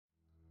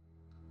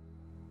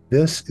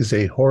This is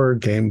a horror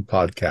game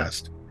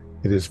podcast.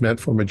 It is meant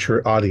for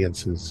mature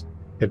audiences.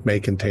 It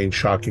may contain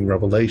shocking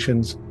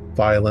revelations,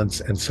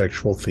 violence, and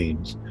sexual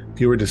themes.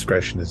 Viewer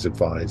discretion is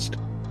advised.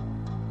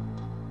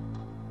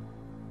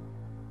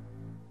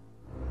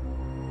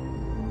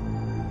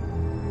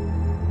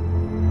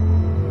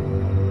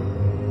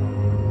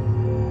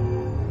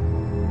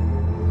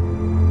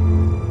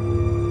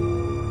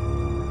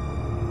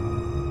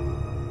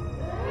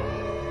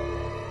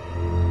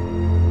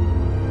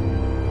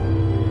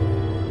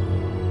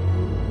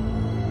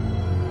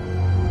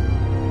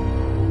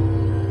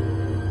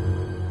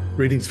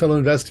 Greetings, fellow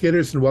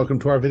investigators, and welcome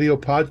to our video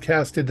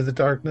podcast, Into the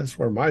Darkness,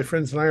 where my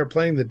friends and I are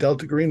playing the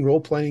Delta Green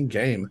role-playing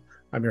game.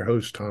 I'm your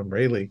host, Tom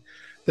Rayleigh.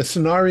 The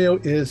scenario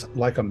is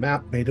Like a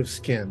Map Made of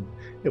Skin.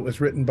 It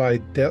was written by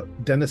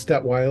Dennis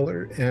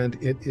Detweiler, and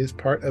it is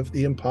part of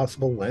the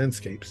Impossible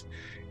Landscapes.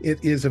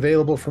 It is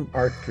available from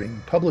Arc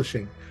Dream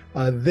Publishing.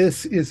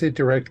 This is a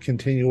direct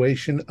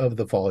continuation of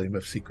the volume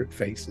of Secret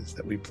Faces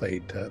that we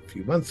played a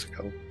few months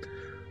ago.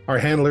 Our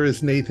handler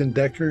is Nathan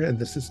Decker, and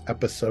this is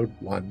episode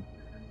 1.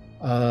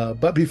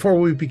 But before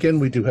we begin,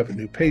 we do have a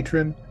new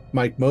patron.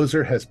 Mike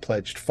Moser has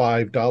pledged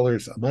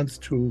 $5 a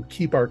month to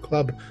keep our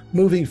club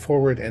moving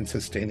forward and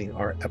sustaining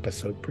our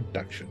episode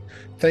production.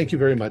 Thank you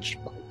very much,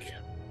 Mike.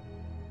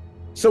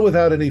 So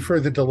without any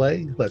further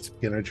delay, let's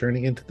begin our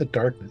journey into the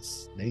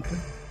darkness. Nathan?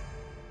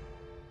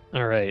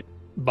 All right,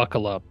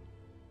 buckle up.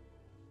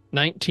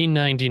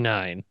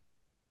 1999.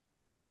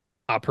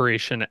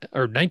 Operation,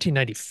 or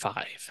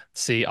 1995.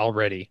 See,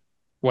 already,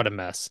 what a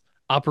mess.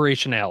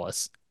 Operation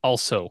Alice,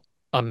 also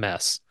a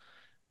mess.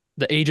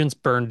 The agents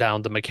burned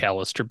down the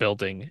McAllister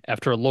building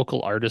after a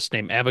local artist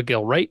named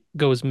Abigail Wright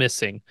goes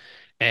missing.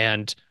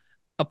 And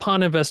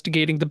upon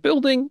investigating the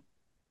building,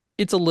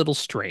 it's a little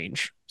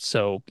strange.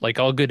 So, like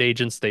all good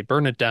agents, they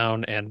burn it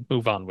down and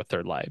move on with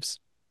their lives.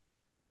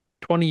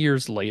 20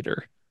 years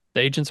later,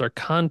 the agents are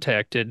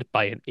contacted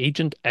by an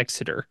Agent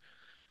Exeter.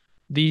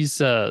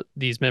 These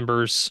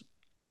members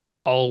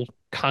all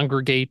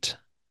congregate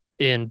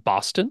in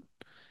Boston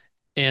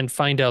and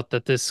find out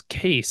that this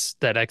case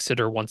that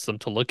Exeter wants them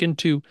to look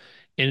into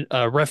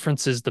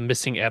references the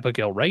missing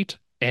Abigail Wright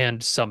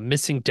and some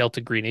missing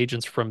Delta Green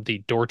agents from the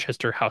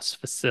Dorchester House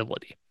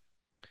facility.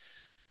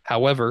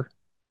 However,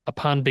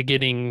 upon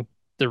beginning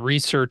the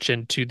research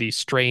into the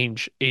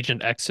strange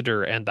Agent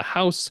Exeter and the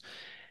house,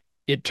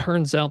 it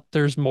turns out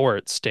there's more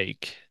at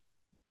stake.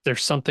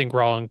 There's something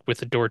wrong with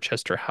the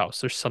Dorchester House.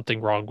 There's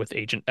something wrong with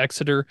Agent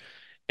Exeter,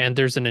 and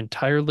there's an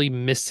entirely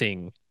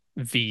missing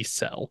V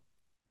cell.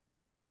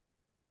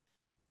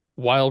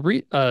 While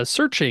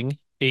searching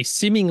a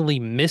seemingly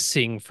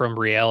missing from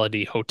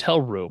reality hotel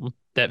room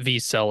that V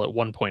cell at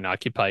one point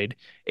occupied,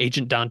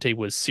 Agent Dante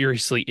was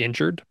seriously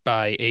injured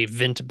by a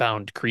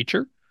vent-bound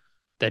creature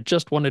that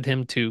just wanted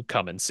him to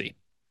come and see.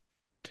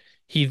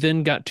 He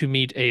then got to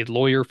meet a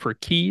lawyer for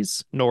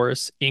Keyes,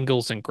 Norris,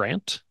 Ingalls, and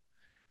Grant,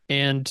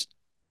 and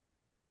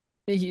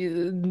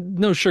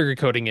no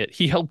sugarcoating it.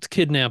 He helped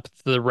kidnap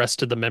the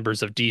rest of the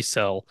members of D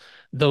Cell,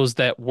 those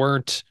that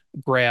weren't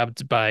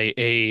grabbed by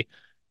a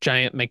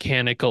giant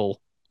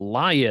mechanical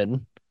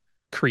lion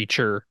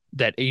creature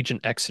that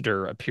Agent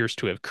Exeter appears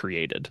to have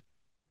created.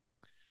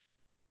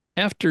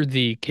 After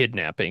the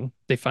kidnapping,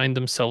 they find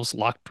themselves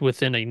locked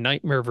within a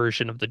nightmare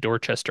version of the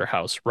Dorchester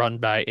house run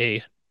by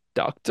a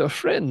Dr.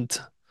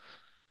 Friend.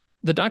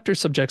 The doctor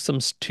subjects them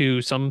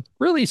to some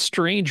really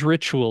strange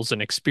rituals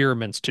and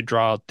experiments to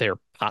draw out their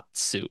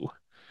patsu.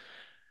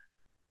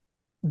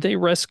 They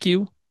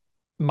rescue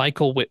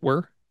Michael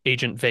Whitwer,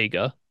 Agent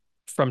Vega,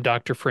 from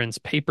Dr. Friend's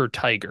paper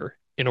tiger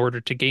in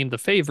order to gain the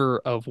favor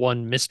of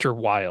one Mr.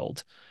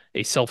 Wilde,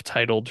 a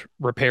self-titled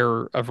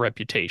repairer of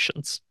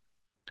reputations.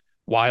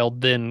 Wilde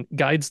then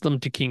guides them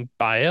to King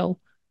Bael,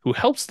 who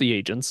helps the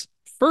agents,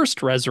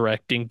 first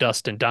resurrecting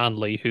Dustin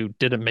Donnelly, who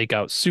didn't make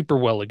out super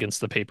well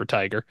against the paper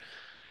tiger,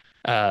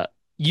 uh,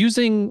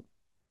 using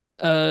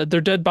their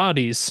dead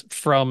bodies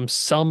from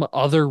some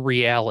other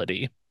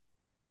reality.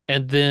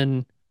 And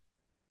then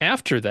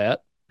after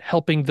that,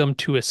 helping them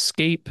to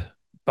escape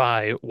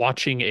by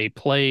watching a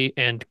play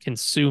and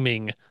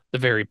consuming the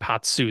very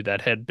patsu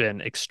that had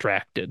been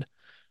extracted.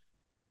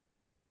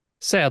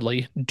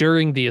 Sadly,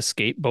 during the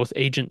escape, both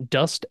Agent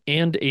Dust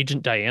and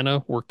Agent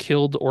Diana were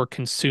killed or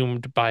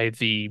consumed by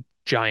the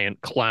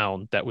giant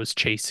clown that was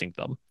chasing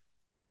them.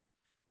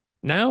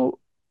 Now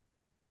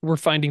we're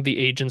finding the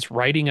agents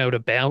writing out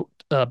about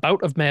a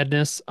bout of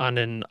madness on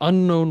an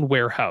unknown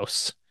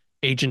warehouse.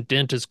 Agent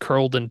Dent is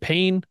curled in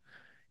pain.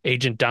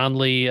 Agent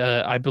Donnelly,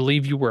 I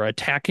believe you were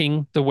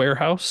attacking the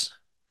warehouse,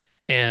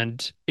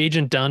 and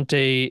Agent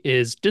Dante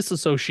is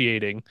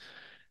disassociating,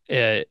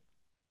 uh,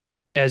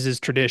 as is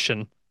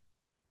tradition.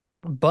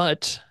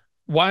 But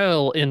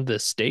while in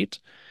this state,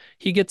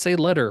 he gets a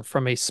letter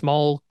from a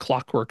small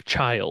clockwork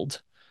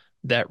child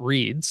that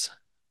reads,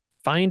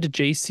 Find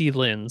J.C.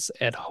 Linz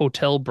at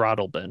Hotel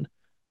Brodelben.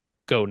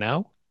 Go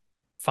now.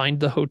 Find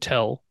the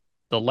hotel,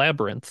 the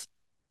labyrinth,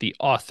 the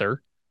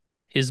author,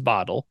 his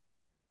bottle,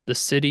 the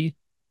city,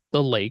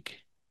 the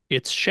lake,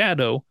 its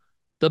shadow,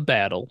 the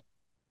battle.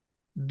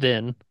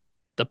 Then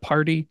the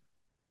party,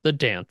 the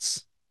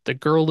dance, the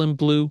girl in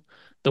blue,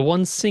 the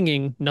one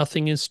singing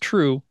nothing is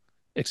true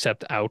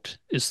except out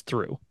is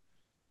through.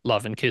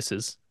 Love and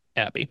kisses,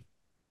 Abby.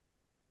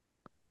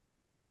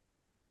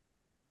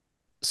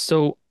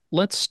 So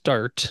let's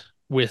start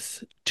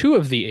with two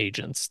of the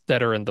agents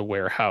that are in the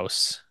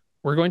warehouse.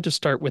 We're going to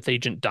start with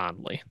Agent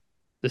Donnelly.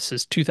 This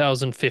is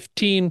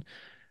 2015.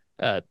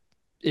 Uh,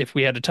 if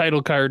we had a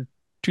title card,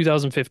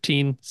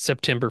 2015,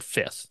 September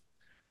 5th.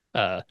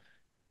 Uh,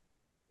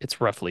 it's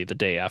roughly the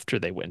day after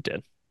they went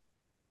in.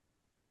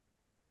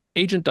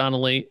 Agent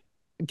Donnelly,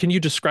 can you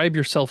describe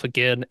yourself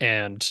again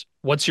and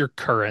what's your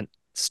current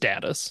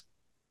status?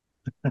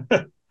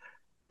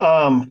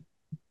 Um,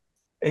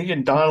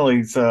 Agent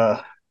Donnelly's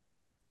kind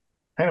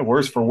of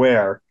worse for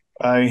wear.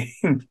 I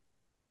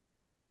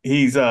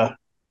he's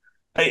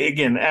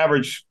again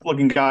average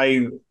looking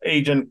guy,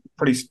 agent,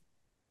 pretty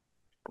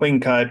clean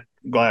cut,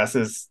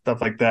 glasses,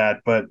 stuff like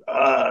that. But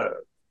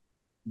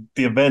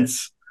the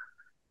events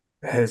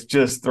has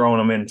just thrown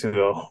him into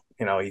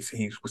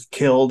he was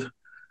killed,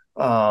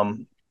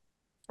 um,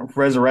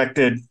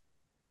 resurrected,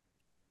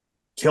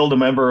 killed a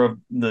member of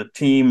the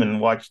team, and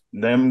watched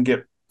them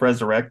get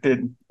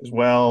resurrected as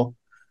well.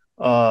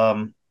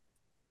 Um,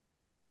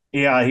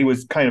 yeah, he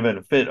was kind of in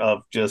a fit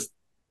of just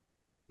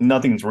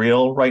nothing's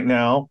real right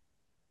now.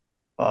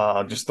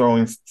 Just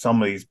throwing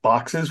some of these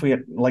boxes. We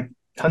had like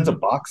tons of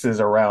boxes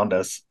around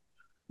us.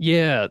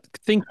 Yeah,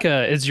 think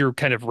as you're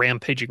kind of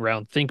rampaging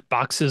around, think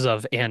boxes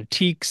of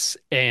antiques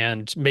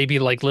and maybe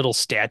like little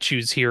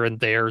statues here and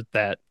there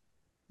that,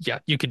 yeah,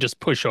 you could just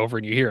push over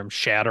and you hear them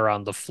shatter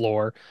on the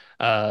floor.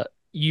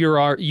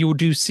 You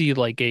do see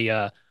like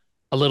a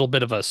little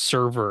bit of a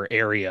server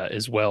area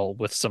as well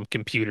with some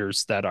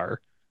computers that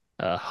are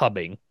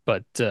hubbing,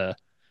 but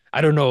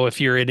I don't know if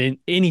you're in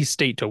any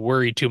state to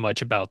worry too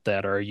much about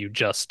that, or are you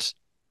just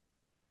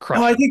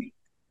No, I crushing? think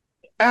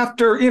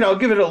after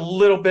give it a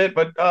little bit,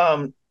 but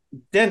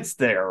Dent's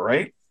there,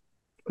 right?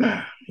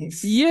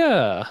 He's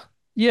Yeah.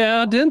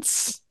 Yeah,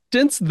 Dent's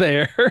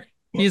there.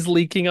 He's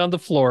leaking on the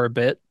floor a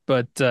bit,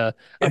 but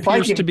if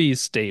I appears to can be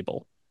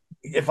stable.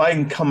 if I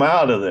can come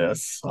out of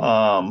this,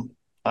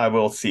 I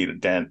will see the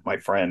Dent, my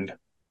friend.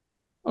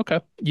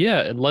 Okay.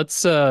 Yeah, and let's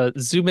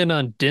zoom in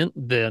on Dent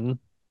then.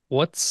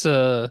 What's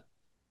uh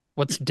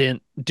what's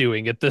Dent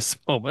doing at this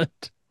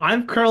moment?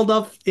 I'm curled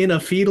up in a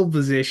fetal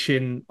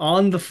position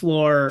on the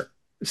floor,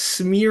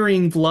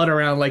 smearing blood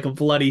around like a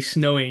bloody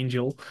snow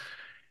angel.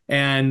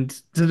 And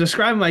to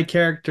describe my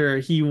character,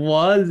 he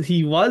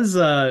was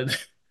a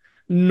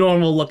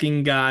normal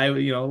looking guy, a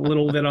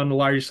little bit on the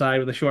larger side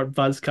with a short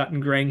buzz cut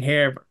and graying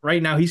hair. But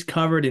right now he's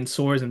covered in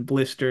sores and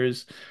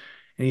blisters,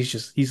 and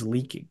he's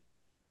leaking.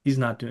 He's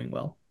not doing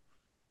well.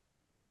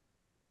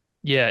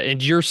 Yeah,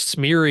 and you're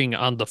smearing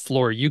on the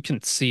floor. You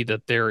can see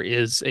that there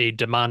is a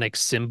demonic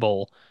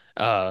symbol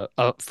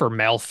for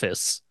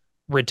Malphas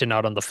written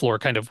out on the floor,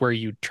 kind of where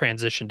you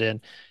transitioned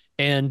in.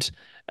 And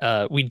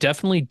we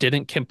definitely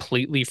didn't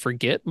completely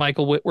forget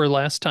Michael Whitwer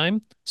last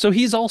time. So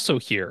he's also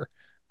here,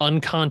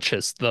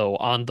 unconscious though,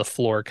 on the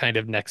floor, kind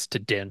of next to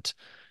Dent.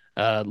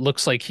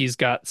 Looks like he's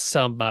got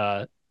some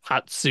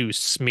Hatsu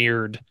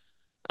smeared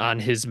on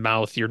his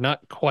mouth. You're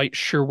not quite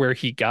sure where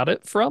he got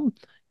it from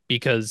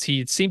because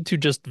he seemed to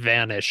just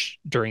vanish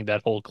during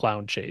that whole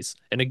clown chase.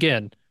 And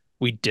again,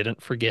 we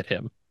didn't forget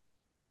him.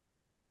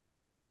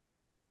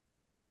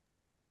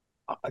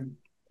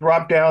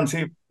 Drop down,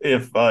 see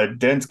if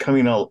Dent's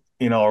coming out,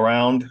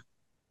 around.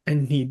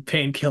 And need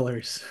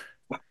painkillers.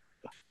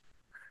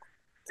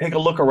 Take a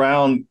look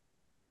around.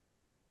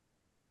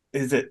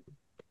 Is it?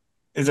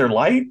 Is there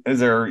light? Is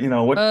there,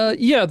 what?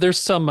 Yeah, there's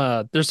some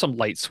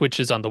light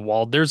switches on the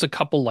wall. There's a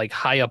couple like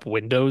high up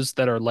windows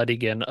that are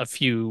letting in a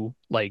few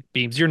like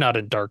beams. You're not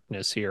in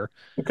darkness here.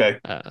 Okay.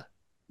 Uh,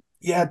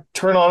 Yeah,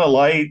 turn on a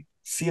light,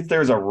 see if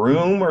there's a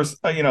room or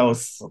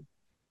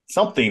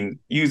something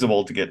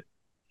usable to get.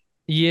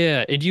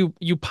 Yeah, and you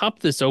pop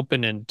this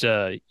open and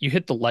you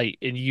hit the light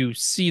and you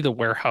see the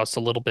warehouse a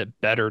little bit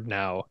better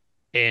now.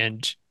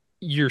 And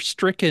you're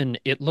stricken.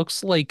 It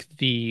looks like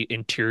the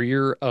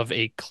interior of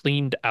a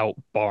cleaned out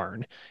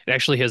barn. It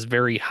actually has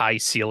very high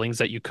ceilings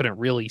that you couldn't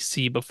really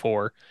see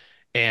before.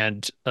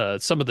 And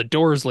some of the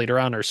doors later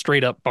on are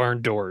straight up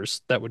barn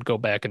doors that would go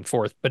back and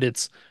forth. But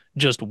it's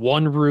just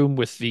one room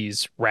with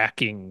these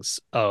rackings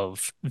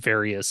of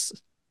various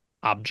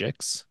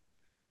objects.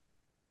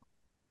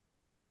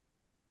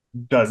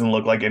 Doesn't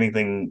look like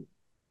anything.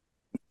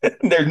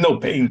 There's no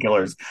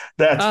painkillers.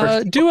 That's for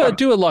sure.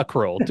 Do a luck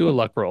roll. Do a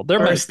luck roll.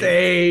 First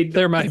aid.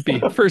 There might be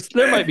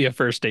a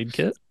first aid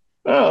kit.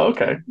 Oh,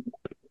 okay.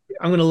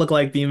 I'm gonna look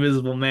like the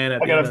Invisible Man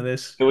at I the end got of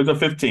this. it was a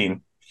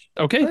 15.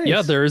 Okay,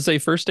 yeah, Nice. there is a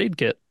first aid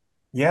kit.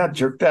 Yeah,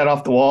 jerk that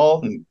off the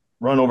wall and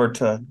run over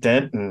to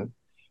Dent and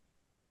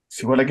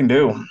see what I can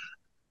do.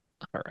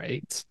 All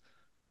right.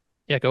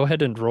 Yeah, go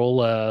ahead and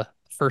roll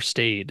first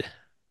aid.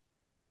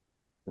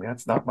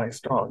 That's not my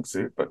strong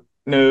suit, but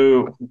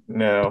no,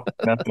 no,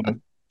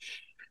 nothing.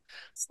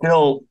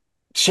 Still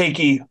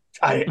shaky.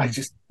 I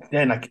just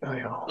then I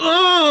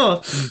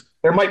Oh,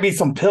 there might be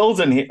some pills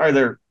in here. Are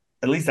there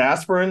at least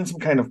aspirin, some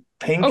kind of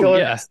Oh painkiller?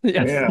 yeah,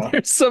 yeah. Yeah.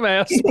 There's some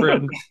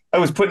aspirin, I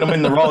was putting them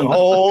in the wrong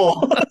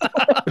hole.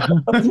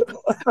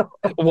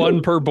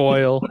 one per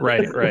boil.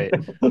 Right, right.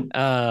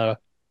 Uh,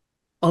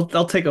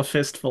 I'll take a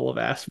fistful of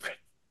aspirin.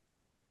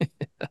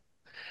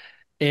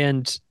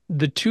 and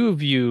the two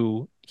of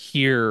you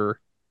hear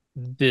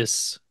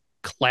this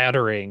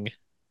clattering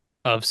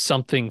of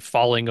something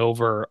falling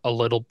over a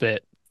little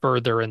bit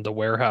further in the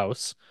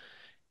warehouse,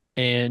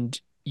 and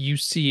you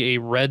see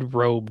a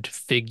red-robed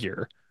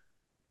figure.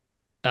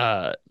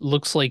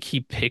 Looks like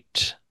he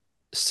picked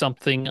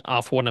something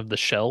off one of the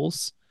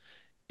shelves,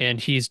 and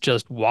he's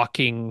just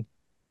walking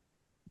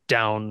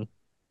down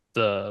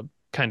the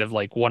kind of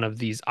like one of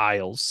these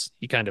aisles.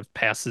 He kind of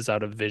passes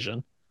out of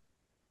vision.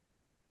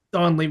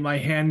 Only my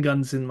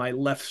handgun's in my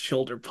left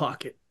shoulder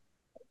pocket.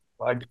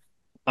 I,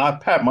 I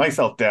pat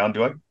myself down.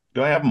 Do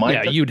I have my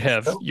Yeah, you'd pistols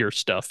have still? your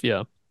stuff.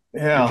 Yeah,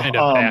 you're Yeah. kind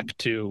of back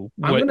to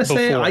I'm what gonna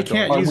say before I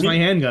can't going. Are use my we?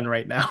 handgun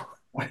right now.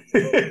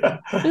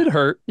 It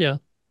hurt. Yeah.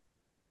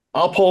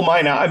 I'll pull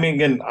mine out. I mean,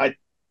 again,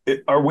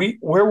 are we?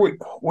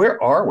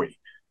 Where are we?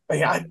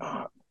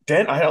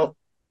 Dan, I don't.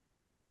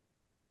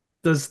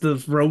 Does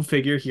the robe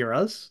figure hear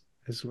us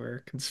as we're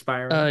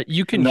conspiring?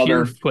 You can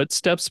hear Another.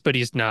 footsteps, but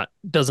he's not,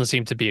 doesn't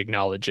seem to be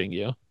acknowledging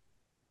you.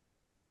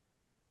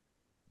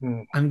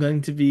 Hmm. I'm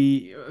going to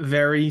be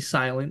very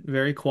silent,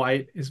 very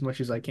quiet as much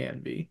as I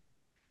can be.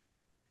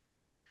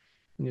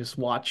 And just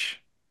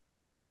watch.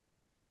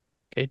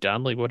 Okay,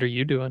 Donnelly, what are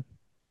you doing?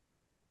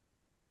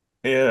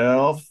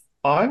 Yeah,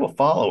 I will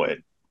follow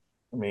it.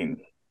 I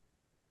mean,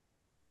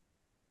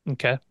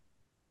 Okay.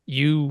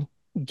 You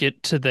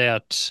get to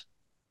that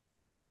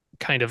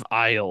kind of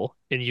aisle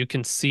and you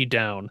can see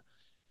down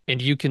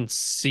and you can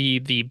see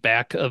the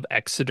back of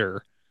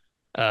Exeter.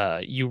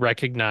 You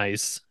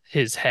recognize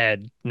his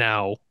head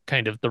now,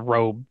 kind of the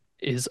robe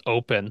is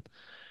open,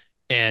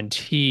 and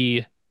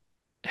he's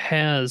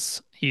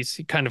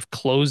kind of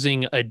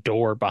closing a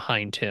door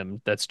behind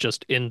him that's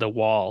just in the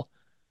wall.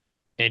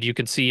 And you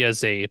can see he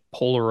has a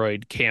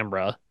Polaroid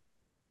camera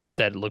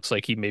that looks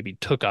like he maybe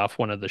took off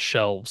one of the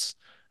shelves.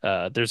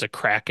 There's a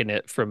crack in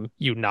it from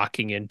you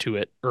knocking into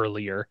it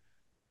earlier,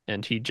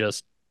 and he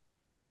doesn't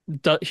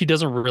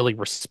really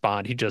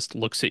respond. He just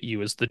looks at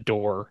you as the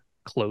door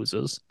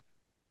closes.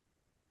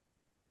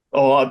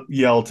 oh, I'll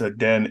yell to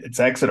Den. It's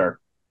Exeter.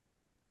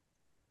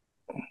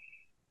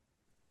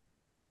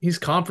 He's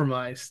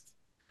compromised.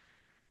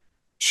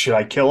 Should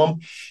I kill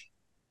him?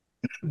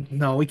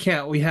 No, we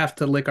can't. We have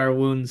to lick our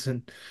wounds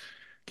and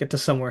get to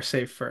somewhere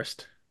safe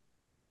first.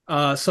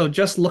 So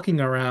just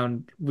looking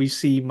around, we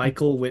see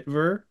Michael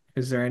Whitver.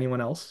 Is there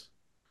anyone else?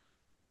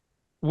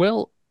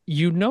 Well,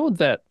 you know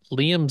that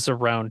Liam's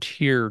around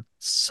here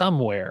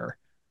somewhere,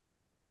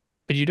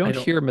 but you I don't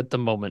don't hear him at the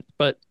moment.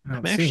 But I I'm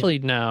don't see him. actually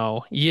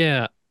now,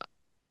 yeah,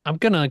 I'm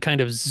gonna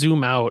kind of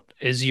zoom out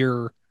as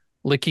you're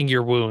licking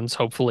your wounds,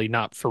 hopefully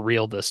not for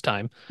real this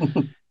time.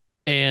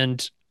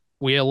 And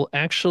we'll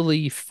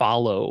actually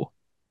follow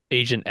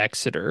Agent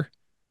Exeter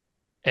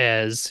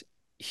as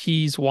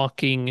he's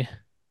walking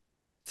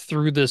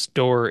through this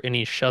door and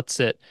he shuts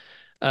it.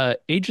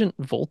 Agent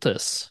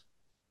Voltus,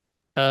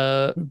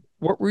 uh,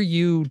 what were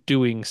you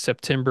doing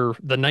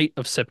the night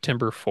of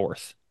September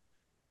 4th?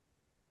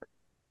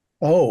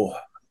 Oh,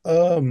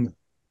 um,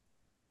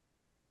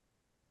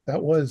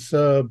 that was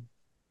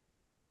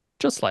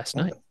Just last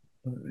I night.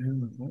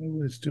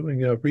 was doing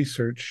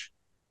research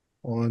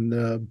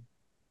on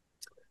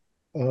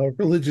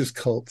religious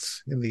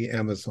cults in the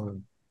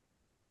Amazon.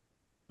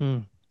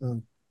 Hmm.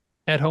 Um,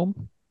 At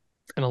home?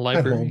 In a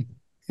at library? home.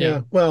 Yeah.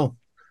 Yeah. Well,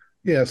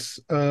 yes.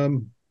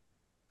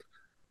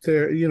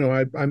 There,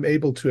 I'm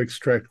able to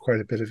extract quite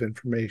a bit of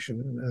information,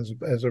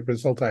 and as a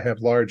result, I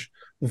have large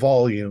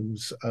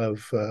volumes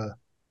of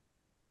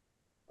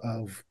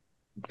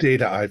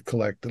data I've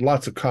collected,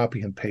 lots of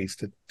copy and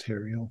pasted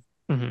material,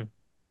 Hmm.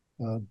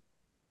 um,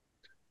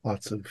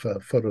 lots of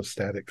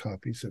photostatic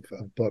copies of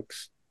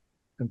books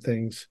and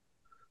things,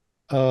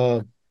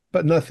 uh,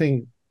 but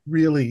nothing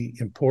really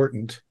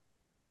important.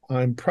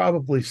 I'm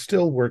probably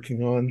still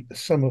working on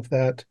some of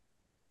that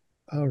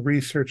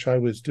research I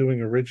was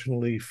doing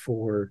originally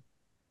for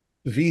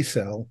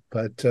VCell,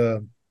 but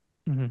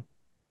Hmm.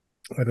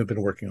 I haven't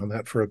been working on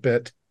that for a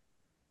bit.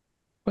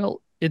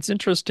 Well, it's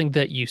interesting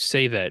that you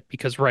say that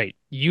because, right,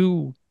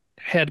 you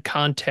had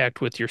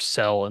contact with your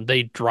cell and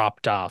they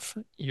dropped off.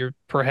 You're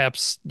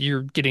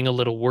getting a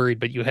little worried,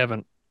 but you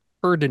haven't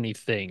heard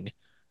anything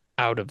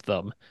out of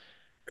them.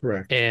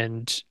 Correct.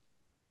 And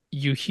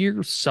you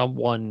hear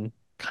someone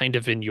kind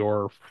of in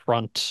your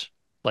front,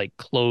 like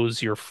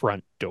close your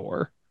front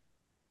door.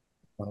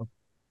 Uh,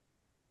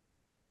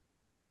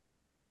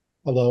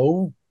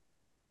 Hello?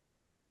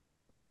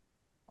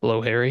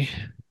 Hello, Harry.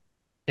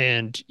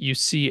 And you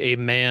see a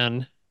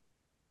man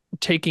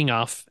taking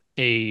off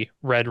a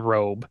red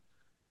robe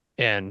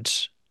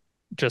and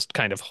just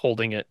kind of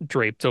holding it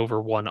draped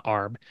over one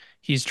arm.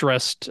 He's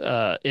dressed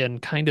in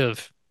kind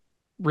of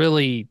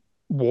really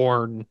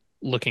worn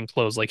looking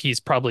clothes. Like he's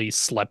probably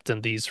slept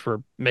in these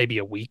for maybe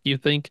a week, you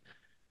think.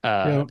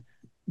 Uh, Yeah.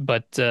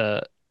 but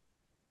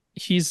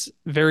he's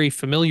very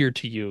familiar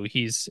to you.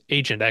 He's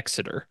Agent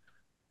Exeter,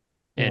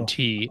 and Oh,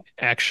 he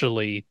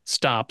actually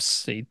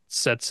stops. He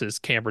sets his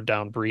camera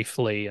down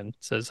briefly and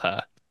says,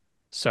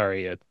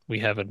 sorry, we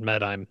haven't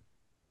met. I'm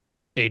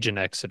Agent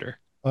Exeter."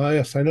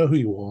 yes, I know who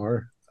you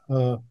are.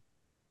 Uh,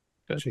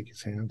 Good. Shake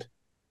his hand.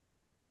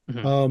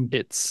 Mhm. Um,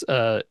 It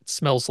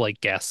smells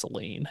like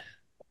gasoline.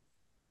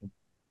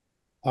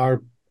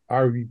 are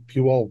are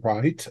you all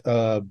right?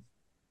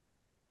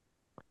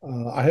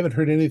 I haven't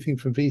heard anything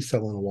from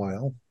V-Cell in a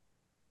while.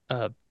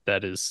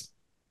 That is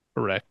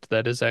correct.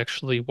 That is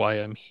actually why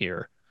I'm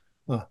here.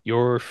 Uh,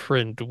 Your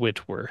friend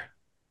Whitwer,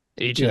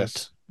 Agent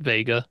yes,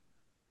 Vega,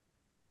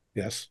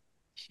 yes.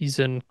 he's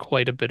in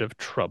quite a bit of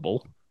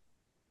trouble,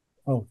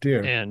 Oh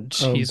dear. and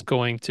he's Um,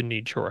 going to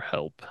need your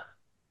help.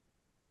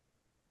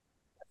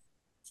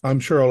 I'm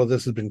sure all of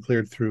this has been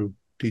cleared through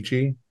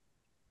DG.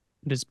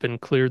 It has been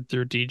cleared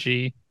through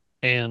DG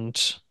and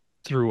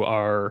through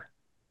our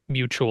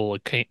mutual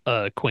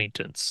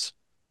acquaintance,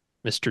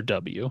 Mr.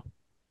 W.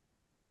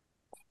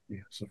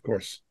 Yes, of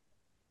course.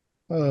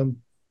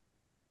 Um,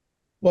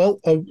 well,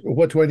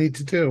 what do I need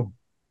to do?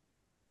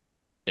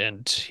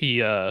 And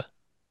he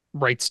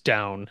writes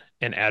down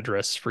an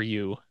address for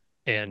you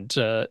and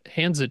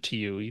hands it to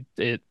you.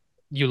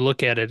 You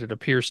look at it, it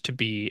appears to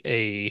be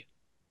a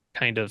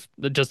kind of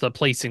just a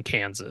place in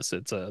Kansas.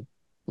 It's a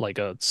like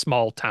a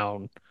small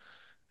town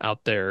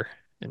out there,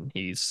 and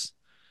he's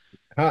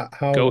How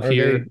go are they?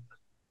 here.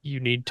 You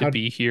need to How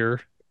be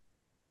here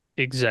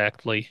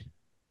exactly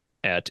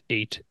at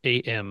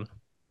 8 a.m.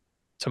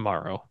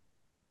 tomorrow.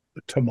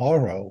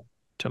 tomorrow?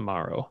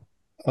 Tomorrow.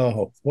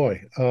 Oh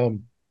boy.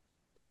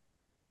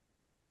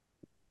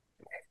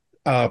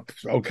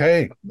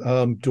 Okay.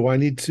 Do I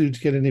need to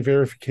get any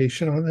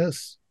verification on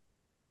this?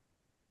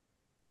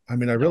 I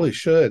mean, I really No,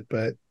 should,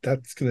 but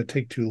that's going to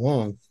take too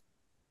long.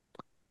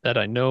 that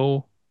I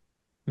know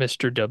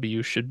Mr.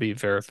 W should be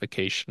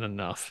verification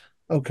enough.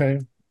 Okay.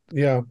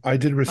 Yeah, I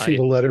did receive I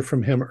a letter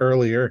from him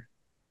earlier.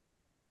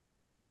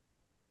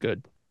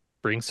 Good.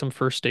 Bring some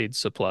first aid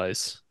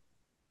supplies.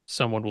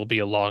 Someone will be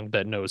along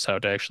that knows how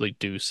to actually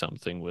do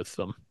something with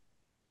them.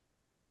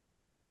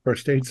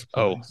 First aid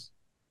Oh, supplies.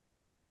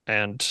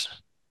 and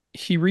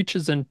he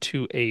reaches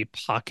into a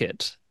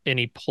pocket and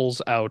he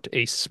pulls out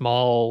a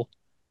small,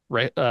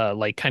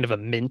 like kind of a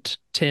mint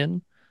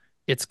tin.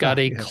 It's got Ah,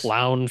 a yes.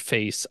 clown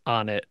face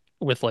on it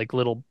with like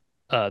little,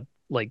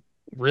 like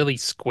really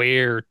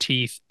square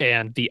teeth,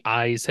 and the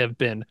eyes have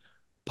been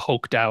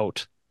poked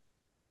out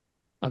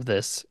of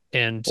this.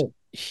 And Oh,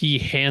 he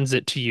hands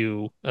it to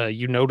you.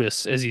 You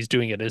notice as he's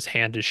doing it, his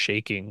hand is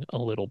shaking a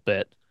little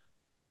bit.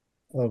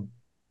 uh,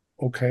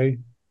 okay.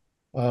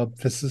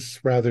 This is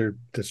rather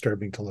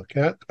disturbing to look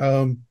at.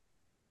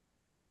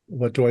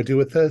 What do I do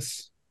with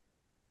this?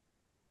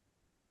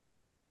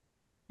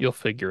 You'll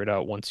figure it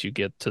out once you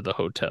get to the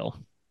hotel.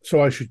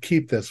 So I should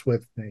keep this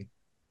with me.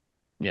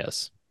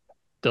 Yes,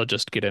 they'll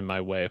just get in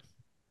my way.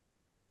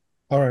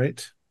 All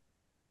right.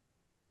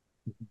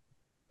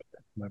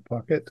 My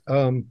pocket.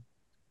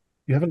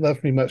 You haven't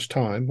left me much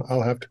time.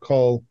 I'll have to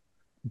call,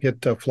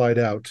 get a flight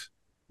out.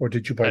 Or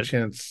did you by Uh,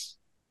 chance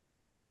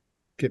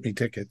get me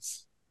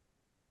tickets?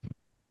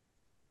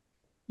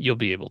 you'll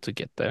be able to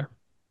get there.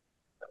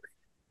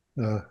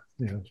 You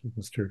know,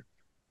 Mr.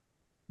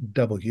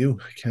 W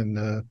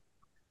can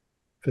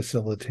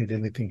facilitate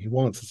anything he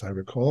wants, as I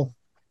recall.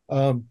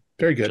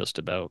 Very good. Just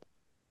about.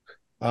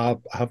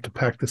 I'll have to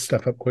pack this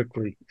stuff up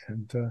quickly,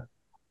 and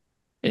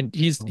And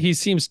he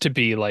seems to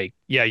be like,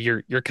 yeah,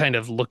 you're kind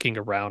of looking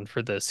around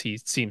for this. He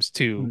seems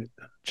to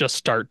just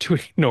start to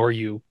ignore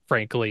you,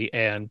 frankly,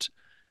 and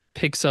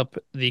picks up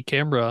the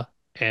camera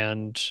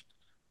and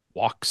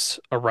walks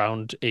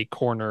around a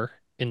corner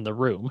in the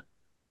room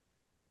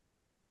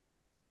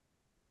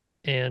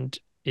and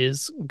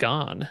is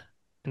gone.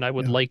 And I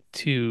would yeah, like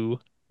to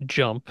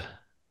jump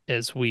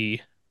as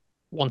we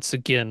once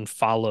again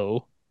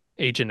follow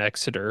Agent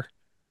Exeter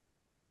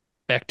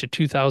back to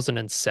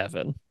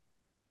 2007.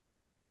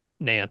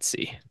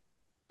 Nancy.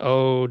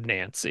 Oh,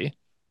 Nancy.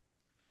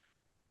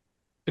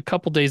 A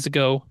couple days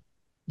ago,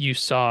 you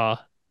saw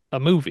a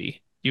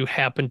movie. You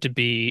happened to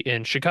be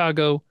in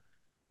Chicago.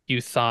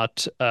 You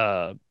thought,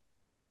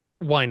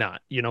 why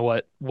not? You know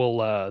what?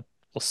 We'll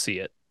see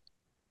it.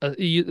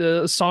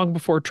 A Song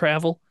Before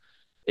Travel.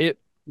 It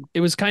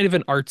it was kind of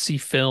an artsy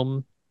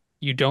film.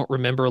 You don't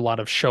remember a lot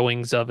of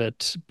showings of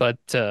it, but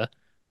there's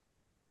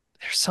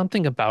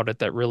something about it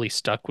that really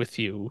stuck with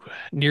you.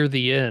 Near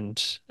the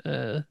end,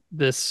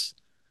 this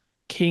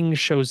king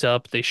shows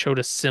up. They showed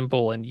a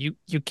symbol, and you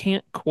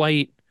can't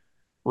quite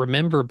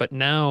remember, but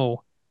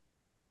now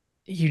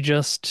you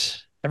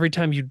just every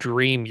time you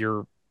dream,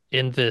 you're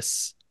in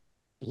this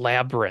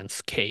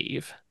labyrinth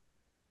cave,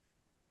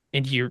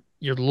 and you're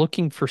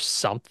looking for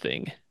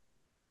something,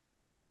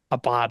 a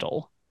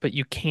bottle, but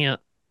you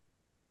can't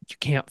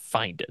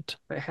find it.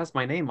 It has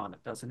my name on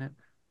it, doesn't it?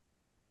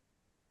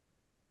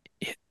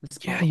 It- This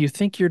yeah, bottle. you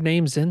think your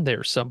name's in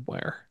there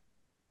somewhere.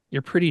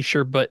 You're pretty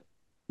sure, but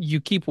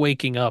you keep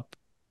waking up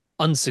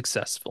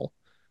unsuccessful.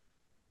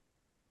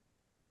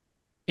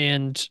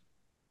 And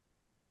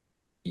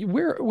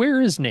Where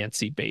is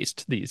Nancy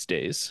based these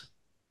days?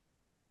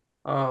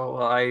 Oh,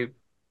 well,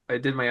 I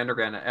did my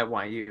undergrad at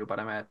NYU, but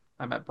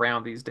I'm at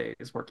Brown these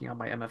days working on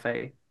my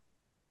MFA.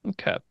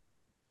 Okay.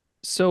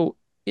 So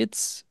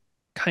it's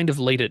kind of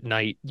late at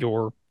night.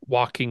 You're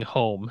walking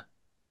home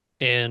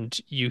and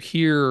you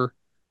hear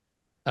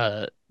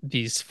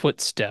these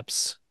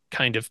footsteps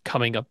kind of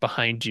coming up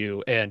behind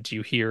you, and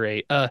you hear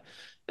a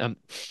um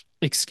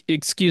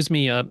excuse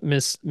me,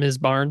 Miss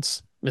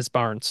Barnes. Miss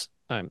Barnes.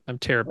 I'm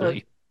Uh,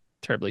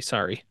 terribly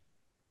sorry.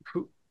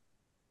 who,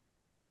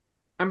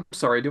 I'm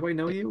sorry, do I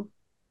know you?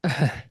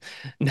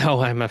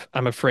 No,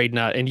 I'm afraid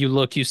not. And you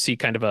look, you see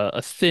kind of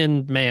a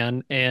thin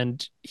man,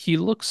 and he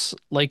looks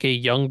like a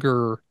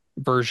younger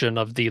version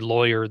of the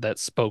lawyer that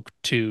spoke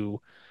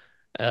to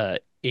uh,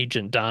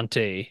 Agent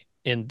Dante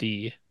in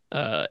the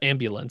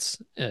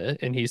ambulance,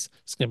 and he's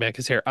skinning back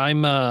his hair.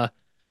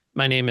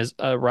 My name is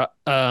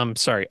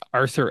sorry,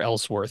 Arthur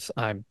Ellsworth.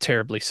 I'm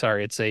terribly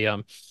sorry.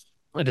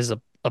 It is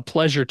a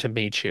pleasure to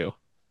meet you.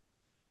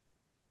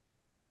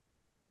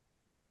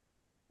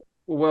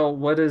 Well,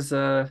 what is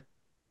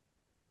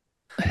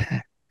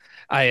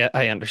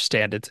I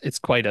understand it's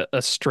quite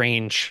a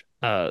strange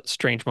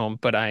strange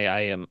moment, but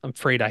I am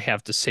afraid I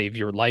have to save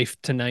your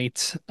life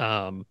tonight.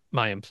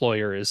 My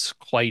employer is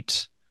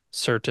quite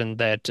certain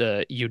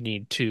that you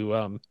need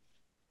to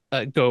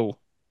go,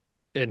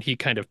 and he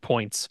kind of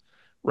points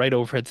right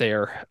over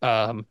there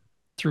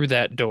through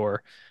that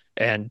door,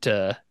 and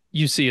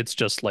you see it's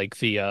just like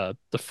the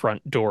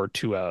front door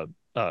to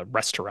a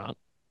restaurant.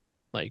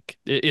 Like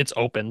it's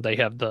open. They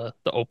have the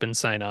open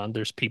sign on.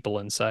 There's people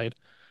inside.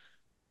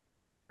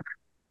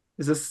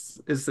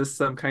 is this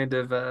some kind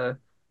of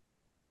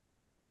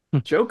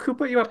joke? Who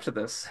put you up to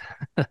this?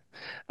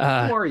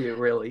 Uh, Who are you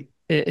really?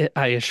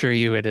 I assure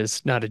you, it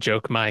is not a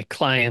joke. My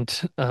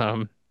client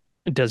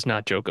does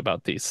not joke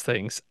about these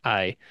things.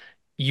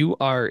 You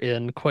are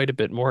in quite a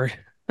bit more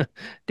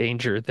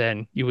danger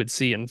than you would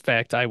see. In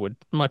fact, I would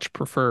much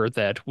prefer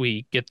that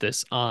we get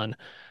this on,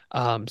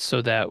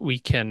 so that we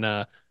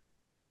can.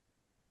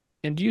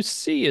 And you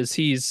see, as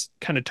he's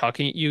kind of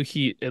talking at you,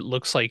 it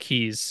looks like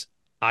he's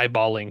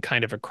eyeballing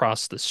kind of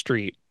across the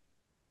street.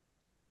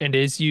 And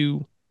as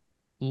you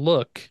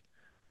look,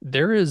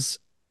 there is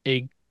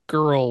a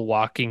girl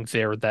walking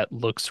there that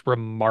looks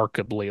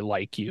remarkably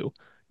like you.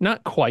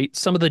 Not quite,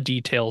 some of the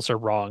details are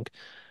wrong,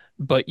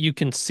 but you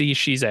can see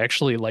she's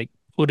actually like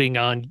putting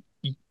on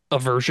a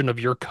version of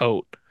your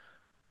coat,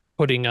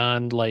 putting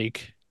on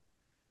like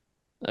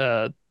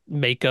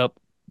makeup,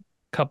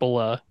 couple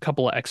of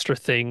extra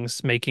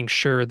things, making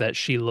sure that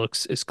she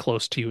looks as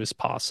close to you as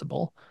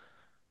possible.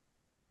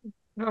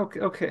 Okay,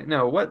 okay.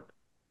 No, what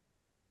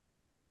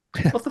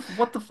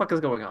the fuck is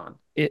going on?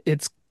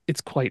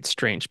 It's quite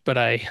strange, but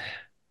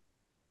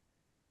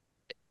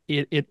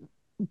it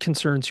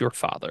concerns your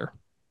father.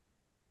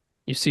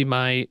 You see,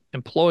 my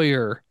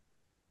employer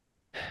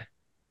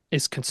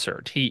is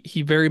concerned.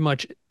 He very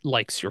much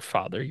likes your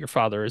father. Your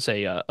father is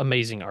a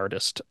amazing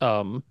artist.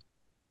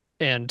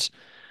 And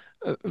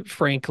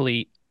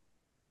frankly,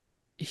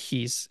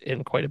 he's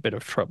in quite a bit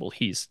of trouble.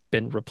 He's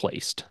been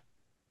replaced.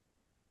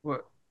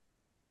 What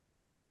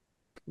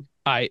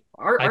I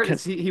art I can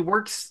artist? He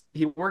works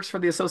for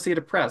the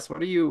Associated Press.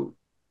 What are you?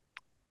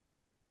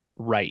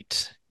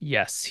 write.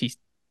 Yes, he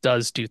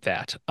does do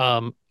that.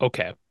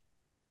 Okay.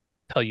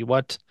 Tell you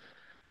what,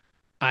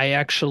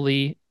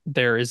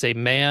 there is a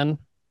man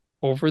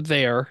over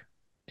there.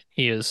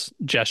 He is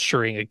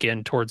gesturing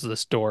again towards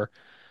this door.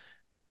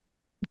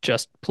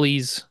 Just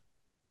please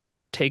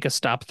take a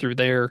stop through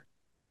there,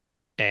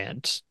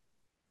 and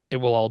it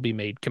will all be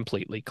made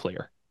completely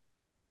clear.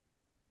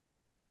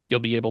 You'll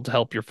be able to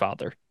help your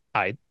father.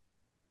 I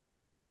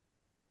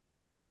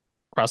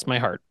cross my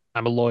heart.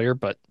 I'm a lawyer,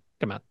 but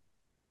come on.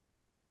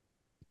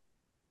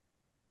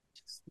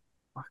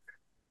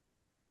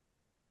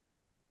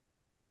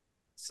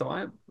 So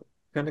I'm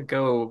gonna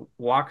go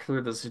walk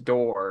through this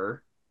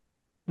door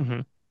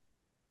Hmm.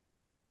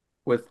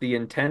 with the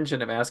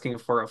intention of asking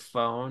for a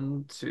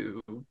phone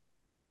to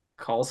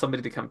call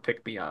somebody to come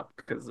pick me up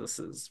because this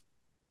is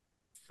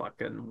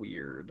fucking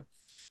weird.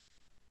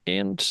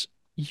 And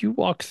you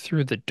walk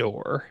through the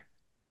door,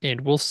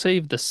 and we'll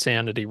save the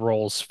sanity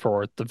rolls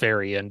for the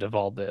very end of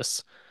all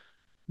this.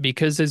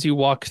 Because as you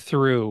walk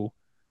through,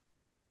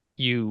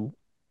 you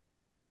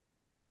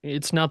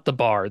it's not the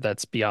bar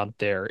that's beyond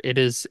there. It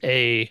is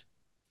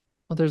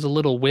well, there's a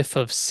little whiff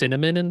of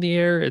cinnamon in the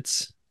air.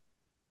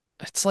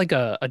 It's like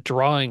a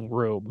drawing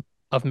room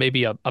of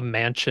maybe a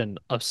mansion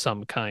of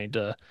some kind,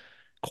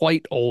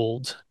 quite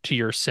old to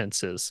your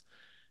senses.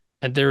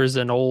 And there is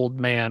an old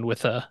man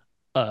with a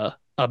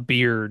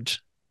beard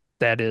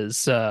that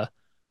is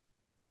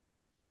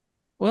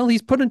well,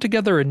 he's putting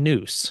together a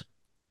noose.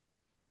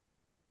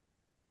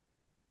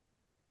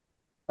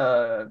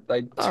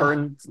 I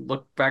Uh,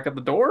 look back at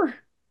the door.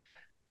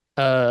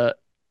 uh,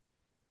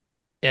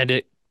 and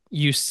it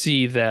you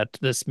see that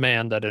this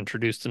man that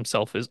introduced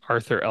himself as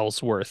Arthur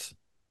Ellsworth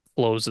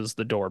closes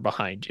the door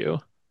behind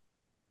you,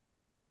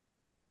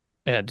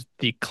 and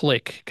the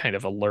click kind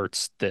of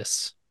alerts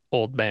this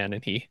old man,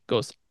 and he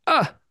goes,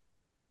 "Ah,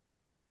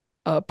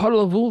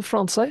 parlez-vous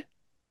français?"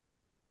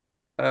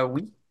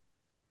 We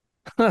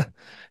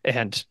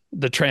And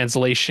the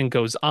translation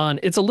goes on.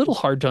 It's a little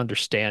hard to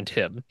understand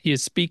him. He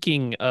is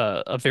speaking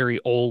a very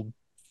old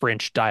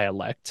French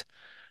dialect.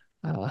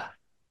 Uh,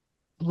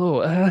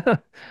 Hello,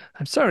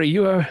 I'm sorry,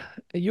 you are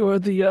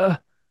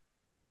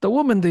the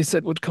woman they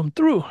said would come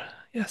through.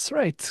 Yes,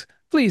 right.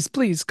 Please,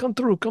 please, come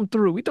through, come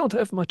through. We don't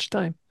have much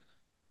time.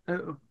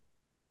 uh,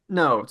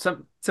 no,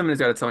 somebody's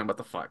got to tell me what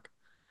the fuck.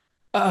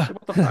 Uh,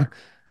 What the fuck?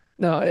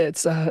 no,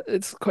 it's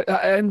quite.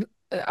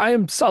 I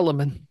am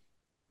Solomon.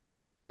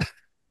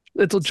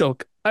 Little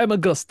joke. I'm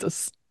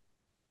Augustus.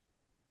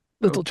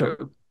 Little Okay, joke.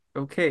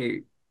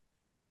 okay.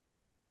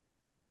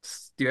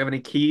 Do you have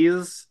any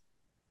keys,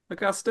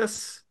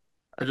 Augustus,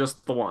 or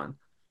just the one?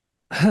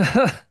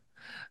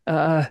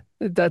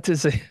 That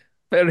is a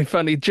very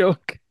funny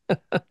joke.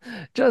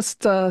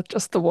 Just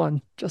the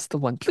one, just the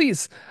one.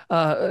 Please,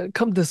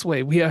 come this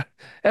way.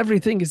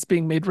 Everything is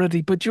being made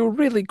ready, but you're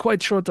really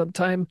quite short on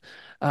time.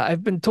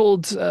 I've been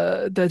told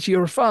that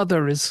your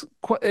father is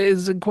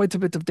in quite a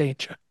bit of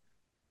danger.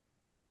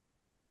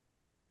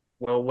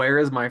 Well, where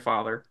is my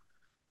father?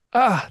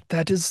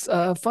 That is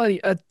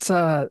funny. At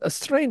a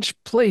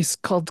strange place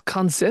called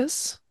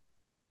Kansas.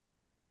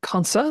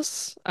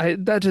 Kansas?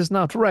 That is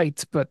not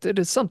right, but it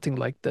is something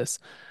like this.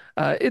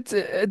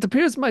 It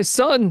appears my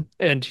son,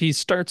 and he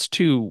starts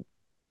to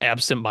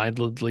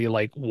absentmindedly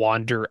like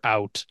wander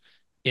out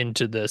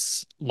into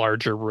this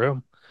larger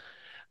room.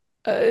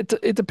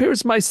 It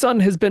appears my son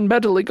has been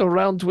meddling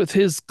around with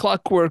his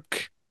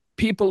clockwork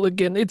people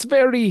again.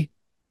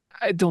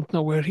 I don't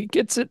know where he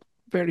gets it.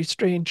 Very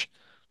strange.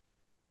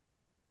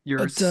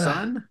 Your But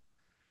son?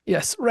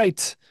 yes,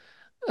 right.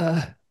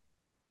 Uh,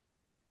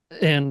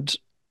 and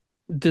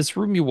this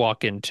room you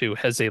walk into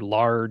has a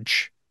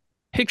large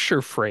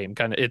picture frame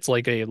kind of, it's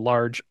like a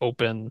large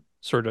open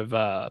sort of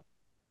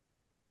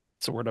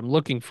it's the word I'm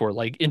looking for,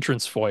 like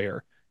entrance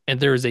foyer, and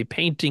there is a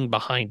painting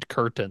behind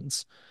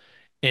curtains,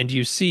 and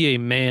you see a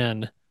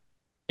man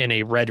in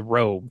a red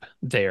robe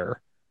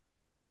there.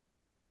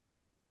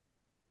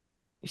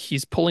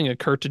 He's pulling a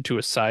curtain to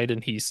his side,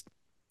 and he's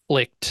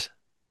flicked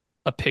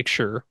a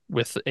picture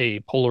with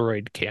a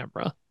Polaroid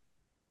camera.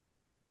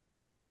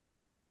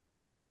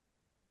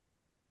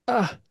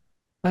 Ah,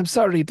 I'm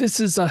sorry, this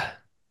is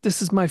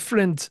my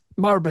friend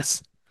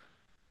Marbus.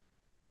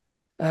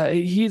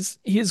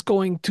 He's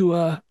going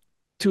to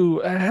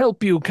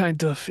help you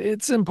kind of.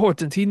 It's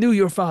important. He knew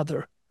your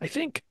father, I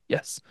think.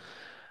 Yes.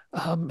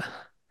 Um,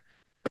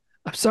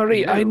 I'm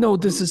sorry. I No. know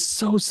this is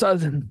so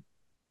sudden,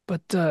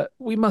 but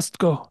we must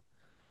go.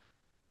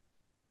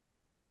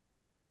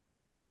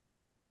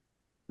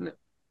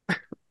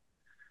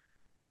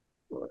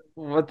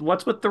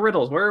 What's with the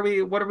riddles? Where are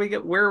we? What are we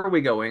get? Where are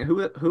we going?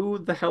 Who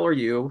the hell are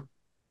you?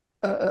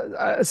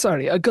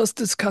 Sorry,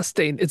 Augustus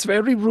Costain. It's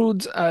very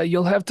rude.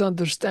 You'll have to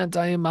understand.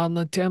 I am on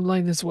the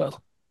timeline as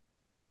well.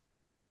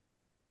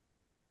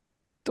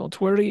 Don't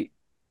worry.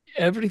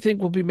 Everything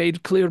will be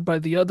made clear by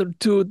the other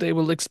two. They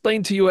will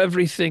explain to you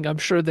everything. I'm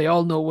sure they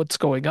all know what's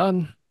going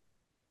on.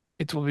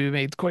 It will be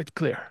made quite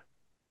clear.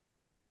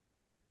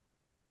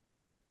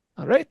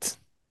 All right.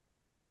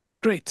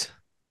 Great.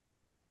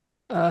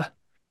 Uh,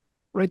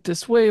 right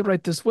this way,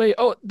 right this way.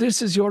 Oh,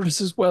 this is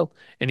yours as well.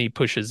 And he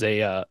pushes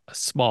a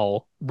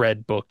small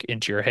red book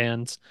into your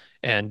hands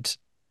and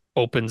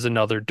opens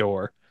another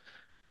door.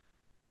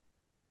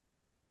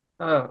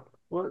 Uh,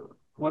 what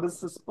what is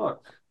this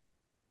book?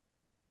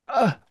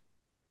 Uh,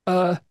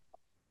 uh,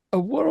 a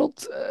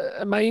world.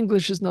 My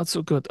English is not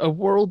so good. A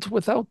world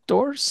without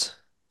doors.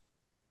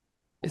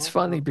 It's What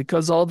funny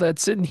because all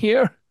that's in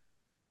here,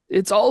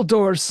 it's all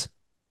doors.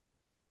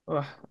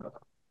 uh,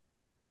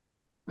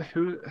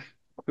 who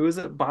who is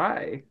it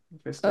by,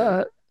 Mister?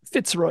 Uh,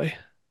 Fitzroy,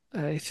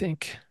 I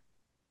think.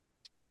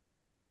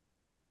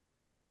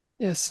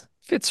 Yes,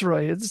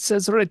 Fitzroy. It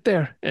says right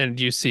there. And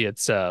you see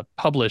it's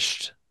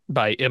published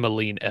by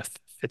Emmeline F.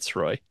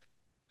 Fitzroy.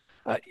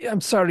 I'm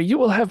sorry, you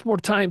will have more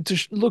time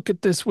to look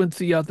at this with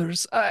the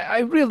others. I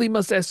really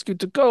must ask you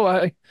to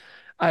go.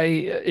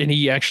 And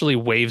he actually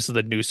waves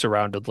the noose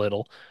around a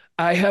little.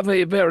 I have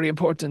a very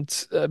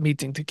important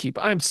meeting to keep.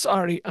 I'm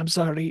sorry. I'm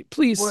sorry.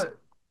 Please, What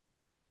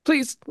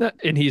please.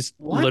 And he's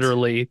what?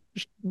 literally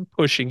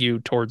pushing you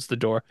towards the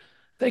door.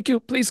 Thank you.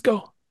 Please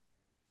go.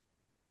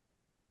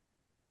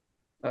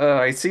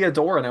 I see a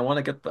door and I want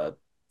to get the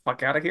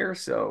fuck out of here.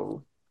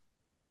 So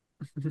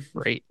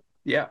Great.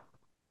 yeah.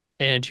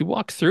 And you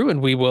walk through,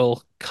 and we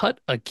will cut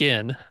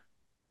again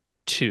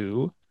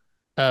to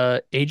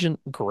Agent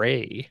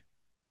Gray.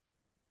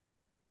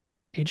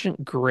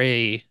 Agent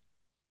Gray,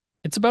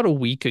 it's about a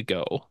week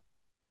ago.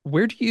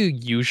 Where do you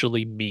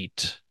usually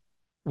meet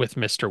with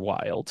Mr.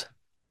 Wilde?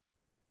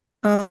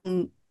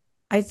 Um,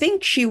 I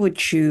think she would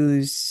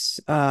choose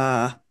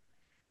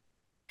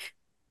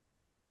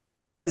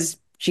 'cause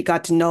she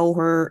got to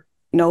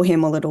know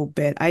him a little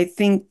bit. I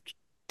think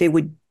they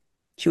would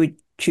she would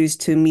choose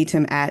to meet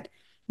him at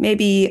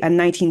maybe a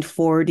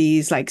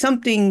 1940s, like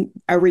something,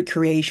 a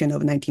recreation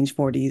of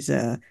 1940s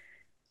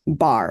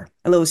bar,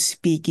 a little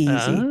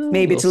speakeasy.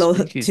 Maybe it's little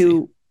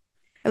speakeasy.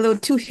 a little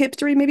too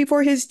hipstery maybe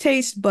for his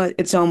taste, but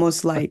it's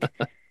almost like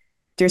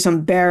there's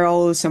some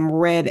barrels, some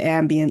red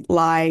ambient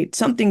light,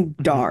 something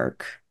Mhm.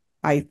 dark.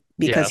 I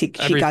because Yeah, he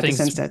she got the everything's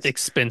sense that,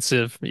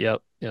 expensive.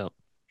 Yep, yep.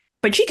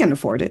 but she can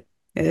afford it.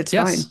 It's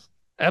fine. Yes,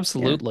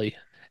 Yeah. absolutely.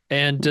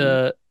 And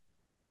Mm.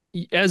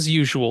 as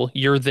usual,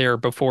 you're there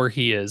before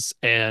he is,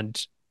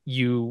 and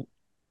you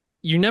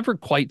you never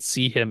quite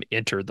see him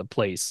enter the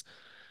place.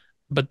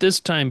 But this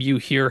time you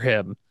hear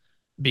him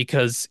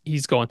because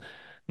he's going,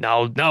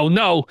 no, no,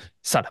 no,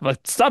 son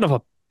of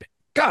a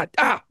God,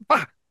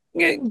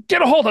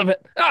 get a hold of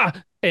it.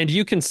 And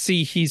you can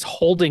see he's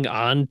holding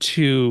on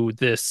to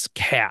this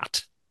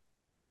cat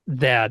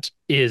that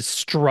is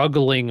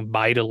struggling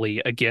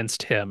mightily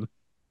against him.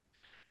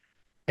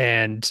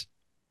 And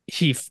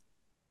he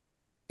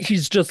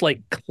he's just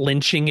like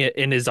clenching it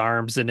in his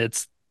arms and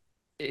it's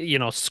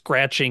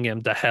scratching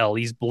him to hell.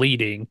 He's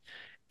bleeding.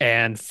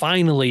 And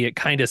finally it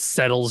kind of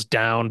settles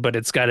down, but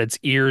it's got its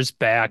ears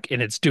back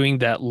and it's doing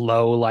that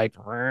low like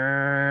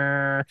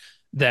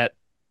that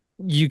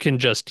you can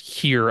just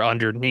hear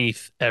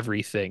underneath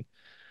everything.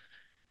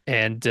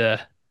 And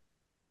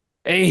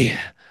hey,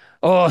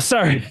 oh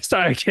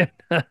sorry kid.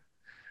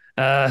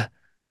 Uh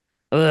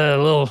the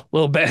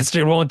little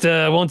bastard won't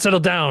settle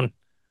down.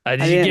 I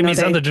Did you didn't give know me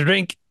something they. to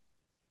drink?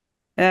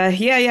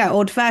 Yeah,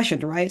 old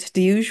fashioned, right?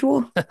 The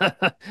usual.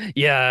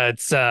 Yeah,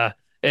 it's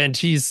and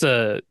he's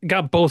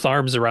got both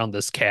arms around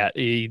this cat.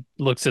 He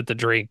looks at the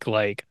drink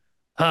like,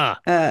 huh,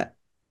 Uh,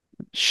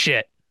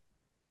 shit.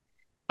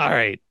 All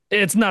right.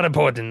 It's not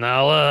important.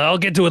 I'll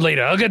get to it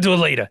later. I'll get to it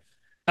later.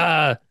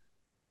 Uh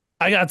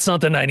I got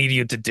something I need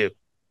you to do.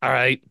 All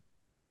right.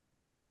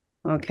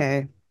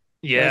 okay.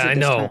 What Yeah, is it I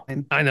this know.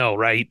 time? I know,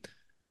 right?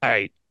 All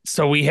right.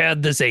 So we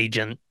had this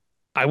agent.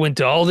 I went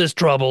to all this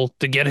trouble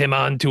to get him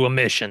onto a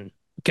mission.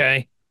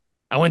 Okay.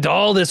 I went to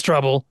all this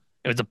trouble.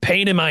 It was a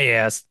pain in my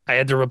ass. I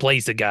had to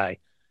replace a guy.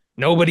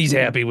 Nobody's Hmm.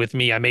 happy with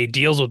me. I made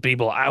deals with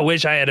people I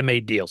wish I had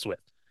made deals with.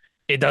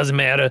 It doesn't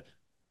matter.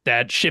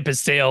 That ship has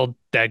sailed.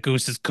 That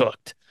goose is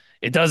cooked.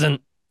 It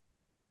doesn't.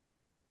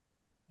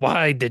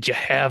 Why did you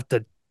have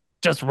to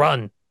just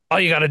run? All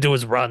you got to do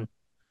is run.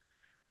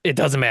 It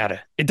doesn't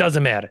matter. It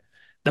doesn't matter.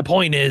 The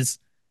point is,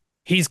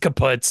 he's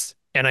kaputs,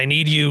 and I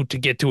need you to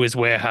get to his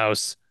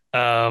warehouse.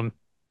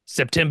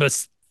 September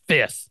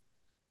 5th,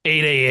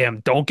 8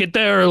 a.m. Don't get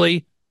there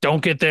early.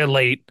 Don't get there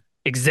late.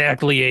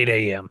 Exactly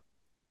 8 a.m.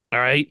 All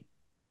right?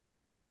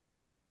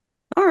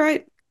 All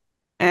right.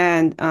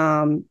 And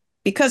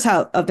because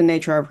how of the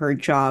nature of her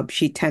job,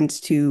 she tends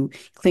to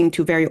cling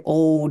to very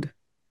old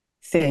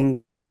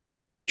things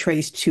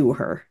traced to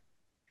her.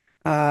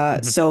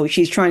 Mhm. So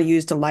she's trying to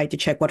use the light to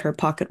check what her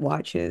pocket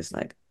watch is.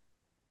 Like,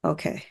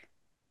 okay,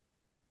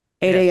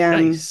 Yeah, 8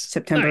 a.m. nice.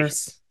 September.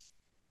 Nice.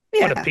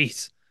 What a Yeah.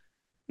 piece.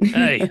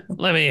 Hey,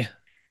 let me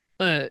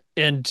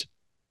and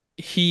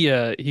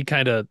he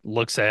kind of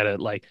looks at it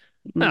like,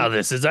 "Oh, Mm.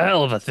 this is a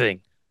hell of a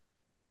thing."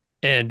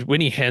 And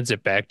when he hands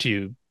it back to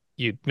you,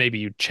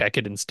 you check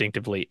it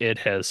instinctively. It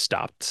has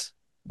stopped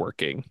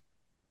working.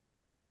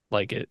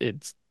 Like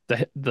it's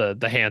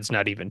the hand's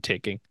not even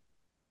ticking.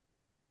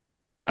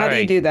 All How do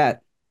you right, do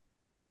that?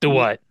 do Mm.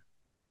 what?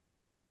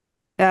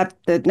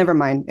 That never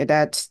mind.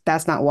 That's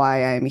not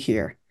why I'm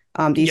here.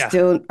 Do you Yeah,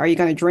 still are you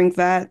gonna drink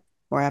that,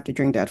 or I have to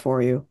drink that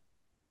for you?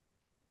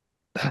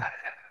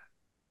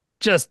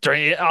 just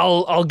drink it.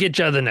 I'll get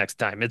you the next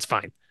time. It's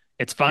fine.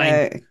 It's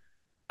fine. Uh,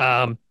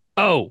 Um.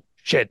 Oh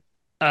shit.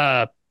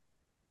 Uh.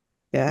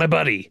 yeah.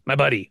 My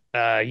buddy.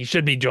 He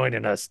should be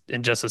joining us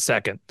in just a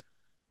second.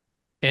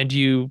 And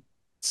you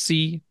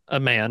see a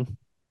man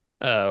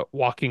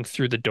walking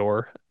through the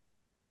door,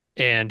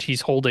 and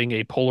he's holding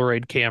a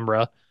Polaroid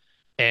camera,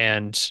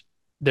 and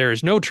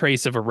there's no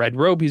trace of a red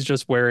robe. He's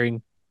just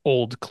wearing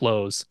old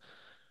clothes,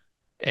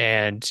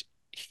 and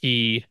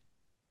he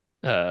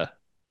uh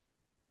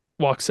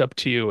walks up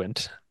to you,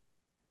 and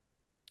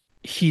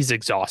he's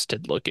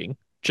exhausted looking,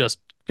 just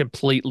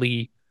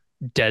completely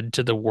dead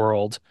to the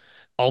world,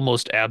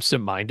 almost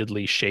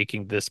absent-mindedly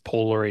shaking this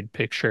Polaroid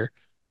picture.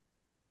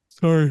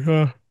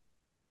 Sorry,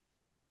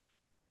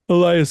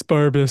 Elias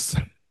Barbus.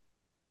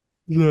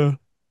 Yeah.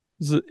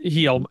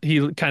 He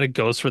kind of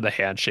goes for the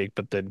handshake,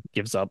 but then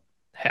gives up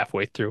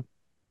halfway through.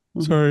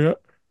 Mhm. Sorry,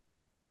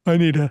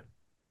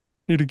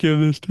 I need to give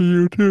this to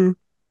you too.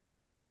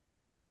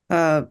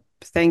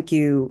 Thank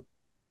you,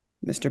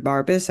 Mr.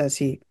 Barbus, as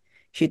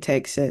she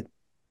takes it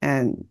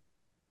and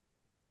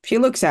she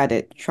looks at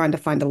it, trying to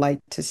find a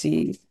light to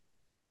see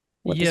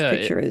what this Yeah,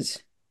 picture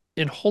is.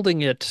 in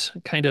holding it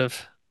kind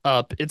of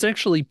up, it's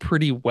actually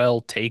pretty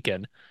well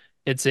taken.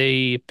 It's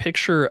a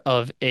picture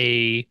of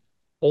a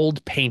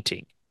old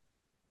painting,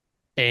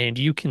 and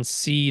you can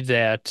see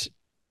that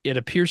it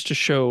appears to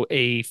show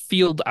a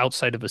field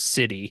outside of a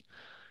city,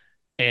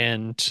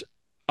 and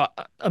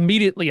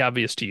immediately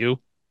obvious to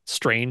you,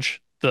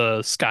 strange,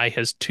 the sky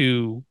has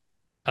two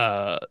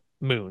uh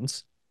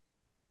moons.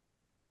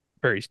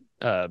 Very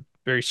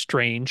very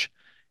strange.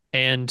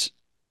 And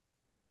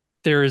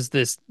there is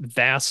this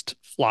vast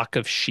flock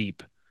of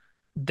sheep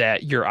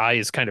that your eye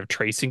is kind of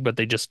tracing, but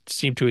they just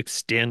seem to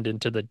extend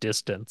into the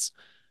distance,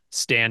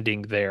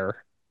 standing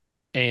there.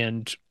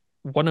 And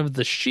one of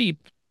the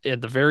sheep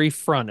at the very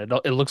front,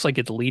 it looks like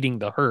it's leading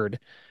the herd,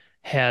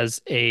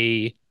 has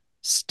a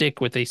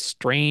stick with a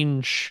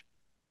strange,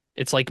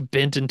 it's like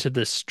bent into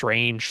this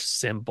strange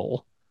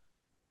symbol.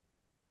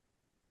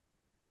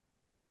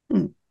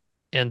 Hmm.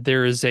 And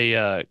there is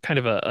a kind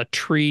of a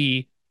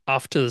tree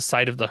off to the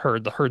side of the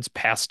herd. The herd's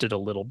past it a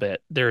little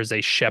bit. There is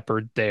a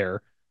shepherd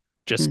there,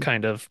 just Hmm.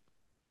 kind of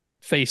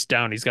face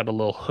down. He's got a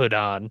little hood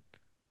on,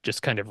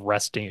 just kind of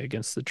resting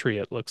against the tree,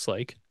 it looks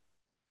like.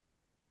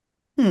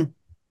 Hmm.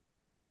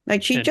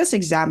 Like she And just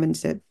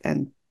examines it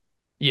and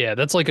yeah,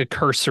 that's like a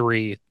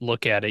cursory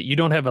look at it. You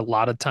don't have a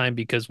lot of time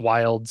because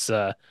Wild's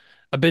a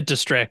bit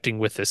distracting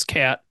with this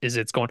cat. Is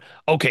it's going,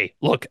 okay,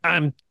 look,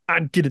 I'm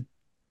gonna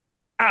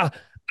ah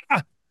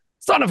ah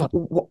son of a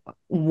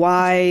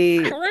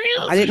why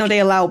I didn't know they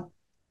allow.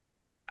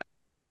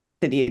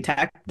 Did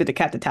the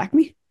cat attack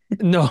me?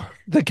 no,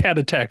 the cat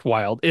attacked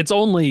Wild. It's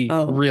only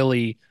Oh.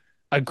 really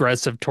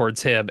aggressive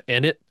towards him,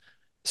 and it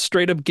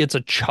straight up gets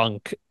a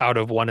chunk out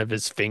of one of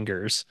his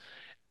fingers,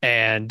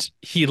 and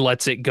he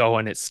lets it go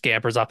and it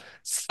scampers off.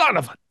 Son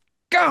of a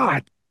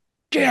God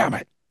damn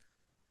it.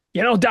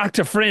 You know,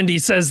 Dr. Friend, he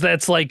says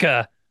that's like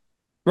a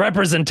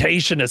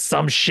representation of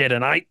some shit,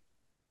 and I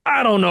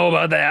don't know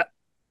about that.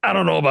 I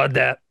don't know about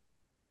that.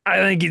 I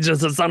think he's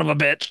just a son of a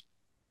bitch.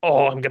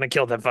 Oh, I'm gonna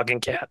kill that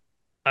fucking cat.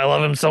 I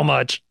love him so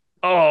much.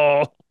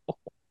 Oh,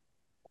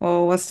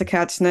 Oh, what's the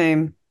cat's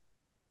name?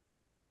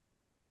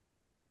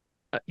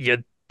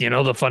 you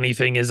know the funny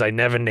thing is I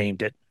never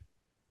named it.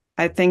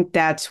 I think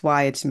that's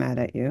why it's mad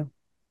at you.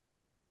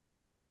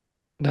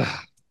 Ugh,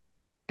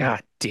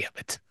 God damn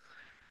it.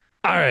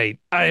 All right,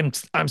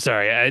 I'm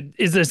sorry.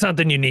 Is there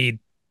something you need?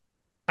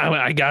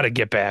 I gotta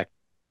get back.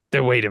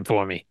 They're waiting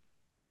for me.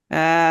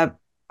 Uh,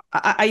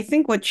 I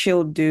think what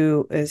she'll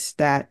do is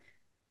that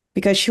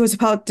because she was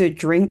about to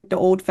drink the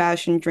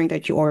old-fashioned drink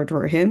that you ordered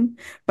for him,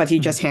 but he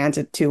Mhm. just hands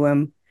it to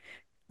him.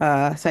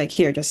 It's like,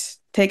 here,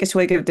 just take a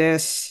swig of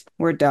this.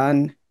 We're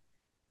done.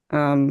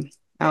 Um,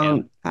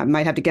 Man. I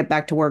might have to get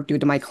back to work due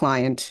to my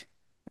client.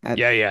 At,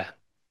 Yeah.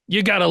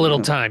 You got a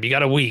little time. You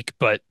got a week,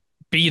 but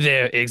be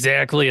there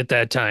exactly at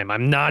that time.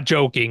 I'm not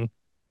joking.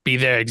 Be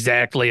there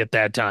exactly at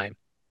that time.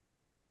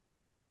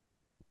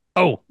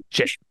 Oh,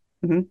 shit.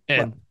 Well,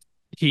 And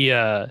he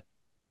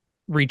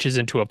reaches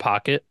into a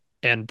pocket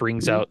and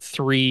brings mhm. out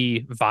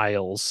 3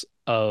 vials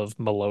of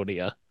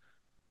Melodia.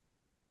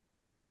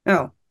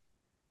 Oh,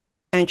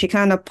 and she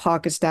kind of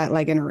pockets that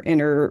like in her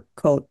inner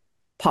coat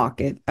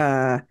pocket.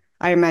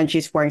 I imagine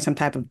she's wearing some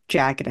type of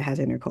jacket that has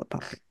an inner coat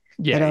pocket.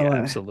 I Yeah, know.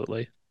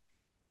 absolutely.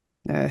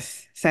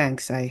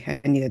 Thanks.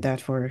 I needed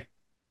that for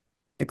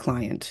the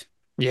client.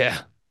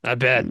 Yeah, I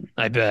bet. Mm,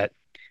 I bet.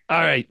 All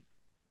right.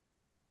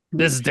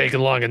 This mm, is taking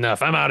long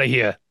enough. I'm out of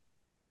here.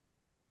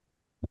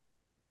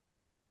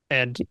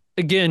 And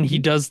again, he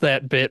mhm. does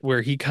that bit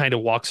where he kind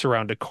of walks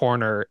around a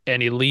corner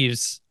and he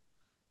leaves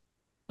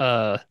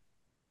uh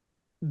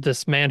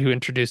this man who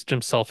introduced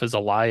himself as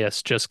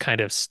Elias just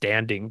kind of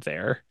standing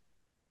there.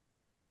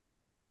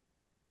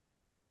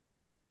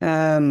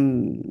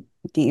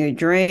 Need a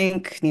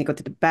drink, need to go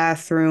to the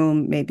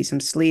bathroom, maybe some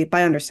sleep.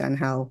 I understand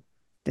how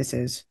this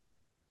is.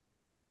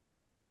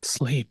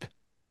 Sleep.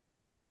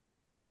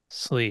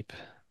 Sleep.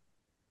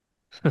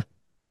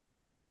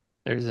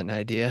 There's an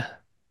idea.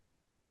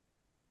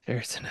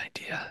 There's an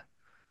idea.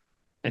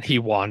 And he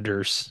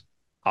wanders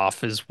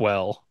off as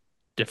well,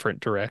 different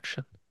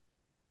direction.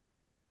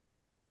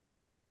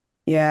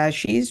 Yeah,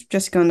 she's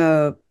just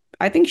gonna,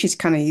 I think she's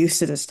kind of used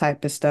to this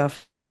type of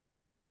stuff.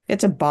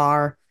 It's a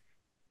bar.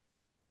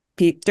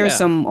 There's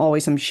Yeah.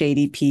 always some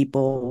shady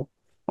people,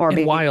 or And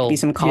maybe Wild,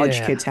 some college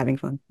yeah. kids having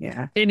fun.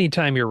 Yeah,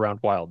 Anytime you're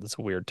around Wild, it's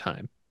a weird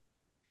time.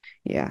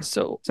 yeah.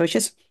 So, So it's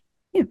just,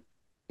 yeah.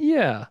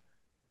 yeah.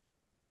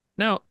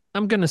 Now,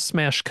 I'm going to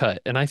smash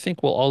cut, and I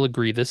think we'll all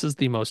agree this is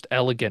the most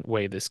elegant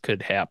way this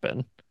could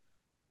happen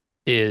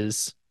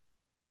is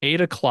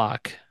 8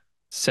 o'clock,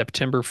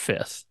 September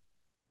 5th.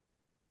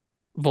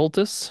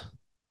 Voltus,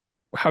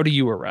 how do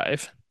you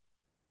arrive?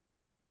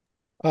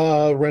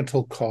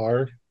 Rental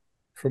car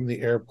from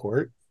the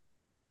airport.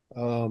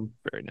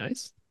 Very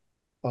nice.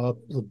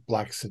 The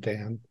black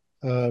sedan.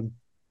 Um,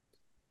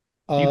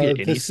 You get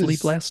any this sleep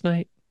is last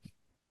night?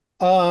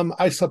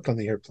 I slept on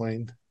the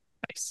airplane.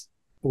 Nice.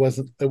 It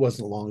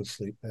wasn't long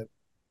sleep. But,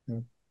 you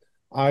know,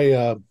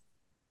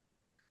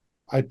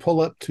 I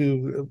pull up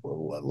to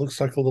what looks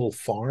like a little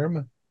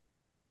farm.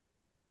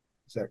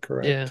 Is that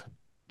Yeah. correct?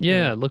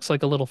 Yeah, it looks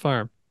like a little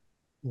farm.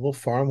 A little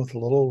farm with a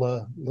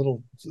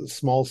little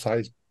small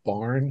sized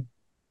barn.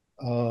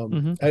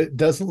 Hmm. It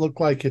doesn't look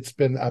like it's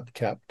been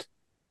upkept.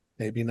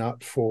 Maybe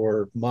not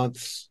for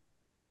months.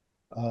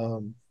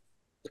 Um,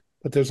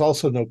 but there's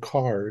also no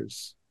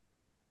cars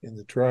in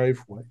the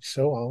driveway.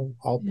 So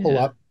I'll pull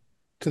Yeah. up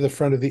to the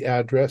front of the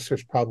address.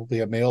 There's probably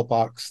a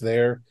mailbox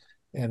there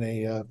and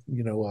a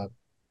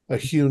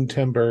hewn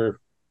timber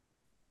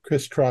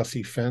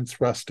crisscrossy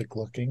fence, rustic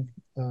looking.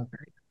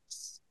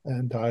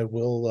 And I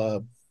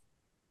will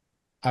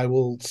I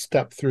will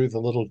step through the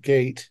little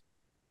gate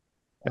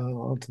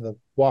onto the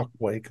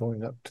walkway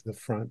going up to the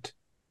front.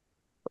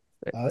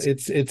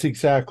 It's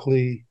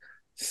exactly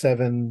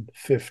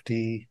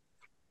 7:59.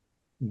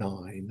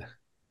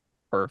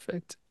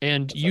 Perfect.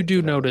 And If you I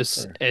do get out of the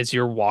notice car. as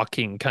you're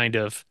walking kind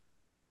of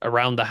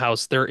around the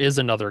house, there is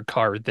another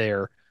car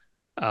there.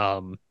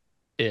 Um,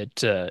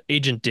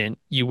 Agent Dint,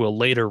 you will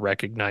later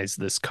recognize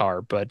this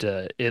car, but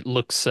it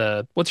looks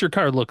what's your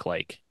car look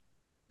like?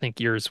 I think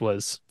yours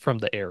was from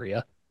the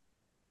area.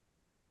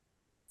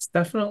 It's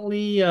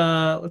definitely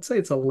let's say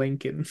it's a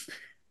Lincoln.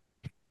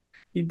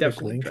 You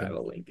Big definitely drive Lincoln.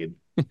 a Lincoln.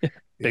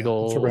 Big Yeah,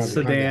 it's ol' around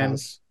behind the Sedan.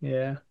 house.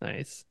 Yeah.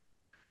 Nice.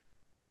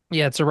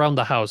 Yeah, it's around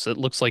the house. It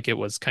looks like it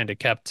was kind of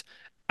kept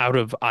out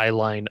of eye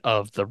line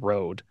of the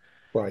road.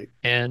 Right.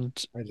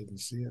 And I didn't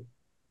see it.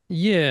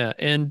 yeah,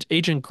 and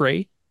Agent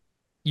Gray,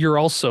 you're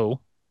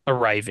also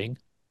arriving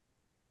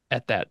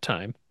at that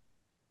time.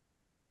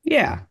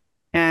 Yeah.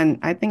 And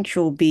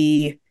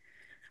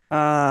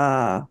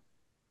uh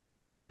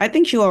I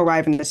think she'll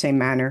arrive in the same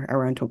manner, a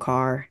rental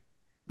car.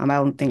 I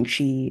don't think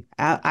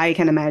I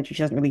can imagine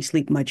she doesn't really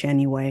sleep much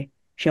anyway.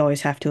 She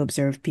always have to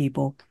observe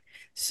people.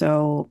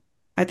 So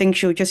I think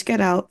she'll just get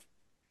out,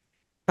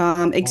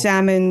 Oh,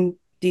 examine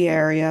the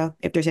area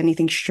if there's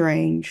anything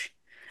strange.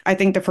 I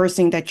think the first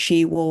thing that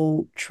she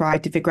will try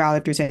to figure out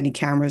if there's any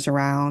cameras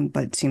around,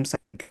 but it seems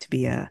like to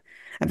be a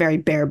very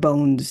bare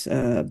bones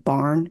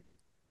barn.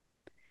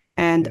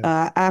 And yeah.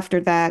 after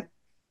that,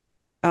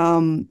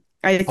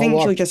 I I'll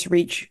think she'll walk just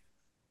reach.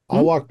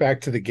 I'll Hmm? walk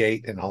back to the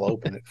gate and I'll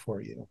open it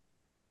for you.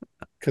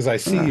 Because I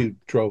see Uh, you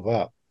drove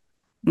up,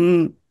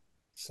 mm,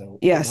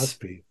 so it yes. must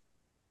be.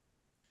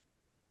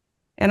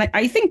 And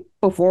I think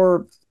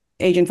before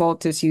Agent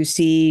Voltus, you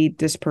see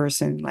this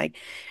person, like,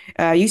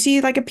 you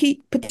see like a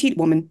petite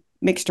woman,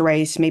 mixed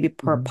race, maybe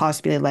Mhm.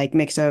 possibly like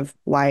mix of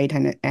white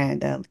and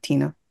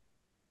Latina.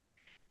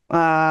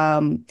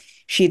 Um,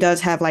 she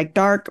does have like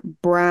dark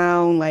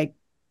brown, like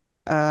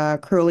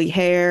curly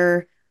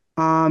hair.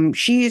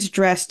 She is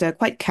dressed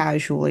quite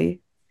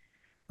casually.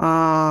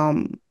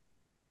 Um,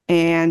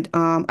 And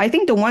I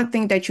think the one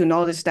thing that you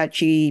notice is that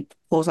she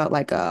pulls out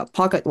like a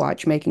pocket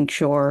watch, making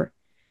sure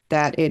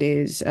that it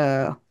is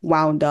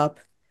wound up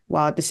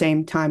while at the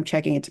same time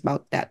checking it's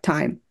about that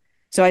time.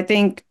 So I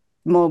think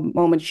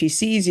moment she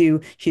sees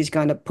you, she's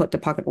gonna put the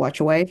pocket watch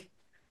away,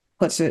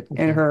 puts it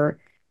Okay.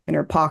 in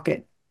her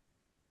pocket,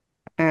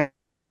 and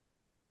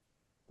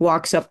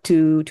walks up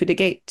to the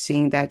gate,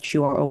 seeing that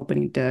you are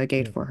opening the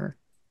gate Yeah. for her.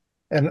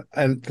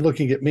 And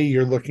looking at me,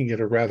 you're looking at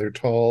a rather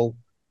tall,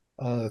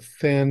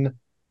 thin,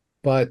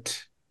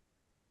 but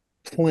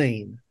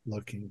plain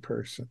looking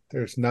person.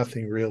 There's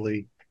nothing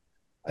really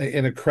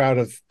in a crowd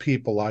of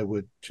people. I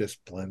would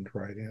just blend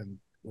right in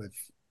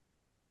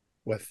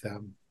with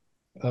them.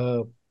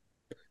 Uh,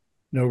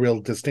 no real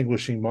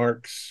distinguishing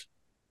marks.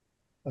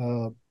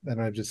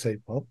 And I just say,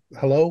 well,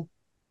 hello.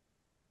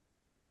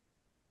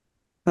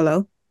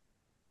 Hello?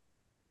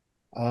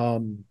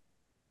 Um,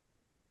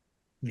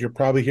 you're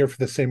probably here for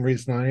the same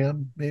reason I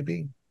am,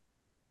 maybe.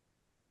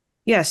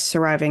 Yes,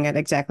 arriving at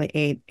exactly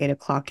 8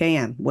 o'clock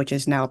a.m., which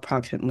is now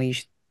approximately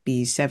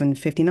be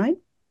 7:59.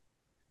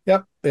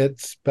 Yep,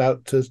 it's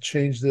about to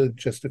change the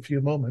just a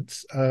few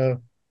moments.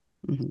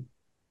 Mhm.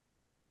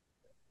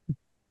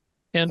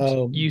 And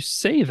you Um,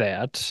 say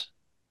that,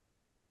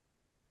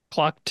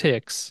 clock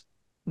ticks,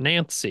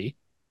 Nancy,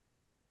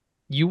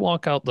 you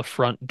walk out the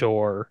front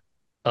door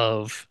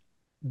of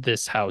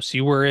this house.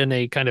 You were in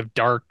a kind of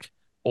dark,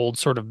 old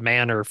sort of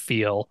manor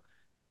feel,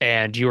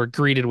 and you are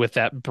greeted with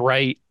that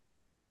bright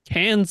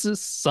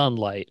Kansas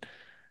sunlight.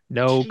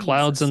 No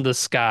clouds Jesus. in the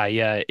sky.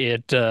 Yeah,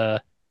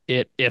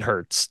 it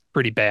hurts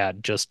pretty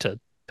bad just to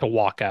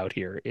walk out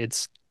here.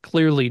 It's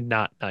clearly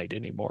not night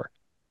anymore.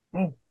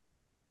 oh,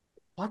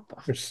 What the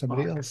there's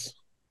somebody fuck? else.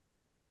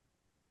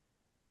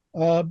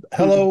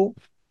 Hello.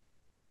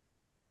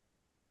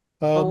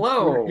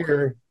 We're Hello.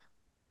 here.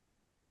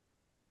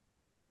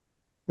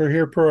 We're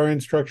here per our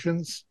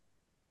instructions.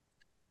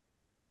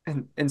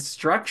 And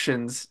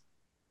instructions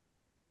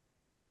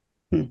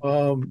Hmm.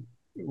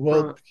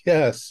 Well, from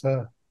yes.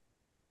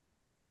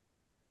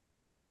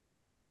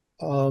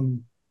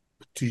 Um,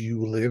 do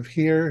you live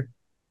here?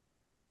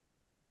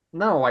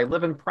 no, I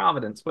live in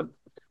Providence. What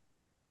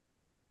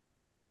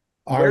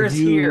Are where is you?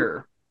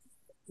 here?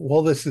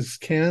 Well, this is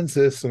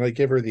Kansas, and I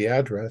give her the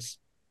address.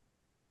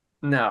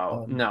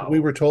 No, We no.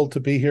 were told to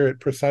be here at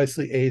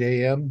precisely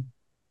 8 a.m.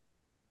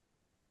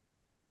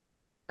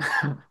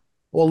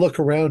 Well, look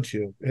around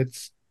you.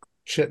 It's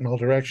shit in all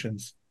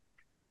directions.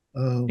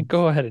 Um,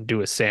 Go ahead and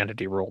do a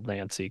sanity roll,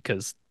 Nancy,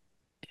 because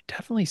it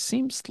definitely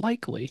seems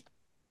likely.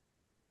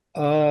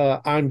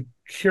 I'm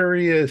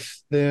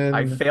curious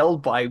I then.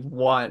 failed by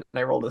one.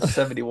 I rolled a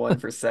 71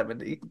 for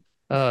 70.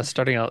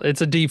 Starting out,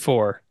 it's a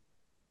D4.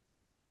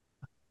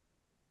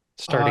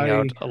 Starting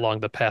out I along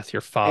the path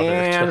your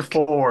father And took.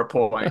 4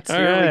 points. All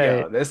Here we right.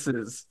 go. This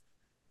is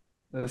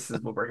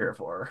what we're here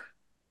for.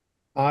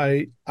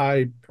 I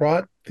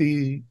brought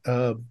the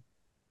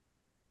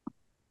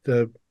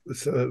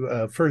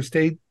first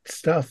aid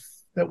stuff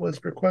that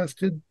was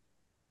requested.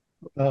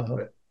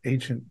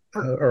 Agent,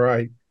 or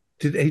I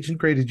did Agent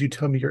Gray. Did you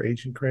tell me you're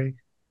Agent Gray?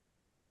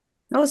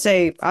 I would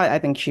say I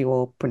think she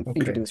will Okay,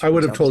 introduce I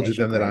would have herself as told you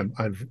Agent then that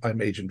Gray.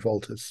 I'm Agent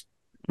Voltus.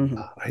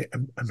 Mhm.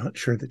 I'm not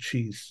sure that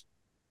she's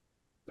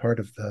part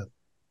of the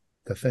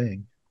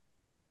thing.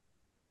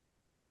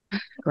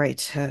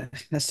 Great,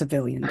 a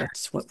civilian.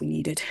 That's what we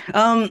needed.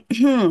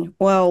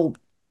 Well,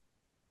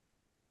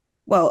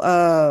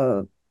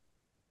 well,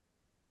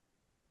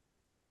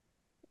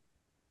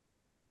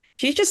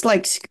 she's just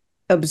like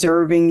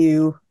observing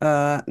you,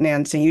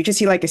 Nancy. You just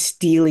see like a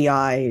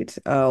steely-eyed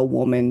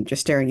woman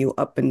just staring you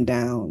up and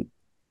down,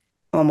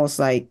 almost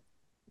like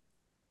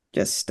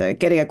just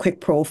getting a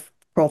quick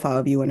profile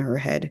of you in her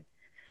head.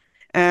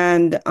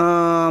 And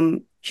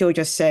she'll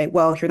just say,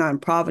 "Well, you're not in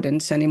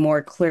Providence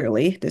anymore,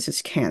 clearly. This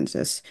is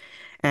Kansas.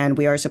 And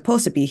we are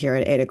supposed to be here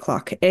at 8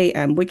 o'clock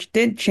a.m., which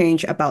did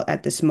change about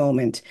at this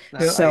moment.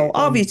 Yeah, So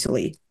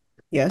obviously,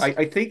 yes.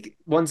 I think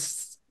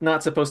one's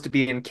not supposed to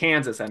be in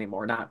Kansas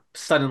anymore, not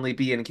suddenly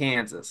be in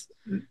Kansas.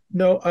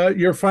 No,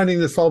 you're finding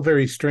this all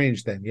very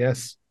strange then,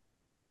 yes?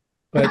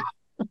 But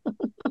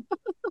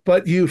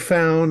but you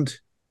found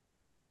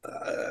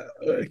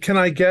can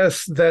I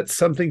guess that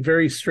something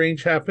very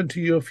strange happened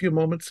to you a few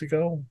moments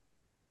ago?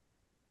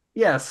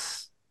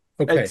 Yes,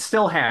 Okay. it's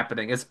still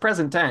happening. It's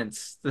present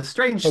tense. The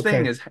strange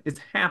thing Okay. is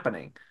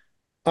happening.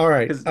 All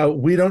right. 'Cause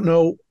We don't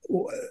know.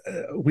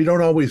 We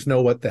don't always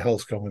know what the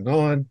hell's going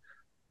on,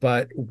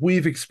 but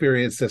we've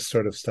experienced this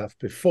sort of stuff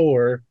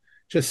before.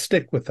 Just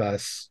stick with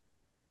us.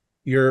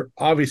 You're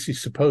obviously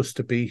supposed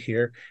to be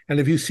here. And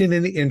have you seen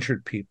any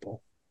injured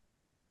people?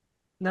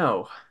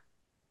 no,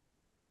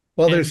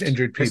 Well, there's And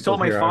injured I people stole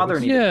my here, father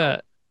and he obviously. didn't yeah,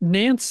 know.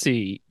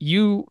 Nancy,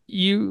 you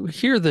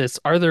hear this.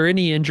 Are there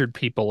any injured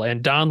people?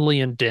 And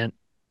Donnelly and Dent,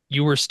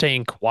 you were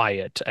staying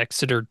quiet.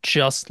 Exeter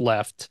just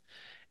left,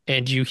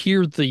 and you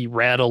hear the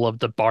rattle of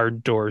the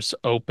barn doors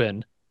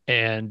open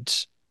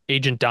and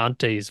Agent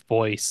Dante's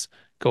voice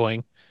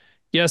going,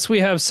 "Yes, we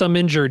have some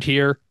injured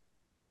here."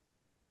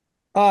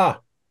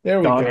 Ah,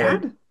 there we go. Dante.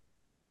 Injured?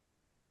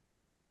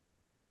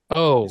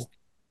 Oh,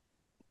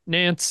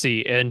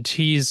 Nancy, and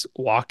he's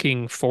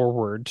walking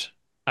forward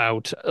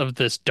out of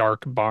this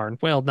dark barn.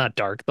 Well, not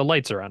dark. The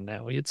lights are on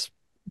now. It's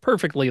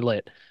perfectly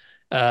lit.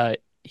 Uh,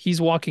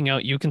 he's walking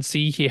out. You can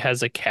see he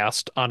has a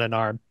cast on an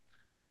arm.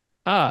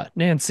 Ah,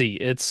 Nancy,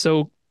 it's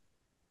so.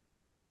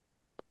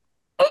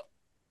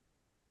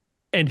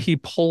 And he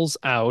pulls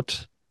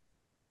out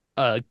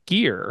a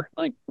gear,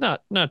 like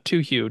not too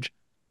huge.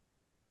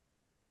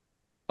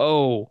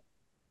 Oh,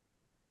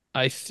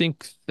 I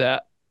think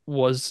that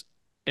was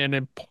an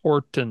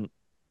important.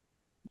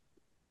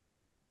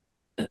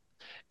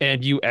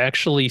 And you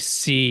actually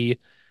see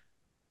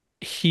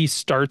he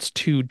starts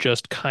to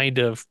just kind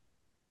of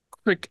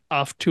crick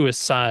off to his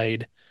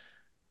side.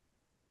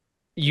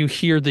 You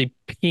hear the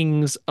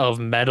pings of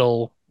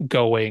metal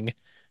going,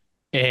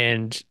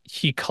 and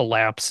he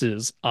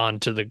collapses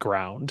onto the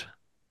ground.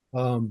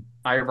 Um,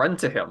 I run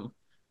to him.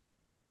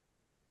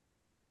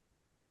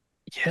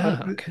 uh,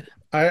 Yeah. Okay.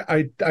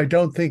 I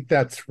don't think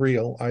that's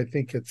real. I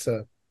think it's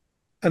an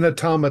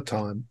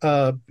automaton.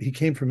 He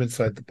came from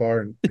inside the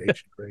barn, Agent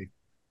Gray.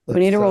 We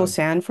need Let's to roll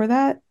sand for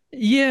that.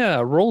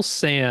 Yeah, roll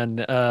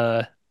sand,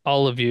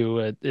 all of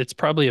you. It's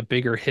probably a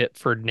bigger hit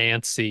for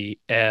Nancy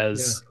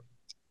yeah. as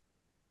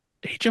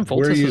Agent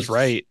Where are Voltus you? is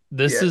right.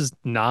 This Yeah. is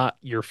not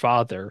your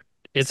father.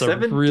 It's a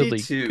really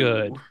 72.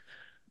 good.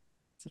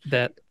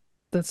 That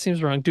that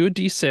seems wrong. Do a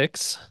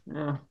D6.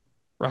 Yeah.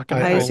 Rock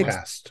and I I roll. six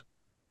passed.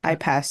 I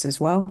passed as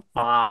well.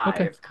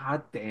 Okay. 5.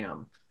 God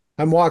damn.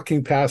 I'm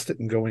walking past it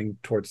and going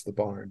towards the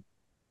barn.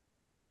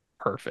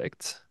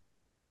 Perfect.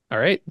 All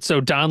right.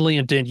 So Donnelly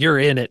and Din, you're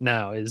in it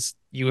now. Is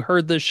you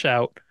heard this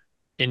shout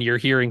and you're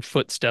hearing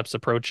footsteps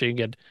approaching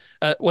and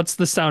what's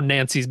the sound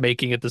Nancy's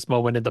making at this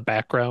moment in the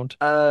background?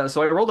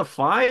 So I rolled a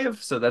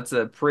 5, so that's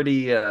a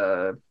pretty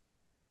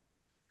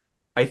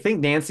I think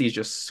Nancy's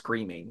just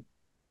screaming.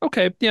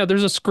 Okay. Yeah,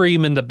 there's a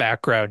scream in the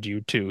background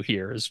you two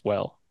hear as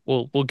well.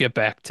 We'll get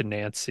back to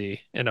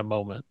Nancy in a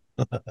moment.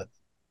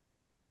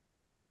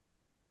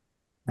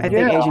 I Yeah,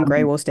 think Agent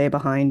Gray will stay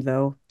behind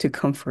though to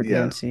comfort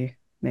Yeah. Nancy.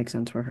 Makes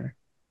sense for her.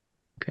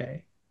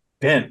 Okay.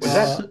 Ben, was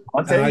that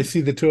And I Dante?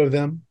 see the two of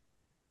them.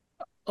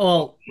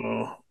 Well,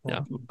 Oh.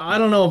 Yeah. I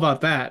don't know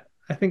about that.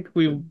 I think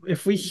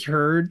if we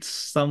heard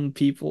some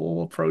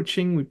people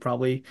approaching, we'd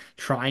probably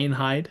try and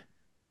hide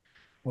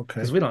Okay.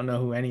 because we don't know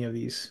who any of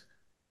these.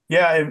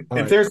 Yeah, if All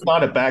right. there's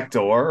not a back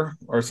door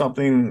or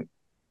something,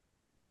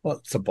 Well,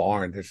 it's a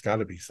barn. There's got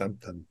to be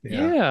something.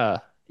 Yeah. Yeah.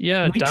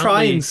 Yeah, We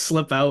try Donnelly. and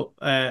slip out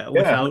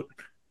without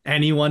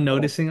anyone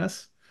noticing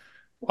us.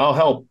 I'll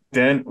help.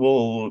 Dent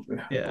will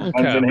Yeah. guns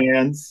Okay. in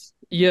hands.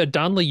 Yeah,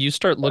 Donnelly, you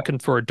start looking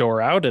for a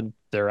door out, and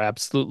there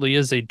absolutely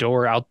is a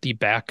door out the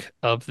back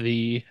of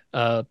the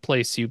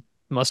place. You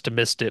must have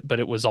missed it, but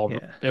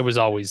Yeah. it was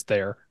always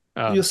there.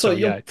 So Yeah,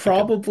 you'll you can.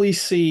 probably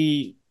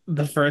see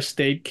the first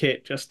aid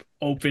kit just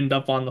opened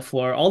up on the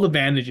floor. All the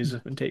bandages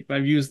have been taken.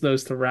 I've used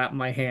those to wrap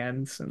my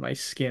hands and my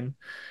skin.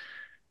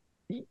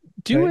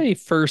 Do Okay. a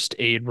first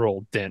aid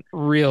roll, Dent,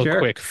 real Sure.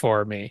 quick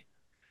for me.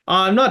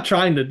 I'm not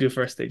trying to do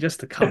first aid, just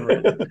to cover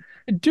it.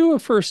 Do a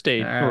first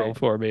aid All roll right.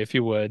 for me if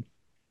you would.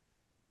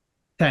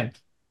 10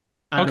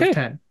 out of Okay.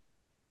 10.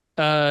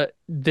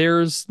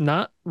 There's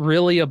not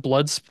really a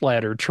blood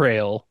splatter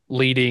trail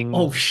leading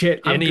Oh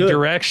shit, I'm any good.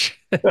 direction.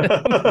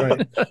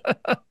 Right.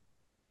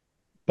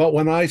 But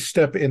when I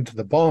step into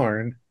the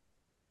barn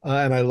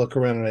and I look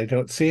around and I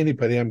don't see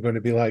anybody, I'm going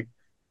to be like,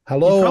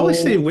 hello. You probably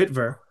see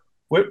Whitver.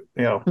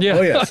 Yeah. Yeah,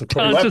 Oh, yes, of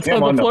course. unconscious Left him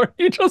on the on the- floor.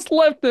 You just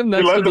left him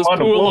next to left him this on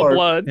the pool of floor.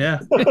 blood. Yeah.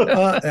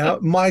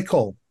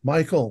 Michael,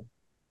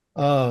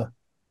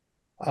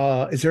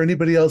 is there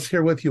anybody else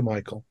here with you,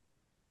 Michael?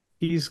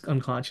 He's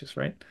unconscious,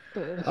 right?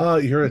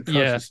 You're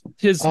Yeah, unconscious.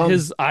 his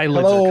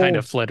eyelids hello? are kind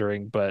of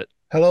flittering, but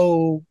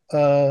Hello,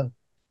 DG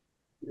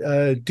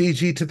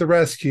to the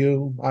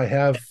rescue. I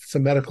have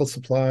some medical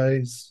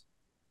supplies.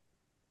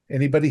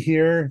 Anybody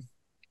here?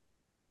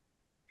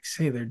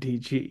 Say they're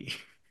DG.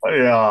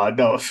 Yeah,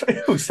 no.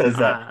 Who says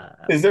that?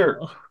 Is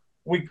there?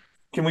 Well,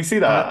 Can we see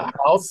the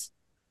house?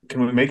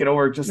 Can we make it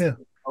over? Just Yeah.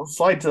 I'll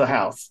slide to the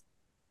house.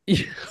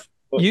 you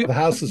The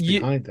house is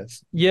you- behind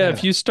us. yeah,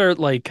 if you start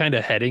like kind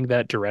of heading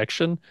that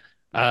direction,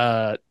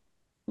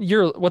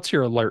 what's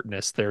your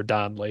alertness there,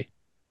 Donley?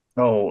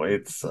 Oh,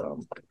 it's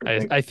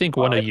I think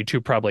one of you two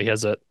probably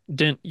has a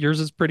didn't yours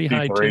is pretty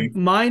high too. D3.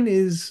 mine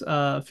is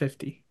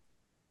 50.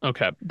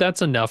 Okay,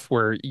 that's enough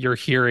where you're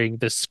hearing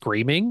this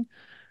screaming,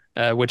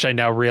 which I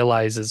now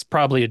realize is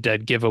probably a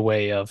dead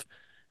giveaway of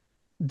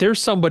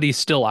there's somebody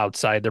still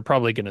outside. They're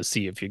probably going to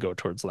see if you go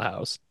towards the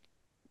house.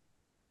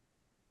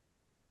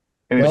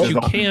 And it's Well, just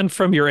You on- can,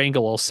 from your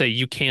angle, I'll say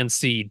you can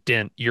see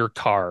Dent. Your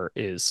car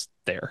is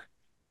there.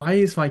 Why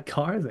is my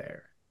car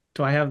there?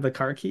 Do I have the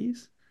car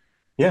keys?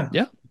 yeah.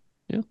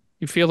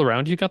 You feel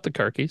around. You got the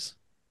car keys.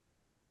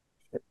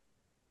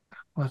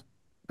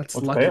 That's Let's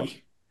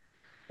lucky.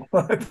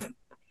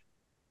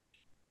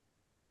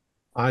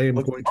 I am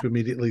going to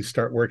immediately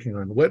start working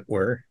on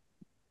Whitwer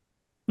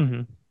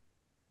Mm-hmm.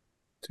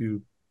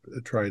 to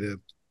try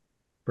to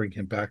bring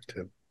him back to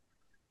Yeah,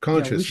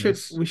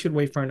 consciousness. we should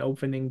wait for an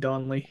opening,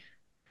 Donley,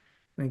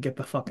 and get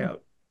the fuck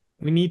out.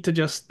 We need to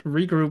just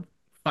regroup,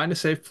 find a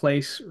safe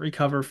place,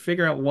 recover,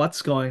 figure out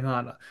what's going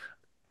on.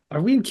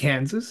 Are we in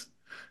Kansas?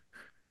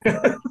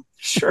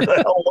 Sure the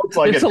hell looks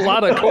like It's it. a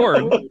lot of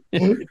corn.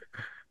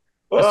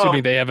 Well,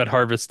 Assuming they haven't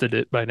harvested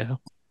it by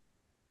now.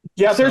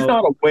 yeah, there's So-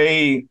 not a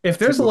way. If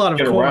there's a to lot of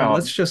get corn, around.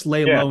 let's just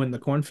lay Yeah. low in the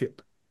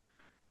cornfield.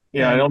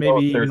 Yeah, I And don't know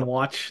maybe if there's even a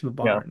watch the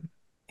barn.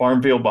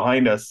 farm field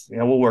behind us.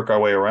 Yeah, we'll work our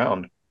way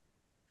around.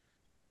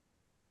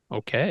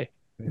 Okay.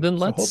 Yeah, Then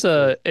so let's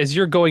hopefully- as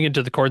you're going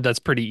into the corn, that's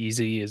pretty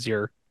easy as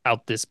you're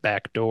out this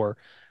back door.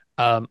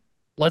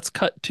 Let's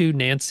cut to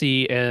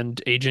Nancy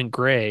and Agent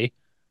Gray.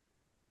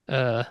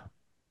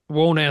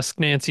 Won't ask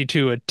Nancy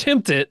to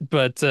attempt it,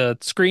 but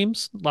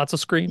screams, lots of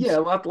screams. Yeah,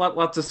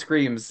 lots of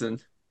screams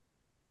and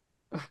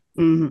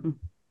Mhm.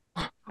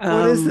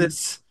 what is Um,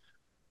 this?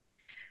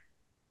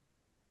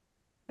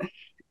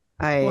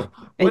 I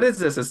What is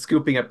this? Is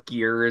scooping up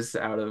gears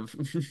out of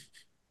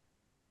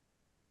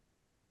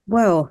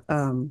well,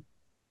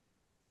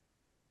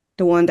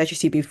 the one that you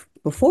see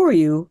before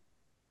you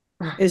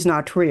is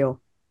not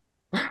real.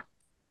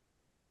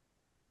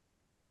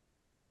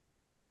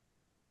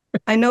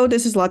 I know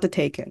this is a lot to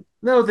take in.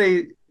 No,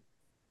 they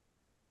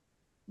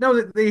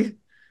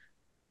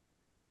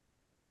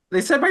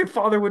said my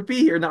father would be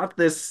here, not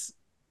this.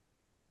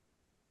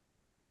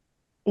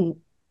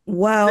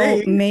 Well,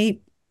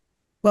 They-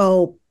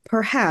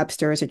 perhaps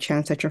there is a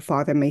chance that your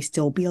father may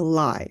still be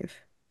alive.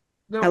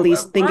 No, At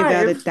least think about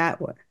alive? it that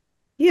way. What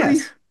do you-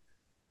 Yes.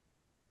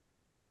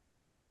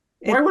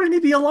 Why wouldn't he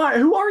be alive?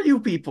 Who are you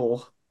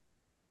people?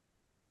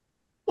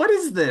 What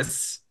is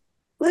this?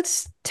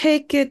 Let's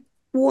take it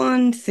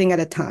one thing at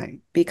a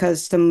time,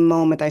 because the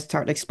moment I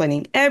start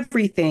explaining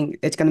everything,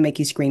 it's going to make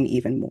you scream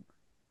even more.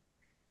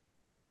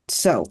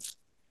 So,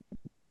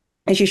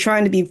 and she's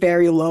trying to be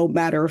very low,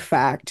 matter of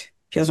fact.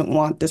 She doesn't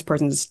want this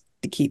person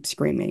to keep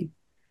screaming.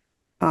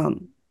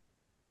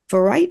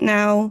 For right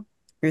now,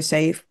 you're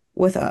safe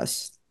with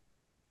us.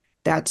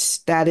 That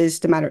is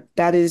the matter.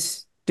 That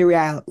is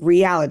the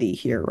reality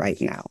here right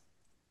now.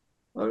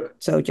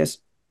 So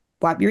just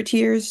wipe your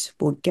tears.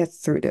 We'll get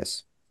through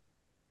this.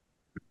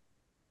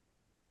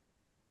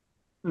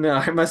 No,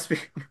 I must be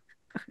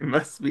I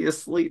must be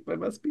asleep. I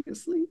must be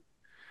asleep.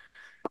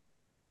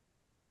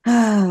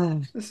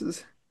 This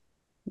is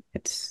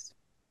It's.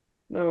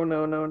 no.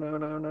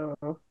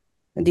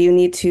 Do you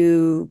need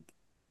to?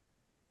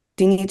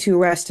 Do you need to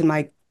rest in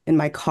my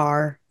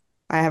car?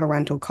 I have a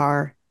rental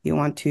car. You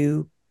want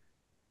to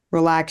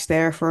relax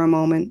there for a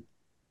moment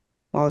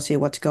while I see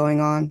what's going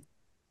on?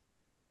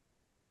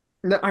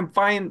 No, I'm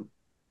fine.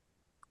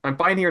 I'm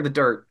fine here in the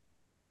dirt.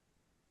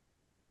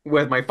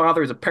 With my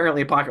father's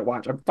apparently pocket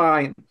watch. I'm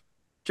fine.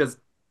 Just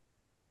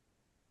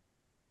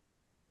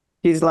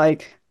He's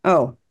like,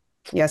 oh,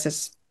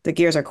 yes, the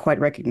gears are quite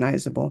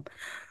recognizable.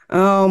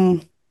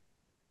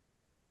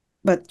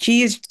 But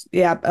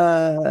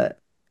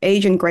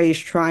Agent Gray is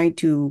trying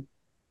to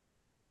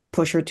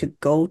push her to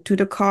go to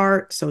the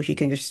car so she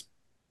can just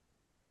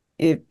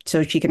if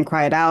so she can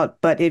cry it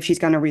out. But if she's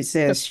gonna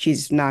resist,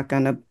 she's not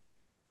gonna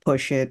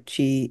push it.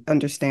 She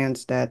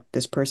understands that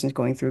this person's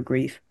going through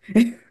grief.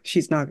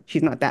 She's not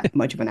that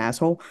much of an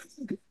asshole.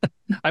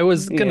 I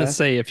was gonna Yeah,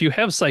 say if you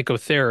have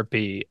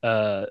psychotherapy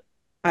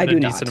I at a do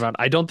decent not. amount,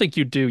 I don't think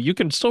you do. You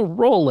can still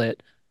roll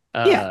it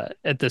Yeah,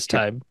 at this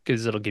sure. time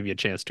because it'll give you a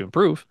chance to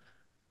improve.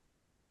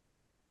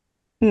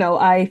 No,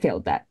 I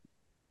failed that.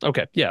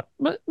 Okay, yeah.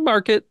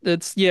 Mark it.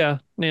 It's yeah,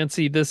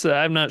 Nancy, this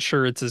I'm not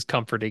sure it's as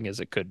comforting as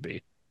it could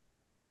be.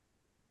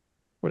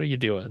 What are you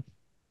doing?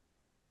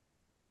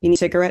 You need a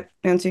cigarette,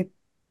 Nancy?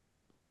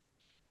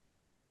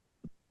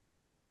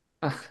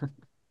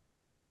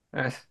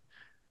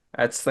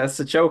 That's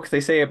the joke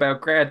they say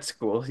about grad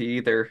school. You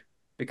either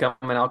become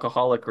an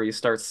alcoholic or you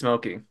start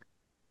smoking,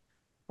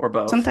 or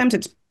both. Sometimes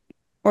it's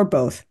or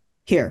both.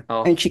 Here.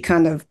 Oh, And she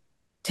kind of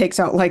takes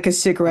out like a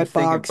I'm cigarette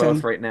thinking box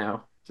both and right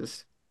now.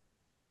 Just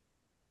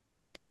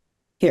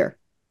here.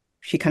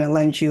 She kind of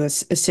lends you a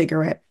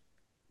cigarette,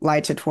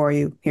 lights it for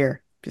you.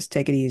 Here, just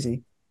take it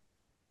easy.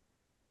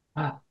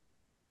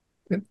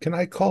 Can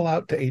I call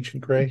out to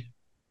Agent Gray?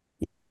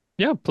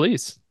 Yeah,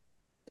 please.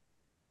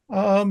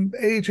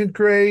 Agent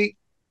Gray,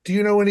 do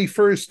you know any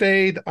first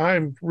aid?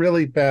 I'm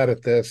really bad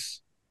at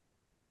this.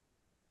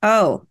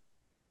 Oh,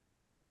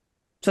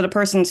 so the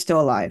person's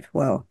still alive.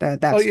 Well,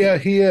 Oh that's yeah, good.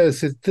 he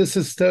is. This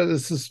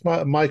is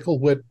Michael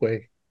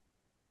Whitway.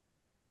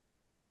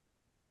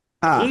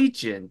 Ah,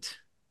 agent.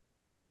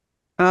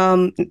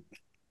 um,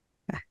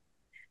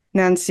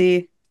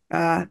 Nancy,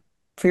 uh,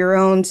 for your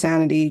own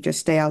sanity, just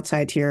stay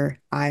outside here.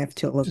 I have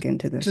to look Just,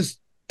 into this. just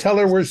tell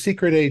her we're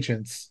secret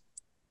agents.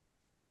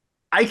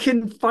 I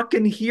can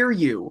fucking hear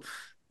you.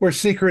 We're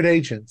secret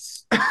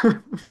agents.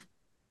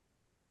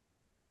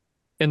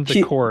 In the She,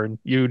 corn,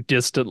 you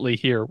distantly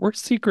hear, we're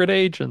secret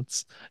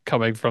agents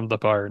coming from the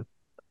barn.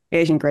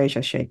 Agent Gray's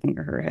just shaking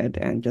her head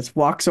and just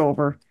walks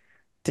over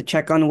to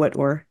check on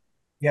Whitwer.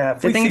 Yeah,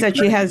 if The we thing is see that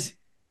Greg,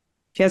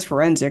 she has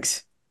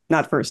forensics,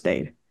 not first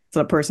aid. So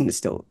the person is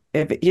still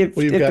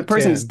Well, you've if the got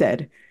person is 10.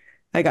 dead,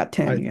 I got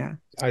 10, I yeah.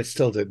 I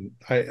still didn't.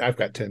 I've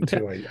got 10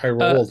 too. I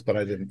Uh, rolled, but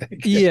I didn't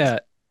make it. yeah.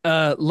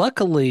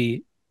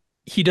 Luckily,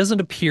 he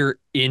doesn't appear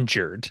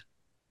injured.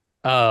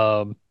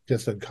 Um,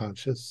 Just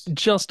unconscious.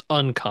 just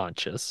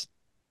unconscious.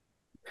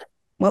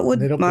 What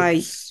And they would don't make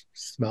my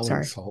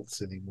smelling sorry.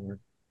 salts anymore.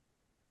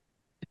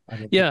 I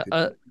don't think Yeah, they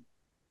do.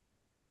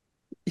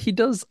 he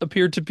does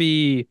appear to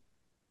be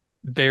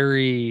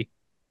very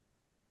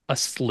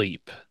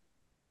asleep.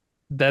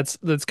 That's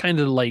kind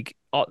of like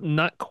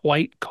not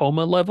quite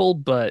coma level,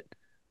 but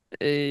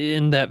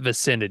in that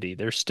vicinity.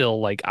 There's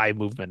still like eye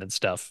movement and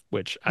stuff,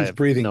 which I He's have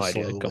breathing no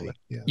idea. Coma. slowly.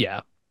 Yeah.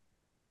 Yeah.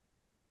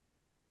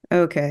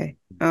 Okay.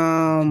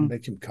 Can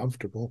make him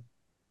comfortable.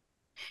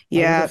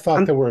 I would Yeah, have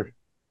thought there were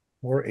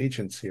more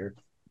agents here.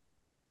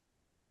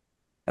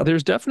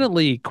 There's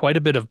definitely quite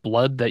a bit of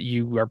blood that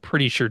you are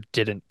pretty sure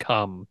didn't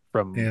come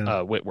from Yeah.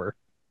 Whitwer.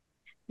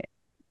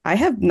 I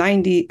have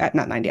 90,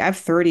 not 90, I have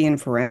 30 in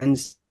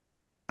forensics.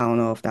 I don't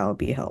know if that would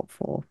be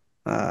helpful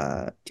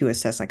to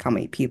assess like how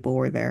many people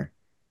were there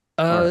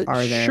or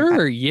are there.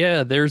 Sure,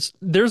 yeah, there's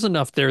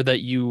enough there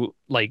that you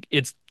like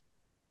it's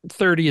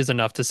 30 is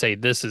enough to say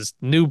this is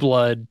new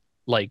blood,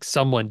 like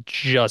someone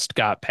just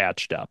got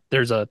patched up.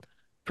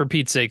 For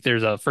Pete's sake,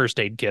 there's a first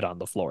aid kit on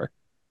the floor.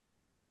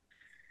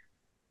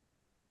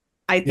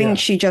 I Yeah. think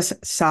she just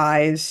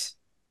sighs,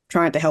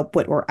 trying to help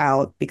Whitwer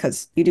out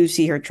because you do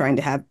see her trying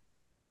to have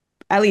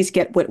at least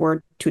get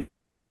Whitwer to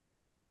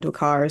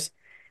cars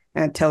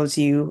and tells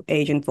you,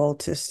 Agent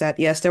Voltus, that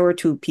yes, there were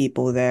two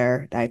people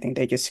there. I think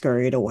they just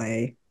scurried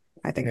away.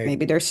 I think Okay.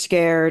 maybe they're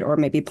scared or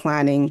maybe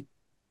planning,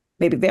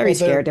 maybe very Well,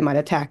 scared they might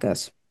attack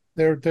us.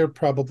 they're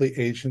probably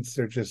agents.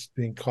 They're just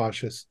being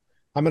cautious.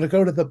 I'm going to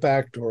go to the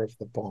back door of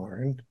the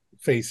barn,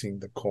 facing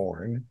the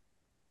corn,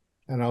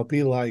 and I'll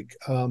be like,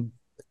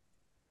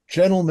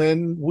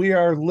 gentlemen, we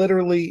are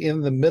literally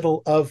in the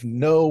middle of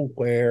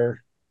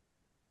nowhere.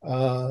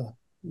 Uh,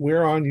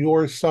 we're on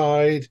your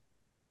side.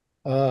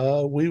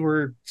 We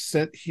were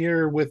sent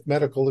here with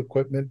medical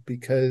equipment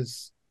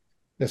because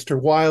Mr.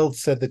 Wild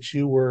said that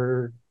you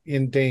were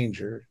in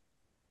danger.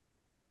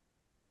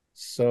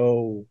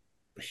 So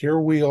here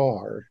we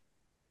are.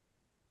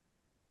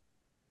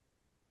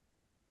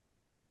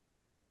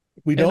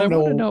 We And I don't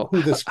want to know know,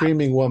 who the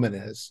screaming woman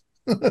is.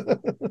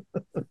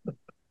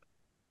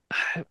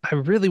 I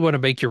really want to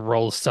make you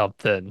roll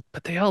something,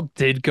 but they all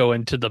did go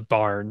into the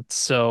barn,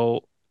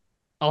 so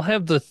I'll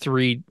have the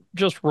three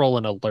just roll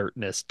an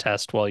alertness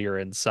test while you're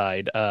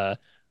inside.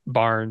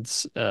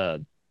 Barnes,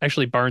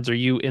 actually, Barnes, are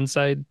you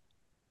inside?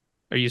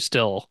 Are you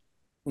still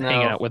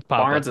hanging No, out with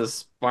Papa?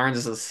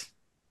 Barnes is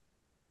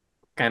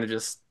kind of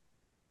just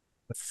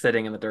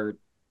sitting in the dirt,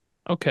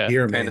 Okay.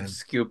 Dear kind of man.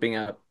 scooping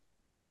up,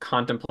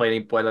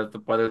 contemplating whether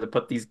to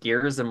put these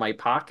gears in my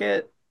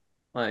pocket.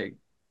 Like,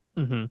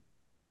 hmm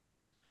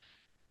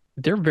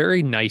They're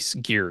very nice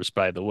gears,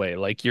 by the way.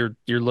 Like you're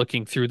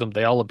looking through them,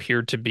 they all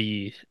appear to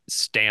be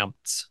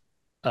stamped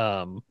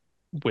um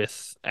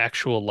with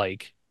actual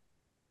like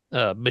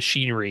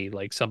machinery,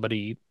 like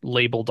somebody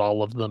labeled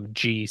all of them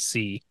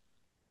GC.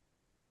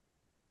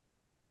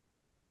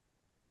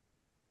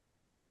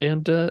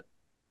 And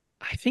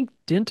I think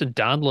Dint and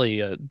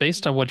Donnelly,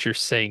 based on what you're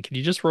saying, can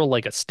you just roll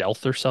like a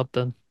stealth or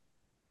something?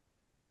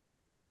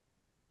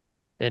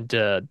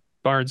 And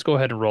Barnes, go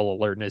ahead and roll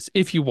alertness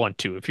if you want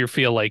to, if you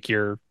feel like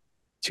you're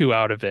too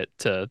out of it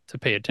to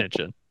pay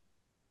attention.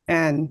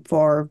 And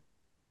for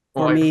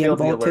Well, I me and failed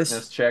the alertness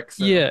Voltus, check,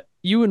 so Yeah,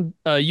 you and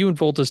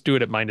Voltus do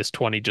it at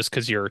 -20 just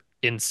because you're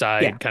yeah,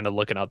 inside, kind of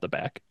looking out the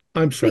back.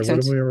 I'm sorry, makes what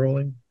am sense. we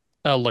rolling?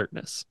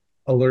 Alertness.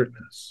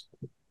 Alertness.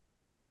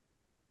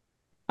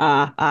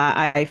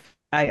 I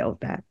owe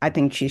that. I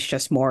think she's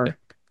just more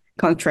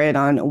concentrated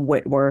on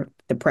Whitworth,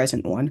 the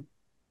present one.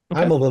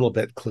 Okay. I'm a little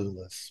bit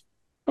clueless.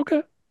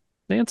 Okay.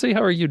 Nancy,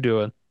 how are you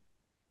doing?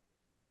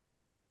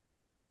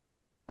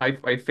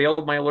 I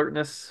failed my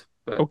alertness,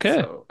 but Okay.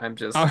 so I'm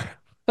just All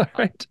all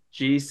right.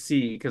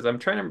 GC because I'm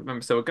trying to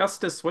remember. So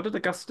Augustus, what did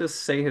Augustus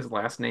say his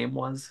last name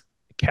was?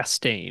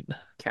 Castaigne.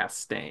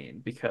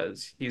 Castaigne,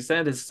 because he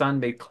said his son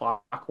made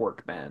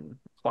clockwork men,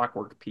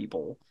 clockwork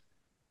people.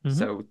 Mhm.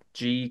 So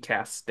G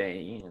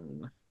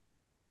Castaigne.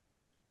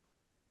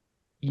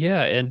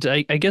 Yeah, and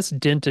I guess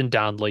Dint and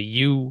Donnelly,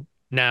 you're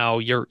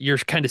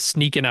kind of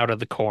sneaking out of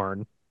the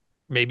corn.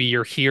 Maybe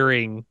you're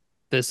hearing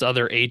this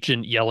other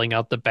agent yelling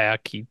out the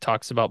back. He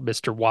talks about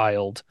Mr.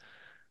 Wild.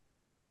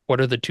 What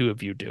are the two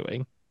of you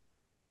doing?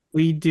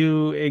 We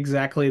do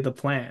exactly the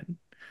plan.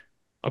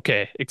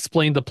 Okay,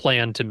 explain the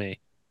plan to me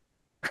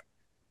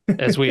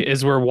as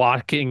we're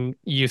walking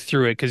you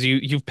through it, because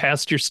you've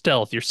passed your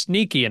stealth. You're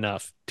sneaky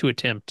enough to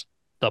attempt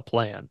the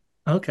plan.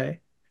 Okay.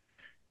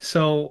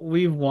 So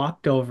we've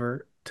walked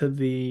over to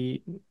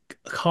the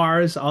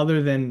cars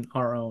other than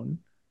our own.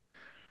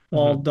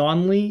 While Mhm.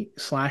 Donnelly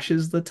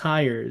slashes the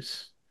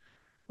tires,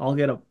 I'll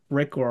get a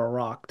brick or a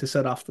rock to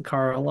set off the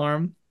car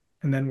alarm,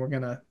 and then we're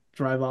gonna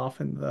drive off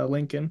in the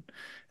Lincoln.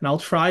 And I'll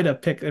try to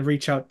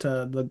reach out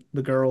to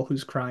the girl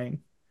who's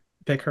crying,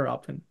 pick her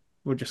up, and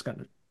we're just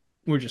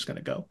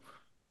gonna go.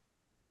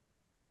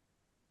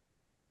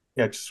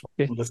 Yeah, just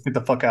Okay. let's get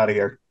the fuck out of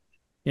here.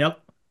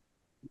 Yep.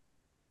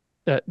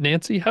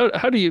 Nancy,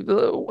 how do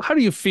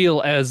you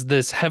feel as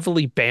this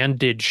heavily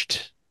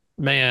bandaged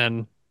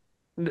man?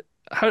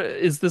 How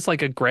is this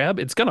like a grab?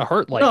 It's gonna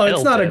hurt like No, it's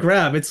hell not a to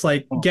grab. It's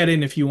like Oh. get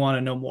in if you want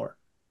to know more.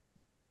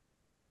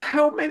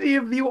 How many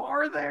of you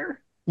are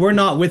there? We're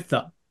not with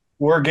them.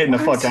 We're getting the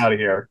What? fuck out of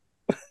here.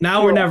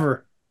 Now or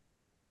never.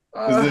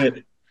 This is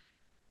it.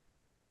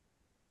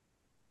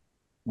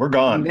 We're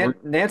gone.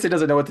 Nancy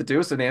doesn't know what to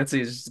do, so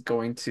Nancy is just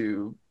going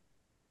to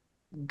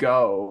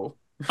go.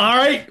 All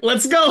right,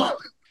 let's go.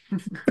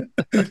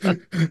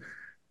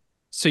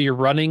 So you're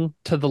running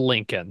to the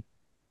Lincoln.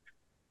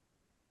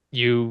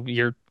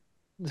 You're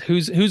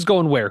who's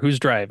going where? Who's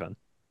driving?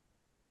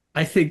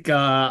 I think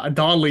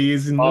Donnelly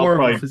is in I'll more of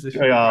probably, a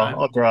position. yeah, to drive.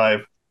 I'll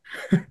drive.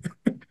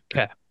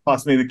 Okay.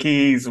 Toss me the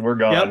keys. We're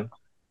gone.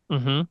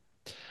 Mm-hmm.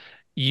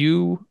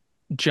 You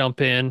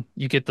jump in,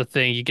 you get the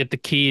thing, you get the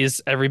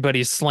keys,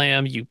 everybody's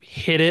slam, you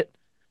hit it,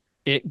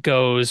 it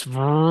goes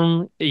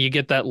vroom, you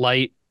get that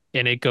light,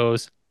 and it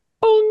goes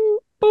boom,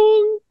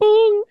 boom,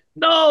 boom,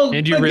 No,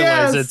 and you the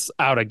realize gas! it's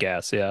out of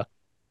gas, yeah.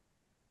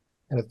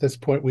 And at this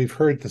point, we've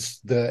heard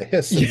the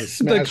hiss and the The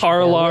smash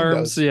car of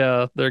alarms, windows.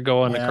 yeah, they're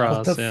going Yeah. What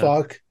across, the yeah.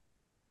 fuck?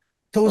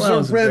 Those Well, that are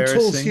was rentals,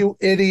 embarrassing. you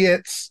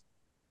idiots.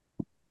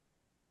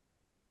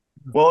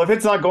 Well, if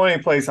it's not going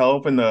anyplace, I'll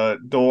open the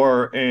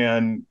door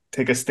and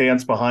take a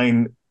stance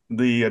behind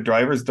the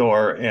driver's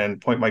door and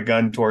point my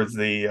gun towards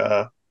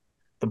the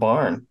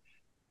barn.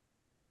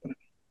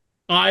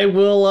 I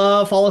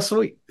will follow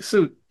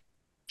suit.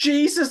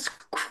 Jesus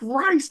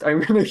Christ!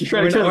 I'm gonna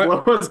try We're to get as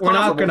not- low as We're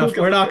not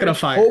possible. gonna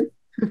fire.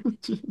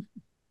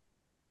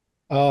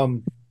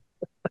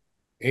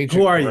 Agent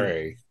Who are you?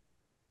 Gray.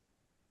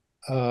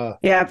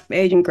 Yeah,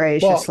 Agent Gray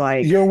is Well, just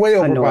like you're way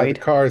over by the annoyed.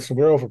 cars, and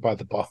we're over by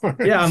the barn.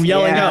 Yeah, I'm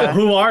yelling Yeah. out.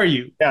 Who are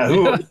you? Yeah,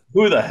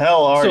 who the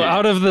hell are So you?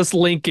 out of this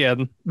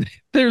Lincoln,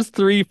 there's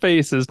three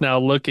faces now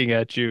looking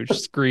at you,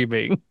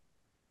 screaming.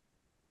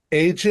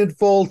 Agent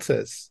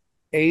Voltus,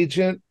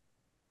 Agent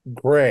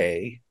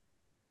Gray,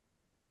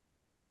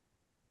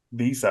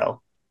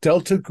 B-cell.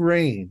 Delta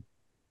Green,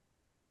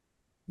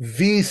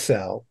 V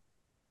Cell,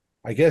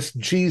 I guess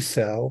G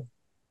Cell,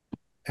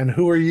 and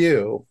who are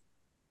you?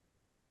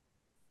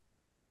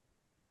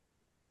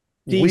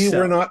 D We Cell.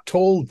 were not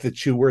told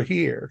that you were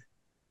here.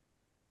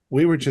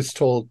 We were just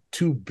told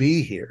to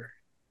be here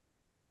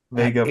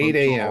Vega at 8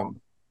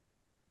 a.m.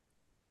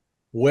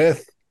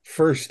 with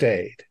first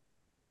aid.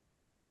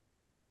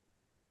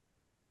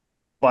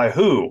 By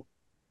who?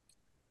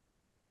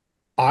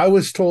 I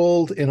was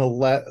told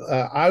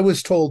I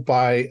was told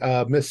by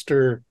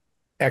Mr.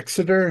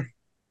 Exeter,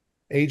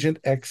 Agent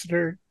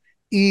Exeter,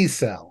 E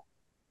Cell.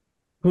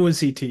 Who is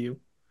he to you?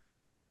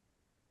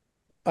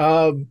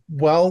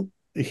 Well,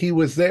 he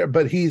was there,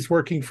 but he's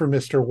working for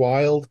Mr.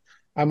 Wild.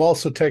 I'm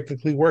also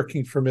technically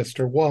working for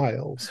Mr.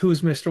 Wild.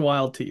 Who's Mr.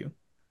 Wild to you?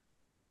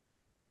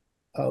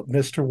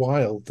 Mr.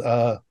 Wild.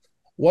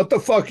 What the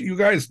fuck are you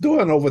guys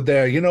doing over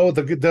there? You know,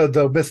 the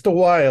Mr.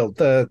 Wild,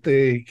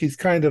 he's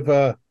kind of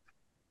a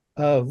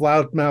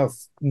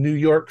loudmouth New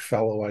York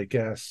fellow, I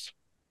guess.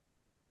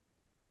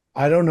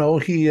 I don't know.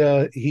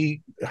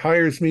 He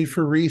hires me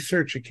for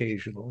research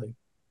occasionally.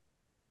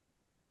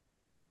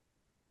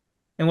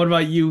 And what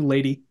about you,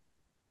 lady?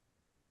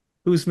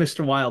 Who's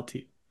Mr. Wild to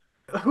you?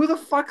 Who the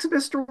fuck's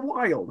Mr.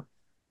 Wild?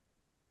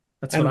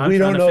 That's what And I'm we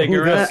trying don't to know who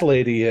figure this out.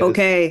 lady is.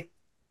 Okay.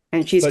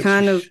 And But she's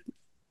kind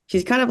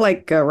of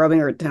like rubbing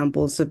her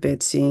temples a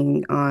bit,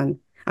 seeing on.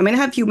 I mean, I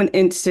have human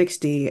int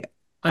 60.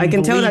 I I'm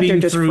can tell that they're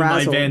bleeding just through my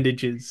frazzled.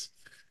 bandages.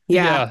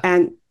 Yeah, Yeah.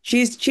 and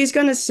she's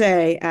gonna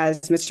say, as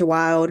Mr.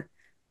 Wild,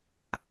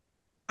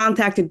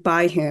 contacted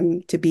by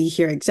him to be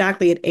here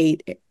exactly at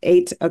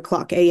 8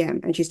 o'clock a.m.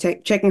 and she's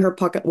checking her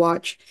pocket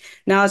watch.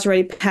 Now it's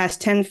already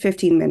past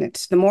 10-15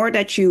 minutes. The more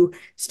that you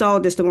stall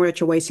this, the more that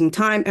you're wasting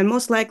time, and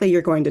most likely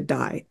you're going to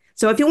die.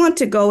 So if you want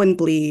to go and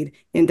bleed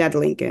in Dead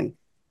Lincoln,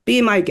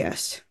 be my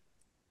guest.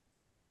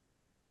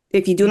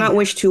 If you do not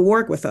wish to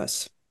work with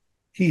us.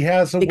 he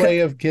has a Because way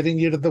of getting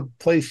you to the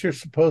place you're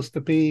supposed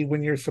to be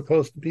when you're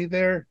supposed to be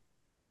there.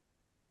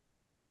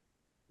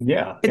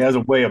 Yeah, he has a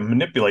way of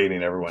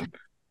manipulating everyone.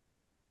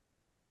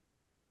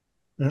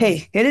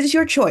 hey, it is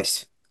your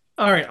choice.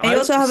 All right, And you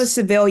also have a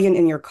civilian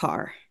in your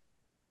car.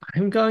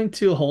 I'm going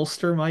to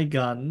holster my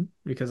gun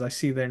because I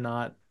see they're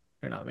not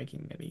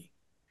making any.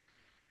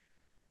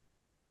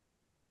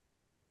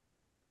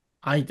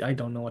 I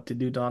don't know what to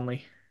do,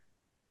 Donley.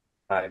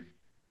 I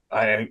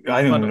I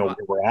don't even know where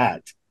we're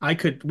at.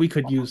 We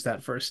could use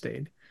that first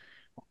aid.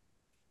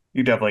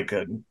 You definitely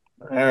could.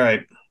 All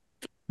right.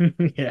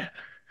 Yeah.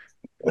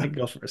 I'd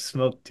go for a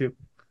smoke too.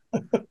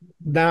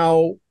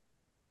 Now,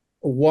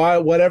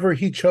 whatever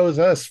he chose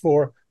us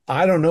for,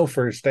 I don't know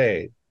first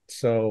aid.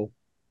 So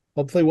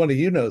hopefully one of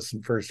you knows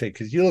some first aid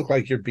because you look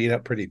like you're beat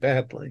up pretty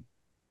badly.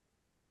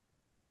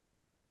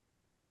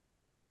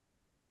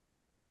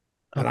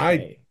 And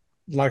Okay.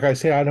 like I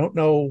say, I don't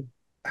know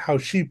how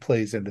she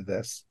plays into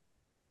this,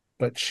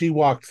 but she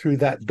walked through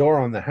that door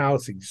on the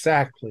house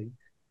exactly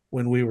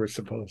when we were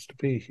supposed to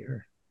be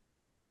here.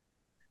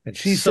 And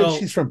she said So-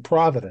 she's from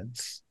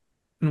Providence.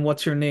 And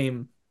what's your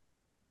name,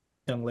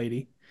 young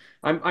lady?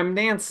 I'm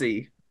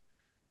Nancy.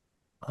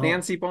 Oh,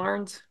 Nancy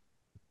Barnes.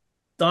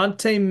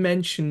 Dante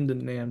mentioned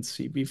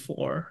Nancy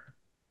before.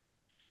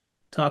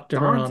 Talked to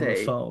her on the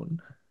Dante.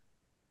 phone.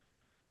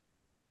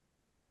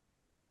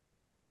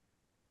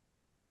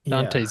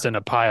 Dante's in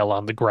a pile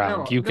on the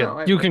ground.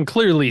 No, You can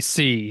clearly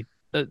see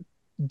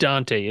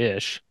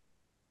Dante-ish.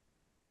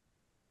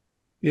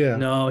 Yeah.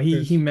 No,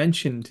 he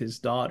mentioned his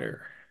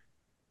daughter,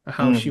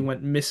 how she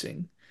went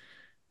missing.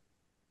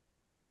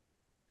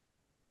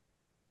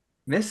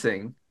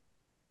 Missing?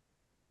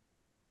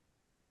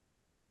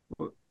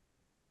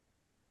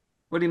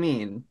 What do you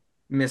mean,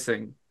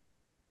 missing?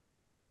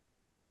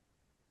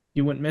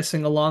 You went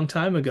missing a long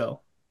time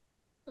ago.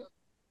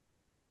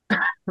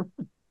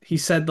 He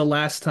said the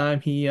last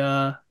time he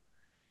ever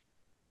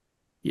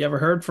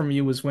heard from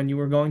you was when you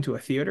were going to a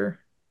theater.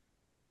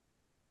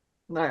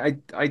 I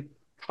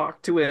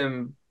talked to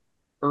him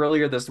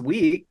earlier this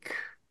week.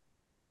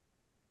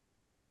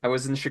 I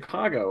was in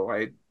Chicago.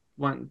 I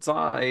went and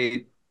saw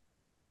a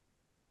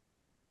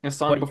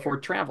song What before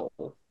year? travel.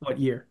 What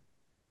year?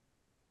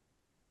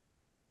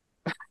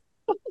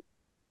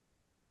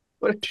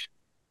 What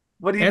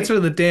what do you Answer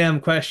mean? the damn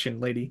question,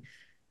 lady.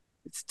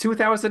 It's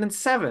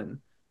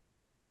 2007.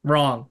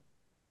 Wrong.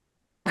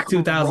 Wrong.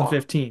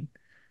 2015.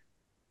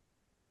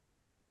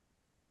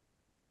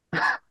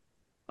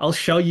 I'll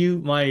show you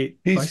my.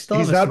 Do I He's still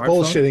have a not smartphone?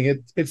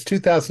 bullshitting. It's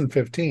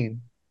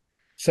 2015,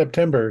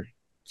 September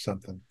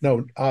something.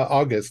 No,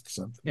 August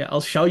something. Yeah,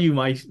 I'll show you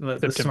the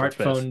September 5th.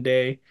 smartphone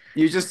day.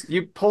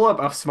 You pull up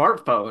a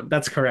smartphone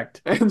That's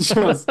correct. and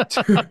just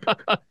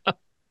the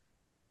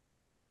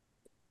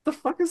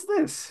fuck is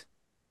this?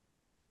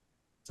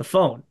 It's a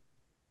phone.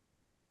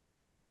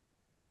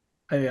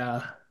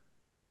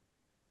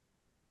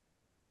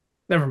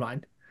 Never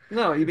mind.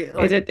 No, you mean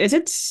Is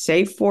it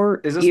safe for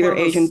is this either one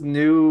of those agent?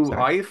 new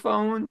Sorry.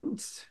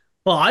 iPhones?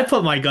 Well, I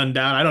put my gun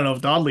down. I don't know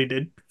if Dodley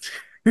did.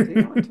 Yeah,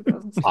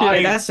 2007.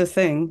 Yeah, that's the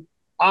thing.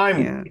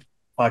 I'm Yeah.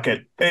 fuck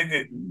it.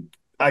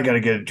 I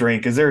gotta get a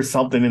drink. Is there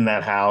something in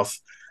that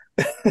house?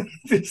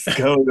 Just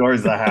go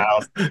towards the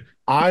house.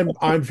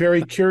 I'm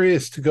very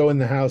curious to go in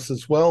the house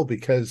as well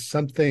because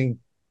something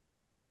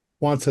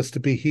wants us to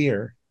be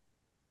here,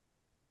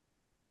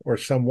 or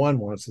someone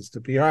wants us to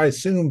be here. I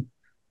assume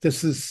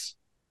this is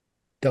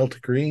Delta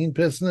Green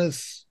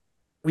business.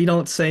 We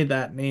don't say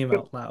that name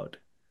out loud.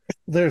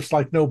 There's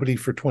like nobody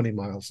for 20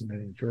 miles in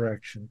any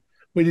direction.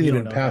 We didn't You don't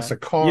even know pass that. a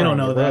car You don't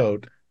on the know that.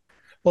 road.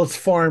 Well, it's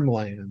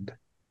farmland.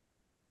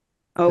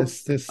 Oh,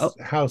 This oh,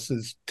 house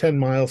is 10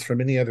 miles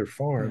from any other Yeah,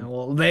 farm.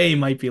 well, they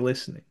might be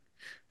listening.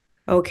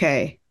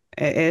 okay.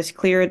 It's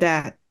clear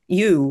that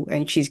you,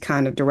 and she's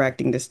kind of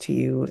directing this to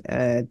you,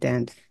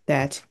 Dent,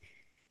 that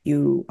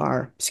you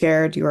are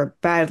scared, you are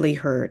badly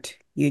hurt.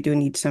 You do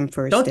need some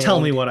first Don't tell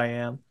me aid. what I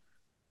am.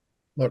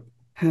 Look,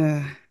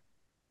 Uh,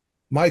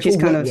 Michael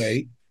She's kind of-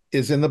 Whitway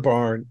is in the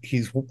barn.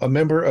 He's a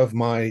member of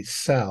my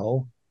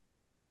cell.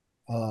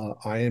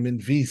 I am in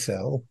V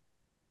cell.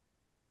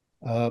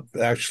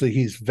 Actually,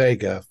 he's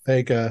Vega.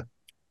 Vega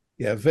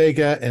Yeah,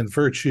 Vega and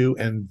Virtue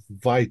and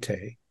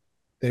Vitae.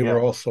 They were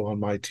Yeah. also on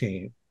my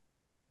team.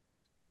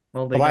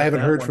 Well, they But I got haven't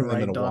that heard one from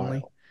them in right, a Donnelly.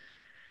 while.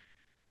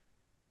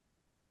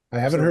 I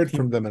haven't So heard he-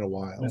 from them in a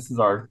while. This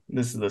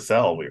is the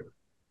cell we were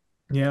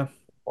Yeah.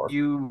 for.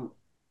 You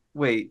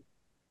wait.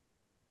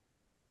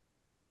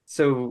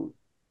 So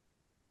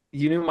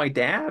you knew my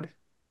dad?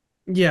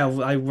 Yeah,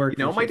 I work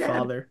You know with my your dad?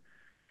 father.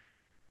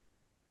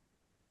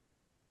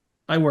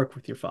 I work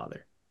with your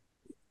father.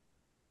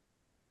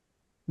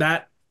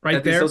 That right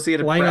At the there,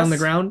 Associated lying on the Press?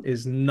 ground,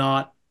 is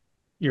not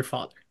your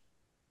father.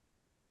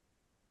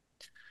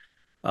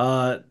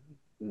 Uh,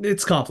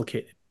 it's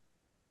complicated.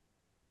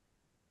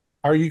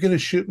 Are you going to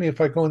shoot me if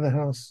I go in the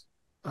house?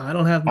 I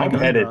don't have my I'm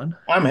gun headed. drawn.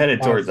 I'm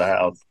headed Oh. towards the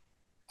house.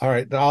 All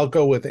right, I'll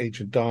go with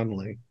Agent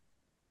Donnelly.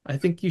 I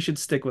think you should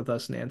stick with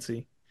us,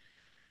 Nancy.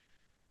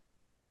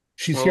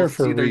 She's Well, here it's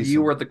for a either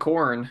you reason. or the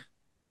corn.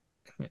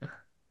 Yeah.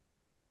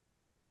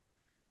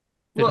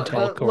 Didn't Look,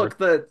 tell the, Core. look,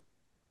 the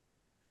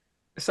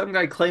some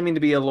guy claiming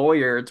to be a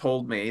lawyer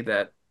told me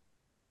that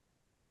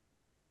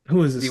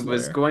Who is he this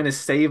was lawyer? going to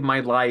save my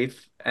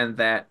life and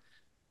that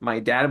my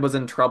dad was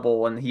in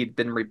trouble and he'd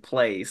been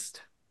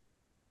replaced.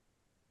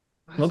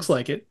 Looks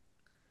like it.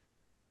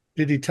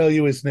 Did he tell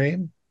you his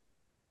name?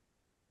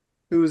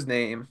 Whose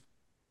name?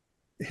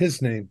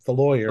 His name, the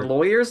The lawyer.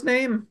 lawyer's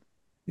name?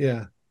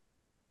 Yeah.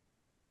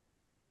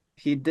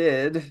 He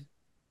did.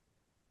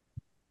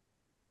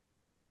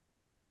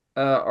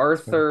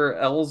 Arthur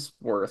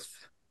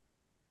Ellsworth.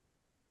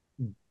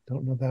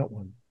 Don't know that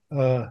one.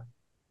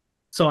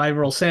 So I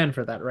roll sand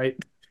for that, right?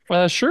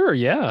 Sure,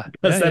 yeah.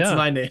 Because Yeah, that's yeah.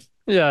 my name.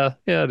 Yeah,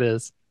 yeah, it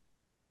is.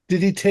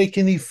 Did he take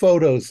any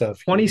photos of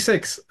you?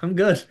 26. I'm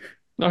good.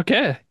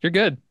 Okay, you're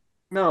good.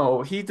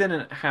 No, he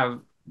didn't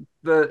have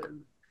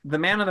the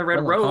man in the red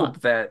Well, robe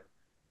hot. that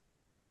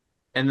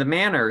and the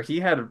manor, he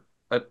had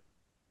a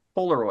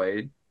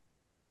Polaroid.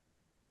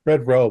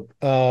 Red robe.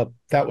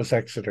 That was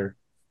Exeter.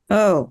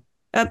 Oh,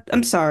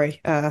 I'm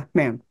sorry,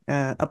 ma'am.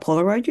 A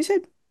Polaroid, you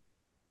said?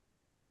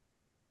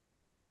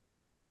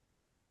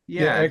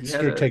 Yeah, Yeah, he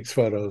had Exeter takes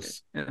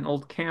photos. an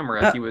old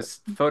camera. Uh, He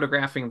was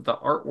photographing the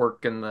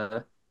artwork in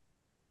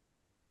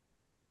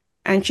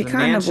and she the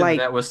kind of mansion like,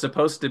 that was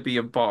supposed to be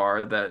a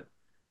bar that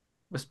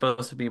was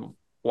supposed to be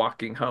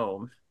walking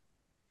home.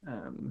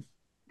 Um,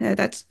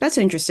 that's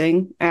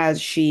interesting.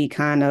 As she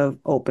kind of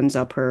opens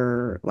up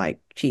her, like,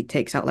 she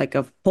takes out like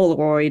a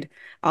Polaroid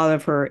out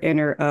of her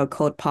inner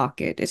coat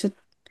pocket. Is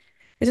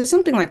it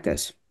something like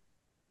this?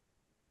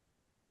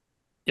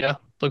 Yeah,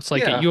 looks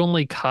like it. yeah, You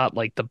only caught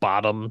like the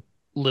bottom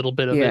little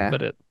bit of it, Yeah,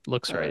 but it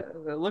looks right.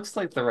 it looks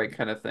like the right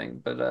kind of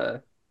thing,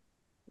 but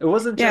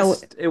yeah.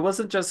 it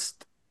wasn't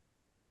just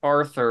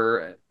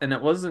Arthur, and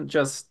it wasn't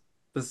just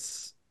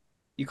this.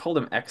 You called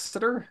him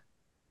Exeter?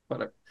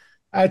 What?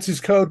 That's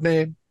his code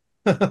name.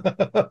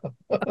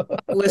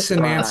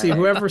 Listen, Nancy, Right.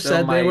 whoever So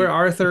said they were my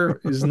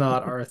Arthur is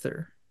not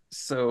Arthur.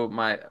 so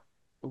my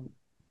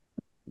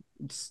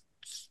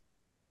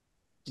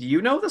do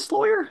you know this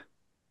lawyer?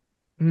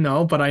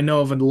 No, but I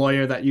know of a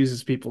lawyer that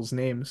uses people's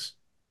names.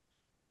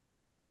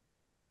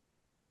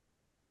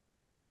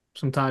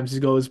 Sometimes he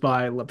goes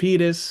by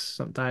Lapidus,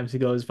 sometimes he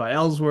goes by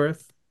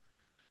Ellsworth.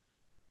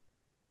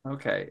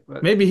 Okay,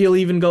 but Maybe he'll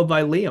even go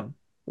by Liam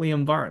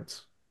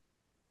Barnes.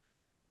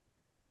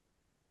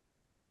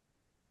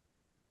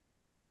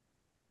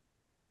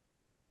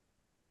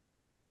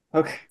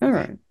 okay. All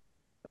right.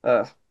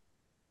 Uh,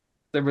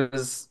 there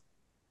was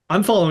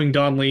I'm following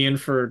Don Lee in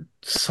for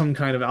some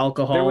kind of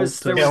alcohol there to Yeah,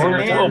 was a we're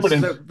man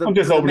opening. I'm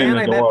just the opening man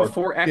the I met door.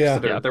 before Yeah.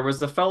 Exeter. Yeah. There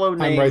was a fellow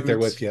I'm right there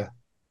with you.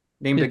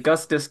 named Yeah.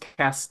 Augustus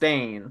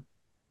Castaigne.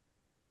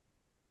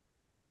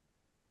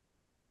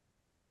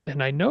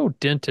 And I know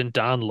Denton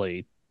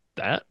Donnelly.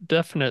 That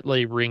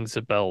definitely rings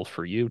a bell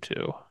for you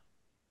two.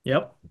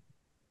 Yep.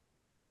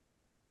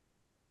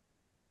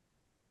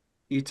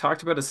 You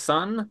talked about a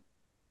son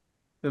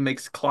who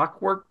makes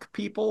clockwork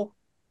people.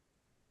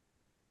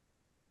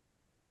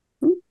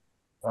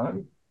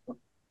 Huh?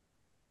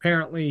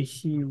 Apparently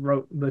he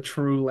wrote the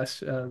true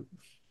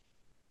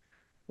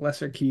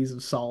Lesser Keys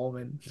of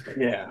Solomon.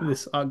 Yeah.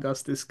 This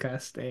Augustus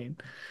Castaigne.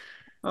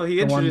 Oh, he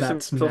The one introduced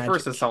that's himself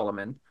first magic. as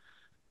Solomon.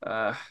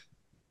 Uh,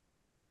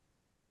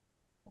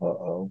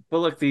 Uh-oh.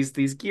 well, look, these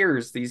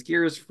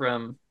gears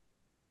from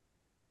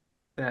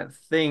that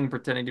thing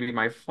pretending to be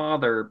my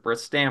father were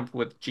stamped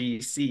with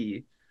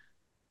GC.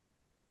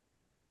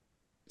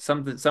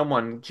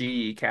 Someone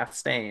G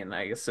Castaigne,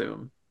 I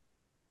assume.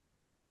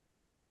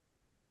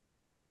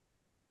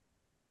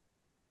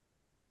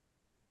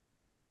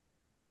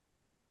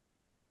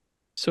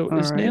 So All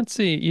right.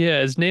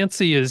 as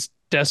Nancy is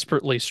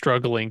desperately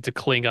struggling to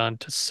cling on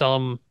to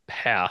some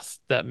path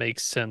that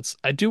makes sense,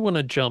 I do want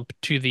to jump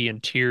to the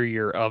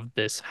interior of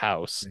this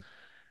house.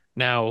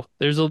 Now,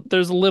 there's a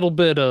little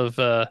bit of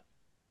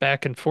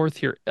back and forth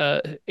here.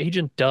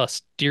 Agent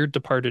Dust, dear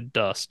departed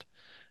Dust,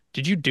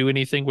 did you do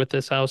anything with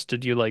this house?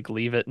 Did you like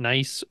leave it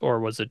nice, or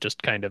was it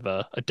just kind of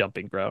a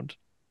dumping ground?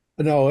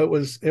 No, it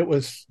was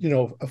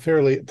a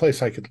fairly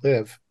place I could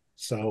live.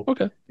 So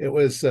Okay. it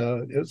was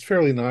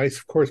fairly nice.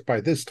 Of course,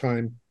 by this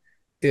time,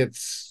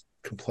 it's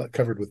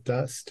covered with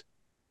dust.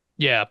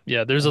 Yeah,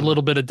 there's a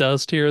little bit of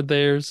dust here and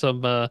there.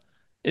 Some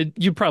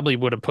you probably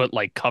would have put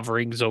like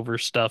coverings over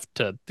stuff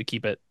to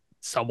keep it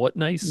somewhat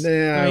nice. Nah,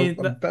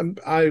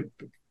 I mean,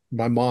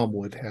 my mom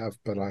would have,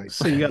 but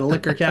so you got a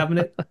liquor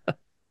cabinet?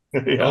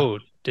 Yeah. Oh,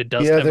 did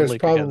dust Yeah, have a there's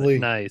liquor cabinet? probably-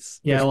 Nice.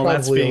 Yeah, There's well,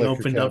 that's probably a being liquor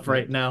opened up cabinet.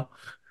 right now.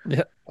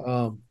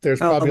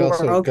 There's Oh, probably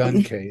also a we're gun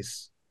open.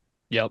 case.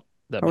 Yep,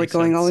 that Are we makes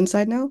going all sense.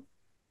 inside now?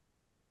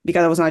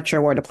 Because I was not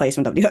sure where the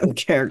placement of the other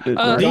characters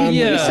were. Don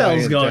Yeah.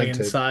 Cell's going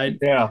invented. inside.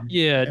 Yeah.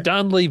 Yeah,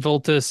 Donley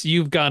Voltus,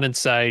 you've gone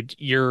inside.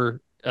 You're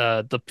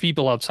the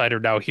people outside are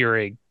now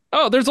hearing,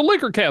 "Oh, there's a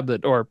liquor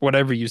cabinet," or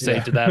whatever you say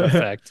Yeah. to that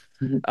effect.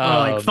 Like,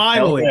 Um,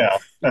 finally, Yeah.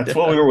 That's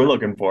what we were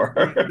looking for.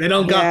 they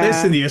don't got this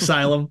Yeah. in the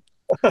asylum.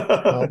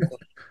 Well,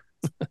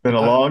 Been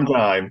a long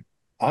time.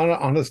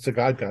 honest to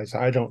God, guys,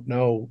 I don't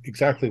know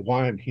exactly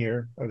why I'm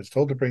here. I was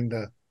told to bring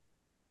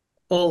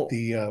Well,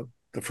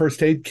 the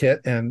first aid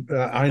kit, and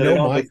I They know don't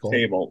have a Michael.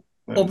 table.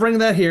 we'll bring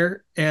that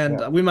here, and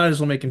Yeah. we might as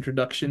well make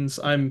introductions.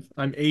 I'm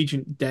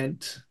Agent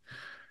Dent,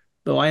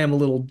 though I am a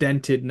little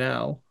dented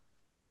now.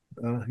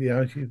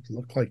 Yeah, you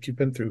look like you've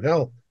been through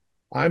hell.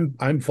 I'm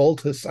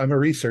Voltus. I'm a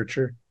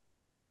researcher.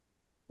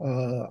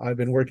 I've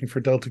been working for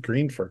Delta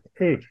Green for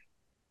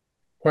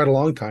quite a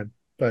long time,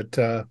 but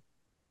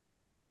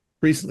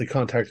recently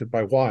contacted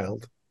by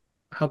Wild.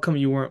 How come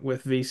you weren't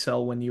with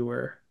V-Cell when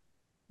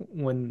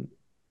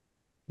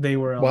they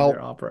were on Well,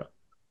 their opera?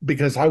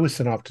 because I was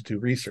sent off to do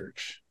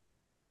research,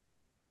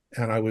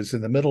 and I was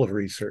in the middle of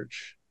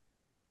research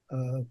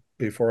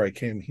before I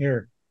came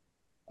here.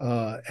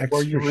 Were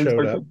Extra you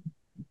showed up.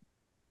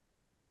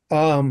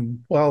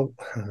 researching? Well,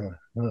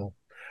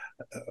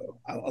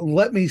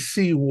 let me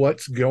see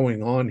what's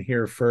going on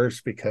here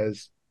first,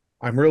 because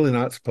I'm really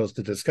not supposed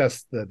to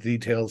discuss the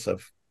details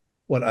of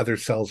what other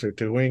cells are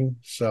doing.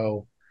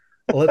 So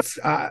let's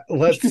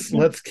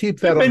keep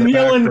that They've on been the back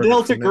yelling burner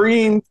Delta for now.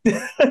 Green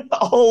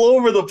all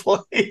over the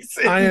place.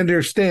 I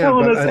understand,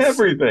 telling but us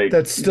everything.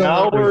 that's still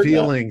Now not we're-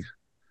 revealing.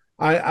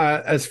 I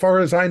as far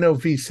as I know,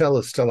 V-Cell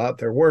is still out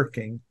there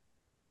working,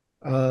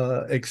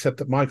 except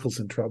that Michael's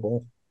in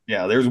trouble.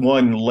 Yeah, there's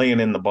one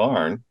laying in the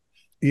barn,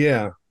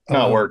 Yeah,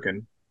 not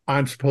working.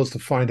 I'm supposed to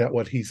find out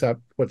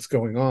what's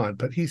going on,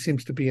 but he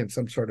seems to be in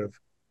some sort of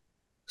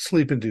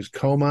sleep-induced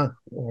coma,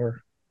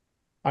 or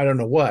I don't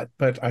know what.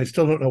 But I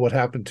still don't know what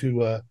happened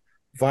to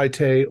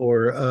Vitae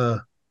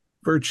or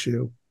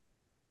Virtue,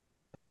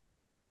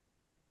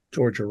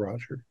 George or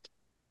Roger.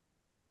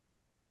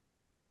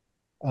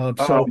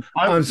 So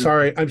I'm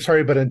sorry,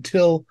 but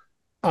until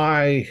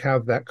I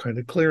have that kind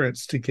of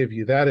clearance to give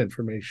you that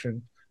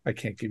information, I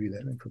can't give you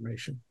that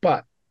information.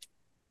 But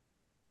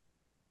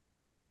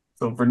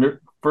So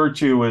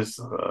Virtue is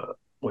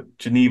what,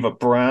 Geneva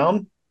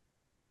Brown?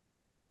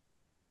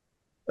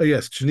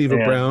 yes, Geneva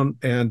And- Brown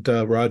and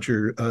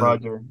Roger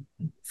Roger.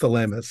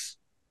 Thalamus.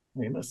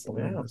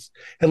 Yeah.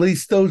 At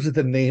least those are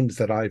the names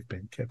that I've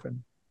been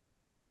given.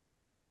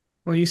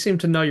 Well, you seem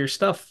to know your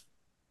stuff.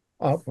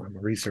 Oh, I'm a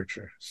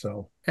researcher,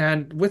 so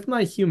And with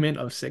my human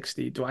of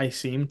 60, do I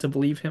seem to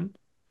believe him?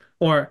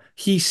 Or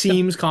he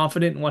seems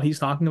confident in what he's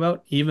talking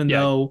about, even Yeah.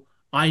 though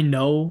I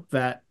know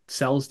that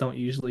cells don't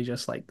usually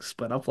just like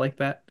split up like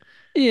that.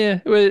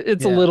 Yeah,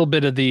 it's a Yeah. little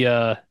bit of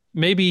the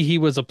maybe he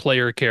was a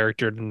player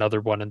character in another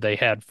one and they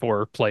had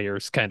 4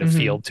 players kind of Mhm,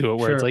 feel to it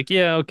where it's sure. like,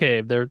 yeah,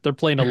 okay, they're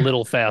playing a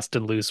little fast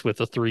and loose with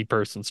a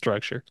 3-person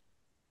structure.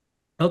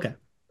 Okay.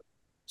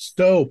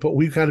 but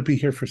we've got to be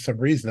here for some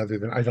reason other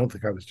than I don't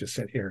think I was just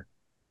sent here.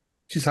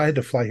 Just I had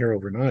to fly here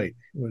overnight.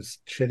 It was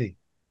shitty.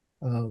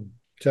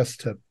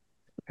 Just to,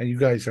 and you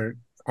guys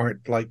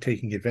aren't like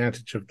taking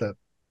advantage of the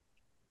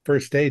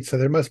first aid, so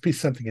there must be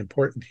something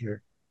important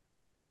here.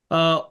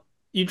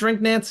 You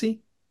drink,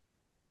 Nancy?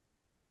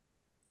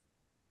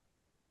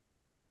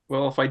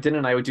 Well, if I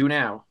didn't, I would do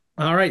now.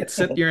 All right,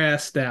 sit your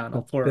ass down.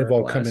 I'll pour her They've a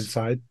all glass. come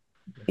inside.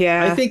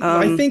 Yeah. I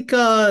think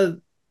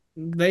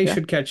they Yeah.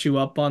 should catch you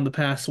up on the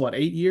past, what,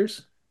 8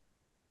 years?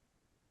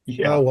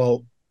 Yeah. Oh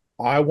well,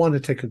 I want to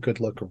take a good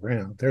look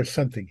around. There's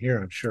something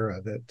here, I'm sure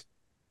of it.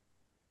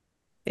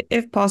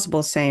 If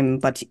possible, same.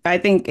 But I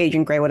think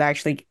Agent Gray would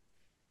actually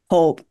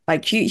hope,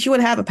 like she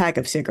would have a pack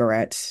of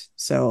cigarettes.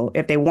 So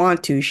if they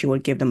want to, she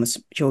would give them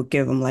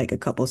like a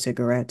couple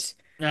cigarettes.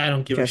 I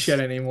don't give a Just- shit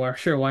anymore.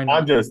 Sure, why I'm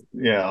not? just,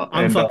 yeah.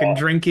 I'm and, fucking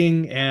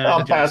drinking and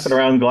I'm passing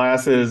around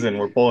glasses and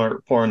we're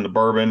pouring the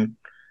bourbon.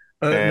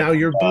 And, Now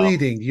you're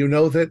bleeding. You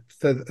know that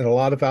a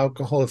lot of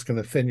alcohol is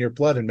going to thin your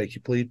blood and make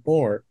you bleed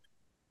more.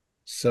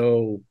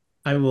 So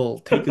I will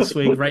take a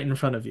swig right in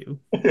front of you.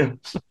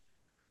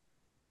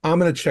 I'm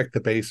going to check the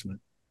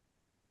basement.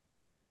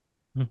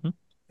 Mhm.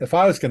 If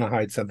I was going to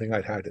hide something,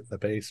 I'd hide it in the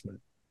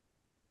basement.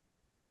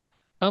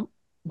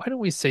 Why don't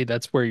we say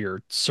that's where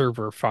your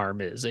server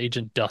farm is?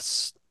 Agent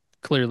Dust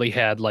clearly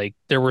had like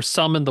there were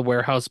some in the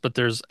warehouse, but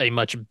there's a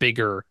much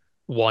bigger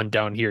one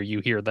down here. You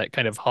hear that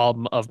kind of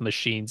hum of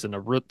machines in a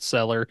root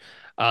cellar.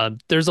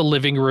 There's a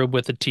living room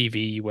with a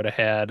TV. You would have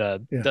had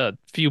Yeah. a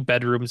few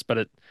bedrooms,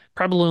 but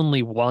probably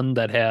only one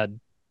that had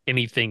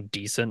anything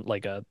decent,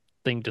 like a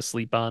thing to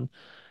sleep on.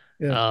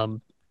 Yeah.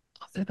 Other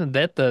other than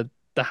that, the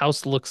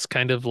house looks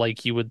kind of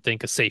like you would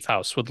think a safe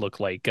house would look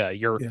like.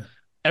 You're Yeah.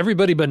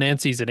 everybody but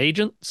Nancy's an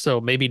agent,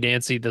 so maybe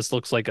Nancy, this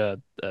looks like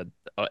a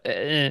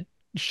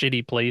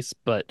shitty place,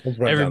 but Old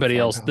rundown everybody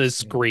else, farmhouse. this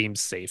Yeah.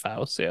 screams safe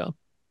house. Yeah.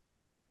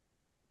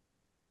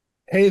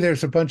 Hey,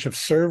 there's a bunch of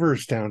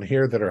servers down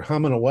here that are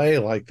humming away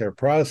like they're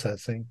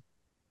processing.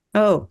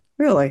 Oh,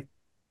 really?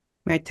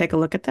 May I take a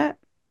look at that?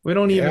 We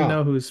don't even Yeah.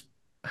 know whose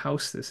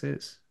house this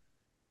is.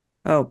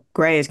 Oh,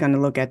 Gray is going to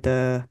look at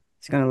the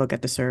he's going to look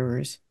at the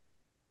servers.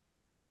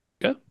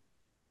 Okay.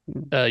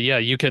 Yeah,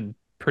 you could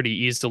pretty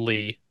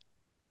easily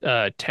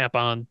tap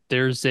on.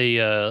 There's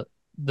the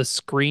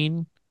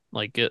screen,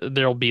 like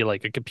there'll be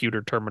like a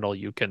computer terminal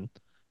you can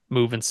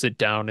move and sit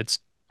down. It's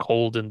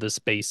cold in this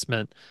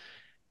basement,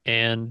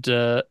 and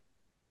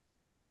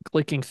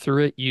clicking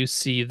through it, you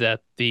see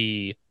that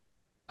the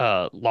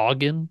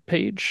login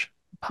page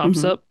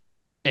pops Hmm. up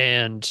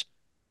and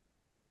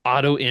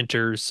auto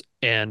enters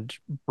and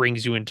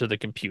brings you into the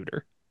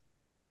computer.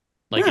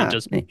 Like it Ah,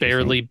 just interesting.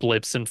 barely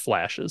blips and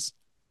flashes.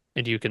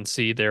 And you can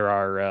see there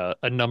are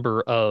a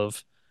number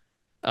of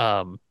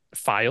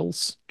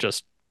files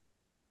just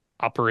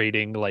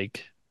operating,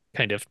 like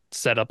kind of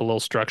set up a little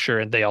structure,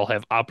 and they all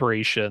have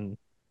operation,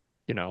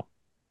 you know,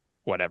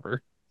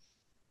 whatever.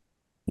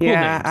 Cool Yeah,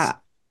 names.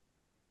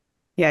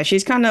 yeah,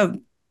 she's kind of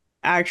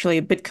actually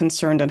a bit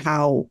concerned on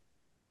how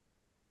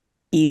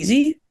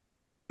easy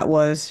that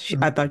was.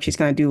 I Mhm. thought she's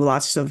going to do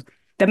lots of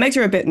that makes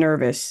her a bit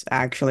nervous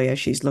actually as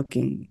she's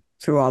looking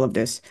through all of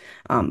this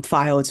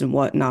files and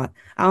whatnot.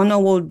 I don't know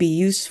what would be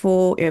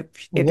useful if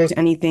there's Look,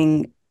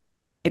 anything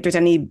if there's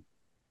any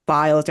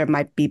files that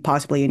might be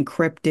possibly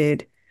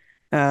encrypted,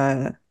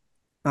 uh,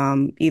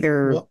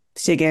 either well,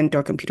 SIGINT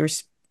or computer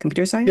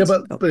yeah, science.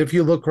 but Oh, but if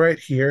you look right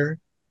here,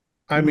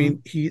 I hmm.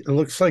 mean, it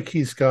looks like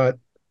he's got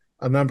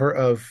a number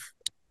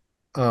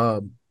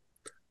um,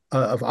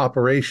 of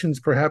operations,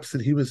 perhaps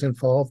that he was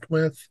involved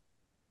with,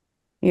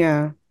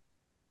 Yeah.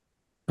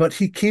 but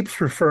he keeps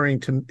referring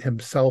to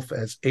himself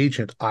as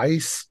Agent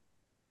Ice.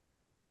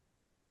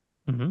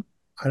 Hmm.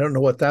 I don't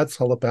know what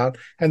that's all about.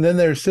 And then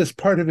there's this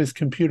part of his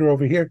computer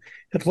over here.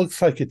 It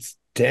looks like it's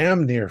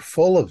damn near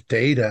full of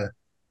data,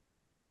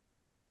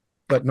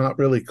 but not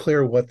really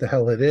clear what the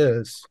hell it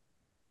is.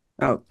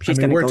 Oh, I she's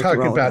mean, gonna we're go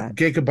through talking all about that.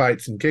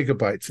 gigabytes and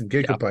gigabytes and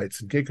Yeah,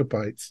 gigabytes and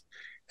gigabytes,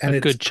 a and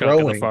it's good chunk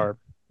of the growing. farm.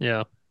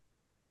 Yeah.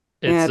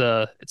 Yeah.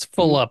 It's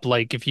full up.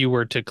 Like if you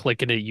were to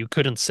click in it, you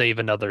couldn't save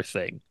another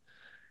thing.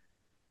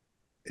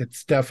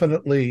 It's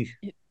definitely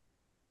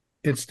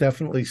it's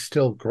definitely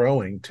still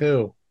growing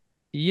too.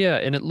 Yeah,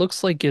 and it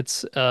looks like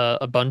it's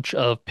a bunch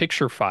of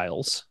picture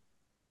files.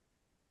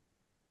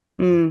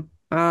 Mm,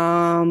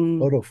 um,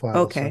 Photo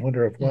files. I okay.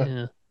 wonder if what.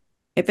 Yeah.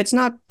 If it's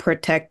not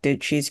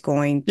protected, she's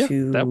going Yeah,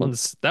 to,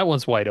 that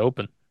one's wide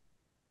open.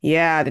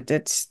 yeah,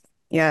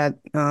 yeah,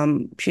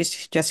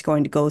 she's just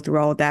going to go through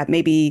all that,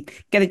 maybe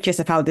get a gist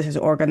of how this is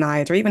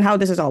organized or even how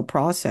this is all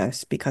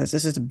processed, because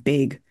this is a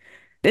big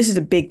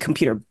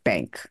computer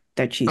bank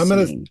that she's I'm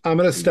gonna seeing. I'm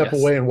gonna step Yes.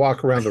 away and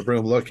walk around the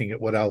room looking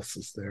at what else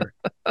is there.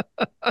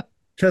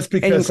 Just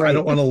And because I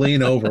don't great. want to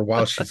lean over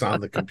while she's on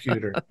the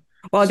computer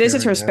Well,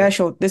 staring at it.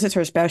 this is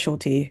her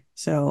specialty.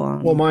 So,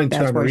 Well, mine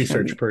too. that's I'm a where she's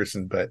gonna research be.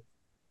 person,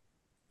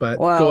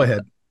 but go Well,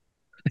 ahead.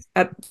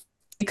 Uh,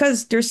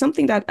 because there's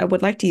something that I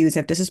would like to use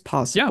if this is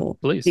Yeah, possible.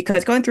 please.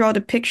 Because going through all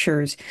the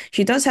pictures,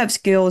 she does have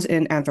skills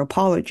in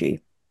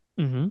anthropology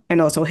Hmm.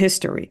 and also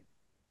history.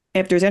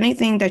 If there's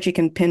anything that you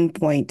can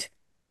pinpoint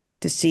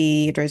to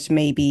see if there's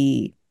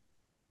maybe,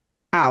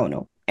 I don't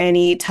know,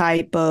 any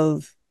type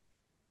of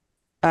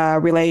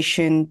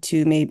relation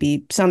to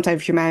maybe some type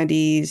of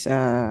humanities,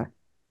 something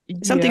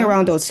Yeah.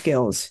 around those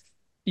skills.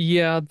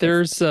 Yeah, If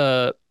there's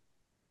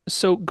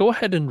so go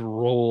ahead and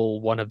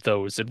roll one of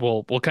those and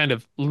we'll kind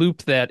of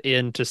loop that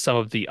into some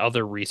of the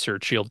other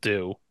research you'll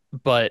do.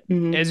 But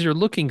Mhm. as you're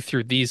looking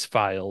through these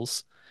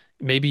files,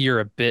 maybe you're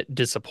a bit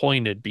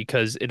disappointed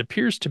because it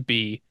appears to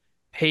be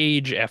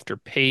page after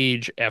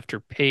page after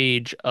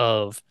page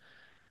of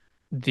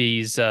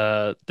these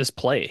this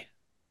play.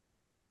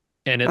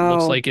 And it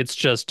looks Oh, like it's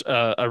just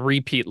a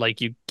repeat, like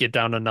you get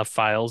down enough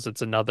files,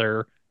 it's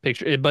another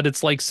picture. But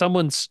it's like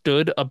someone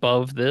stood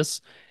above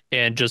this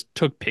and just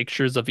took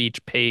pictures of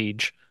each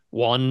page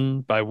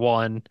one by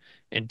one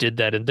and did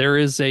that. And there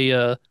is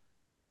a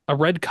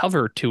red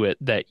cover to it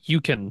that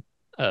you can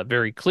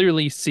very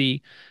clearly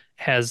see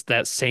has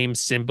that same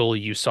symbol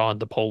you saw in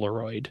the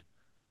Polaroid.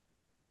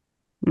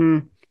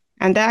 mm.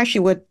 And that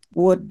actually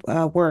would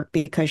work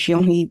because she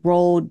only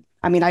rolled.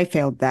 I mean, I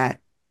failed that.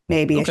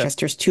 Maybe it's Okay. just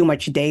there's too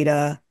much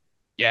data.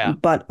 Yeah.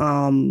 But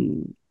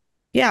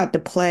yeah, the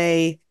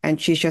play, and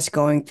she's just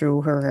going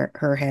through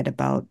her head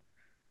about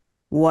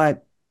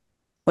what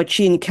what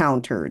she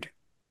encountered.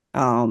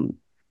 Um,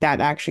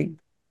 that actually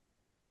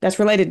that's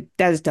related.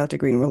 That is Delta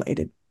Green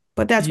related.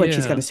 But that's what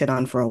she's Yeah. gonna sit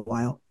on for a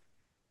while.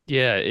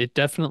 Yeah. It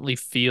definitely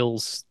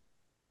feels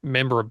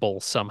memorable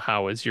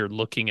somehow as you're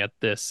looking at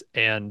this.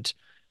 And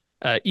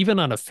even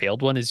on a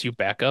failed one, as you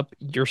back up,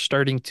 you're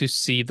starting to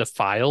see the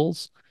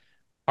files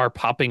are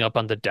popping up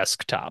on the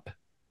desktop.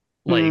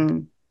 Like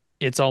Mm.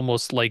 it's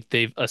almost like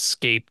they've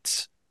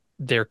escaped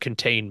their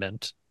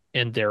containment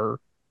and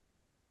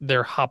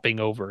they're hopping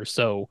over.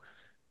 So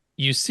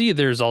you see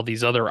there's all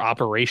these other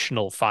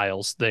operational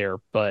files there,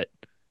 but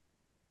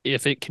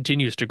if it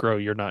continues to grow,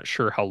 you're not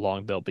sure how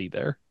long they'll be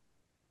there.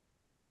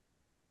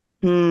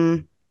 Hmm.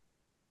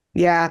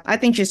 Yeah, I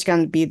think she's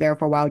gonna be there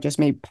for a while, just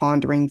maybe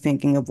pondering,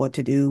 thinking of what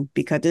to do,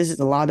 because this is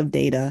a lot of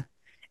data,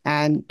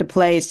 and the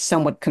play is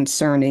somewhat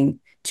concerning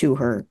to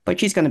her, but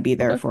she's gonna be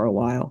there Okay. for a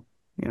while.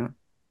 Yeah.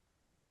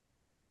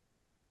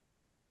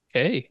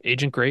 Okay,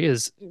 Agent Gray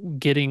is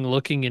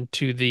looking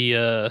into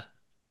the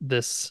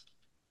this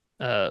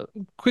uh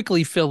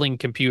quickly filling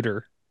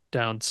computer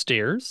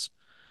downstairs.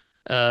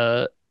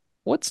 Uh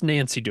what's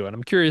Nancy doing?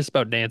 I'm curious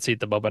about Nancy at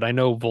the moment. I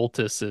know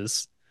Voltus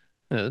is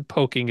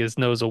poking his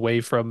nose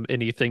away from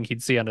anything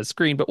he'd see on a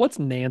screen, but what's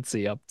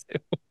Nancy up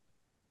to?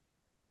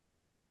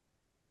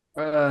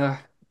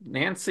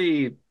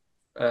 Nancy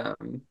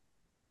um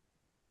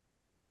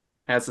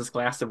has this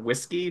glass of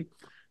whiskey,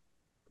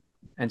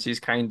 and she's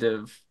kind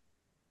of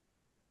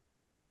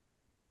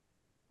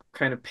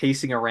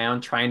pacing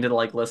around, trying to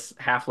like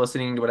half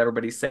listening to what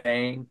everybody's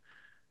saying.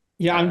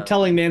 Yeah, I'm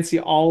telling Nancy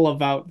all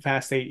about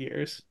past 8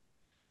 years.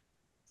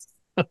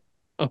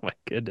 Oh my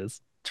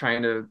goodness.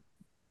 Trying to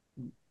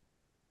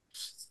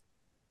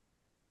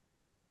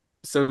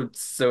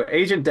so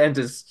Agent Dent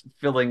is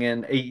filling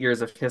in 8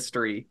 years of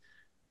history.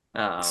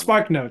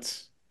 Spark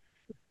notes.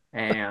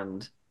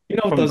 And You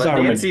know what From those the are,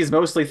 but right? Nancy's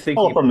mostly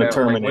thinking from the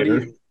about like, what are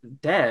Terminator. you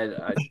dead?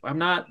 I'm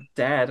not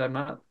dead. I'm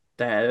not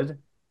dead.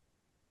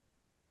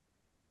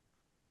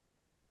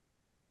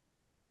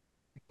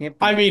 I can't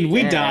I be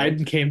we dead. died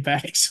and came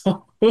back,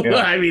 so Yeah.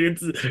 I mean,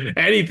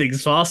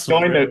 anything's possible.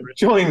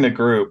 Join the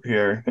group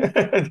here.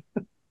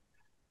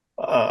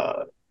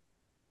 uh,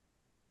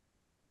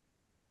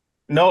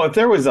 no, if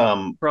there was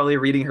Probably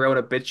reading her own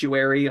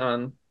obituary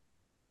on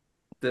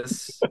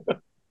this.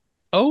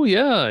 Oh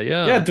yeah,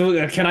 Yeah,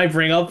 can I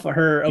bring up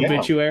her Yeah.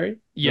 obituary?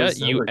 Yeah, those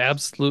you numbers.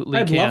 absolutely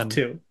I'd can. love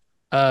to.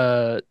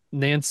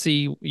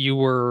 Nancy,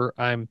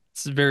 I'm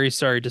very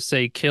sorry to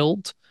say,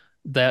 killed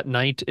that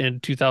night in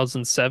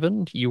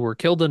 2007. You were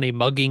killed in a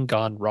mugging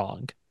gone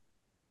wrong.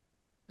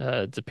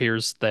 It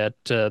appears that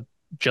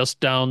just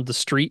down the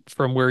street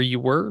from where you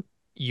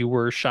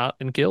were shot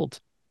and killed.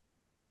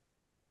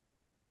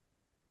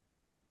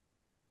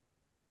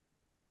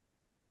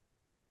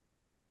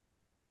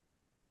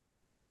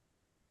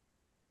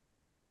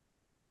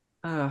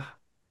 Uh,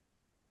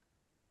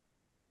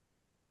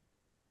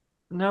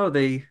 no,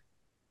 that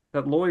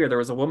lawyer, there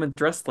was a woman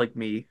dressed like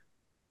me.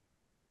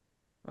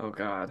 Oh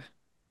God.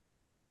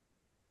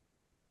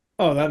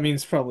 Oh, that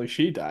means probably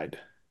she died.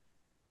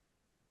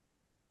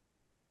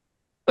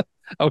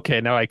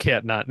 Okay, now I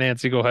can't not.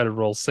 Nancy, go ahead and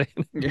roll sane.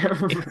 Yeah.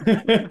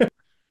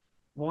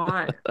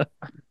 Why?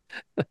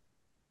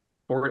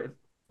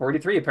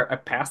 43. I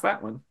passed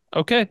that one.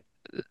 Okay.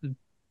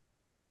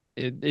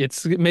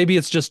 It's maybe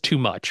it's just too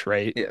much,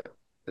 right? Yeah.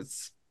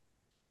 It's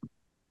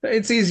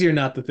It's easier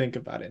not to think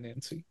about it,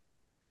 Nancy.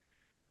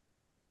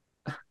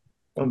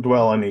 Don't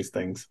dwell on these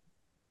things.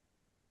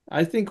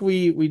 I think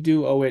we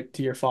do owe it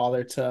to your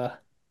father to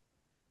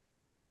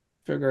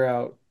figure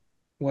out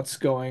what's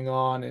going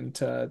on and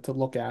to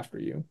look after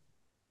you.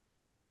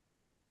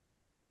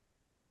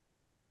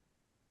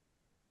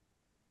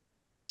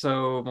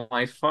 so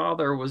my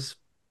father was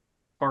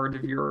part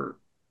of your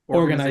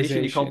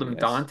organization. You called him Yes.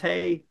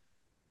 Dante,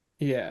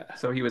 Yeah,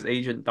 so he was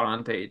Agent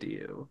Dante to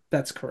you,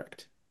 that's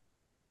correct.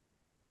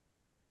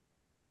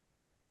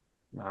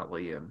 not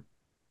Liam.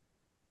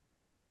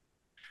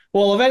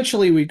 Well,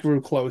 eventually we grew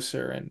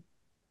closer and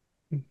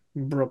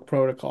broke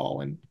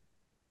protocol, and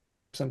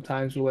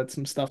sometimes we let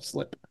some stuff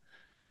slip.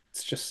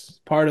 It's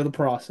just part of the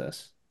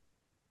process.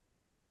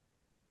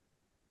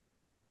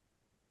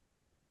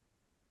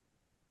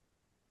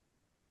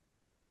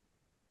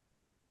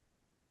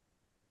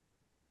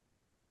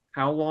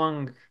 How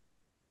long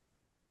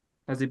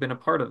has he been a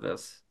part of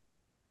this?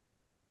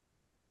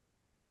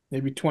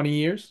 Maybe 20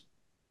 years.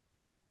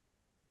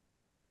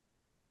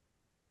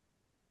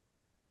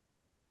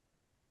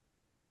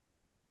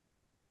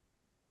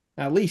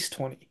 At least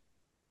 20.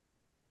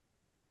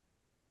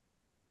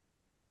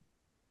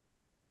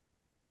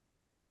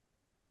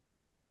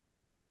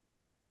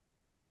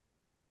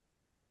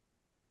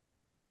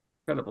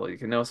 Incredible. You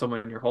can know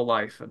someone your whole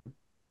life and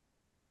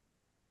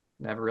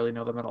never really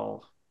know them at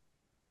all.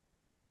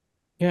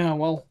 Yeah,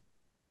 well,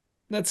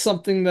 that's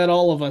something that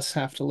all of us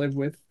have to live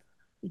with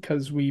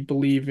because we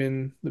believe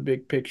in the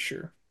big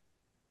picture.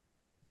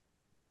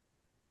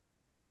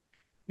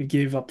 We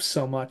gave up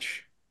so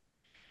much.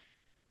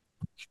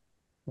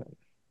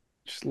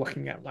 Just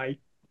looking at my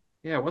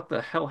Yeah, what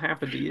the hell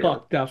happened to you?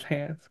 fucked up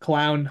hands.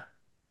 Clown.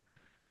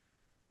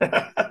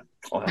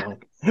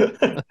 Clown.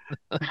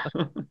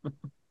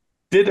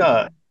 Did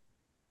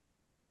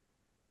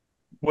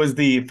was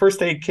the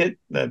first aid kit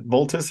that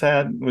Voltus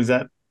had, is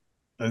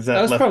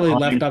That that was left probably behind?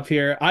 left up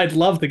here. I'd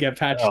love to get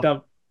patched Oh.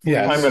 up.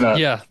 Yes. I'm gonna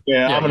Yeah.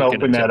 yeah, Yeah, I'm gonna you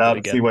can open that attempt it up,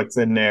 again. see what's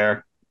in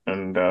there.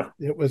 And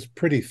It was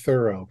pretty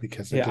thorough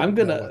because it Yeah, I'm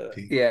didn't gonna. delve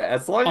deep. Yeah,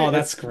 as long Oh, as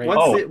that's great.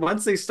 once Oh.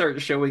 once they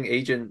start showing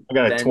Agent I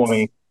got a Ben's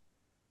 20.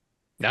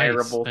 Nice,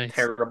 terrible, nice.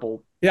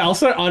 terrible Yeah, I'll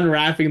start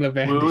unwrapping the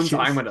wounds, bandages.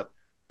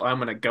 I'm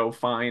gonna go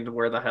find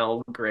where the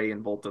hell Gray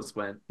and Voltus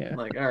went. Yeah.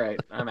 Like, all right,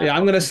 I'm Yeah, out.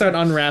 I'm gonna start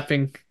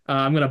unwrapping.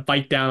 I'm gonna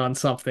bite down on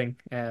something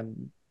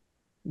and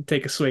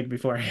take a swig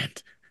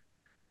beforehand.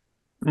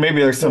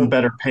 Maybe there's some So-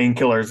 better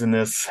painkillers in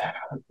this.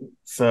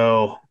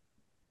 So,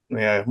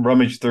 yeah,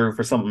 rummage through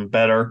for something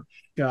better.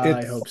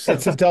 I hope so.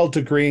 It's a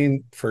Delta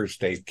Green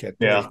first aid kit.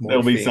 Yeah, There's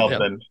there'll be morphine and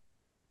something.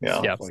 Yeah.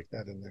 stuff Yeah. like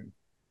that in there.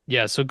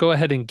 Yeah, so go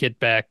ahead and get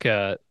back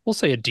we'll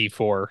say a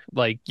D4.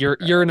 Like you're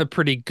in a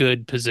pretty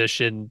good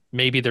position.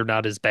 Maybe they're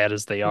not as bad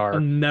as they are.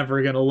 I'm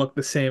never gonna look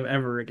the same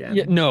ever again.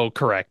 Yeah, no,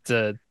 correct.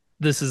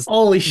 This is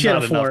Holy shit,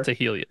 not a enough 4. to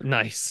heal you.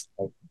 Nice.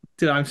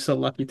 Dude, I'm so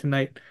lucky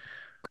tonight.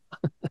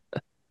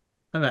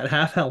 I'm at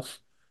half health.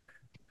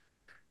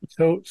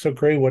 So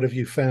Gray, what have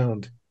you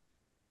found?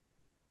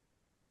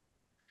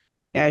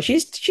 Yeah,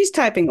 she's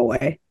typing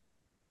away.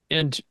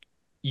 And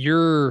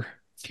you're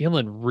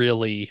feeling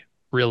really,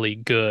 really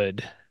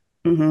good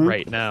Hmm.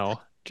 right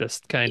now.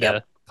 Just kind of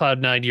Yep.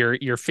 Cloud9,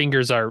 your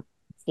fingers are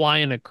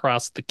flying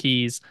across the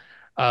keys.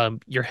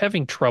 You're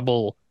having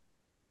trouble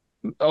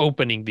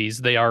opening these.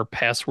 They are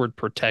password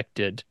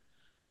protected.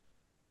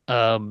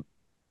 Um,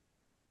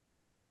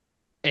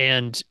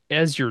 and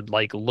as you're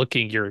like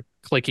looking, you're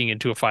clicking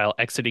into a file,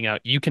 exiting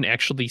out, you can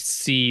actually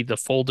see the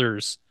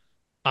folders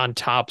on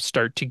top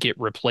start to get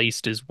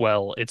replaced as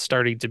well. It's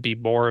starting to be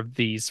more of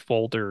these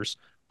folders,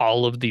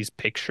 all of these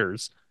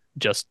pictures,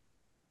 just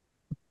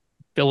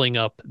filling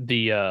up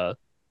the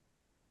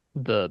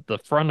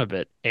front of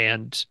it.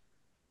 And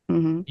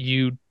Hmm.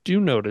 you do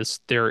notice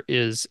there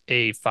is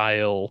a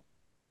file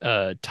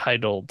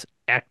titled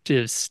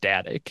Active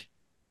Static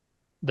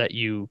that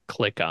you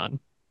click on.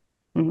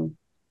 Hmm.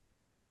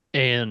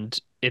 And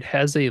it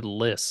has a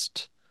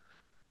list,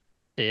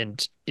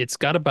 and it's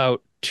got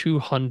about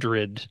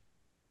 200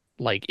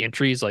 like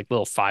entries, like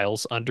little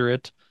files under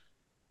it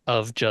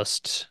of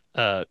just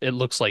it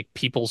looks like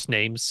people's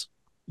names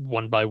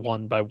one by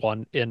one by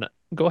one. And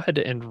go ahead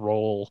and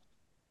roll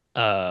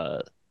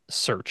uh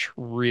search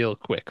real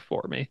quick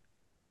for me.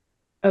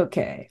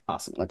 Okay,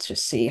 awesome. Let's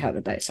just see how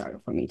the dice are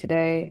for me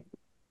today.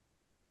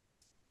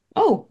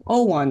 Oh,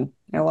 oh one.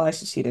 Now, well, I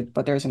succeeded,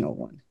 but there's an oh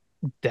one.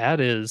 That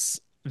is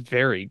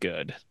very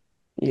good.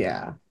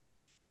 Yeah.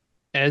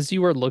 As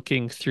you are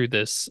looking through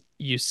this,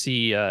 you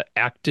see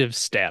active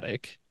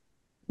static.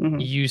 Hmm.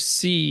 You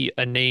see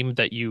a name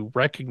that you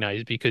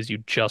recognize because you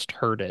just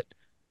heard it,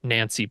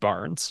 Nancy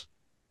Barnes.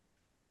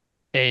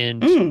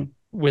 And Mm.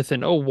 with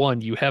an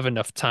O1, you have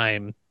enough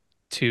time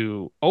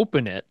to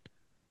open it,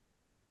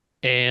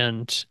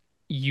 and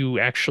you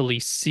actually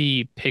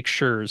see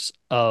pictures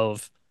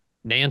of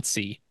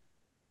Nancy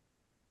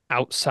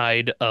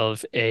outside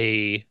of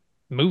a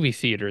movie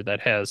theater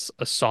that has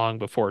A Song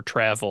Before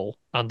Travel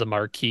on the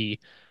marquee.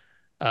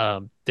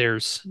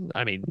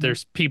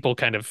 There's people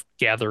kind of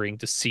gathering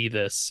to see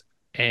this,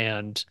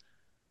 and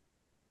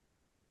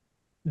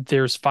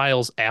there's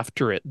files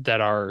after it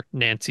that are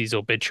Nancy's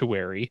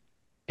obituary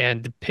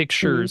and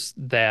pictures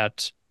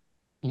that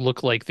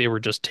look like they were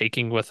just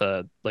taking with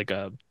a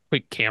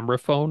quick camera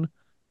phone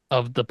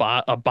of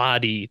a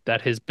body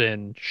that has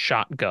been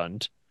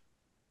shotgunned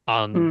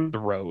on Mm. the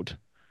road.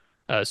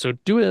 So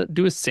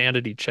do a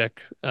sanity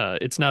check.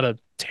 It's not a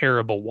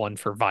terrible one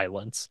for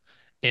violence,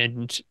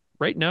 and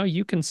right now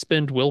you can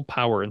spend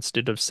willpower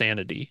instead of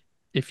sanity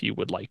if you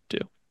would like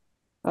to.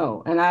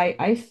 Oh, and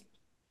I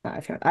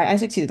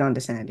succeeded on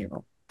the sanity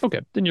roll.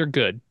 Okay, then you're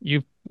good.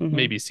 You've Hmm.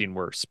 maybe seen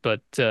worse,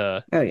 but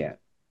Oh yeah.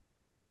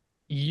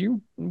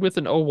 you with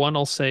an O1,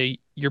 I'll say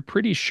you're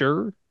pretty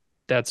sure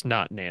that's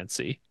not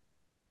Nancy.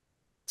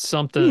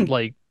 Something Hmm.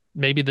 like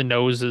maybe the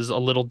nose is a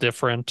little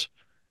different.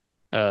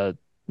 Uh,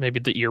 maybe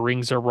the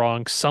earrings are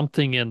wrong.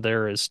 Something in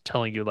there is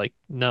telling you like,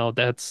 no,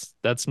 that's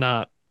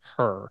not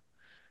her.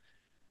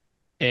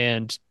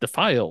 And the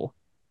file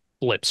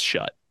flips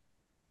shut,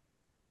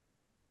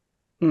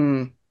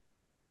 Hmm.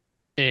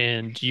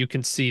 and you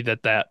can see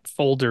that that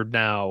folder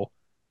now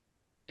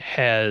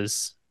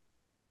has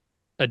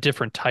a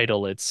different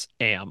title. It's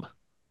AM.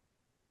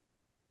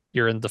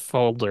 You're in the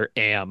folder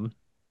AM,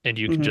 and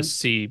you can Hmm. just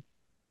see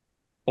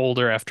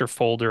folder after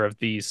folder of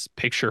these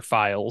picture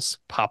files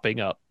popping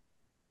up.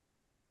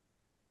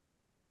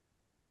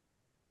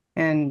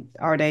 And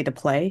are they to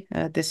play?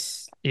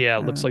 This. Yeah,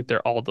 it looks like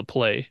they're all to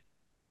play.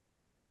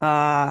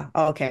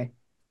 Okay.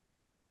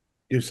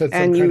 You said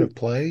some And kind you, of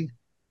play?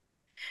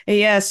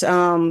 yes.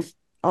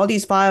 All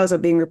these files are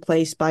being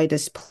replaced by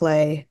this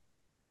play.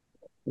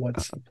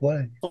 What's the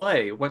play?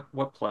 Play.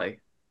 What play?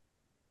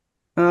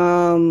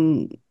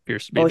 Um.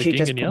 Appears to be Oh, the she King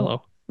just in pulled.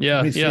 Yellow.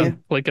 Yeah, Let me yeah. see.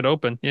 Click it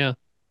open. Yeah.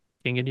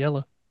 King in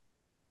Yellow.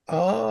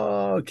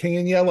 Oh, King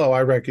in Yellow.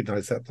 I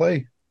recognize that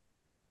play.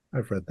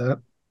 I've read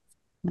that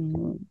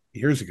Hmm.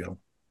 years ago.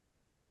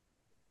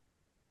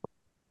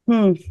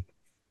 Hmm.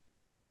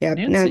 Yeah.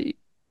 Nancy,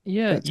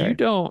 yeah, Sorry.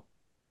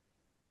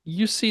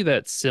 you see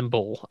that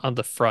symbol on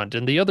the front,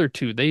 and the other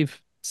two,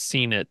 they've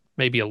seen it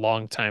maybe a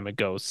long time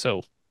ago,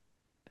 so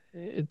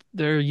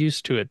they're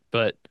used to it,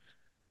 but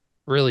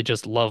really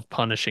just love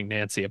punishing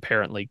Nancy,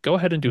 apparently. Go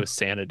ahead and do a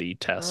sanity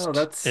Oh, test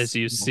as that's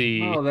you see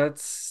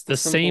that's the the symbol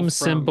same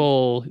from.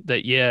 symbol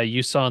that, yeah,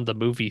 you saw in the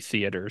movie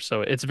theater.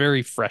 So it's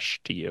very fresh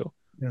to you.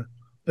 Yeah,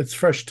 it's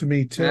fresh to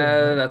me too.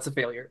 That's a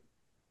failure.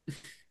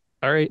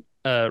 All right,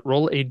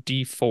 roll a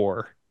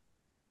d4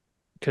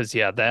 because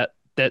yeah, that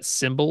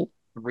symbol,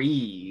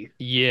 3.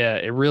 yeah,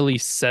 it really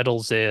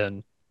settles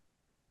in.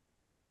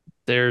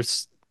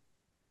 There's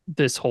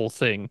this whole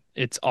thing.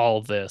 It's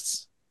all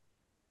this.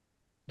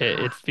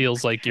 It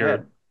feels like you're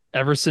Head.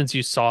 ever since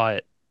you saw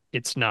it,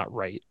 it's not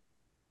right.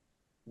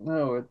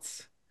 No,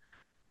 it's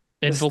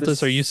And this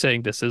Voltus, are you this.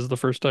 saying this is the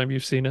first time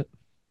you've seen it?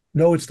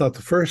 No, it's not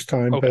the first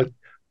time, Okay. but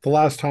the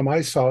last time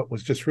I saw it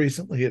was just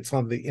recently. It's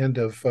on the end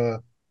of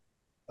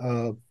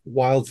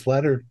Wilde's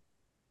letter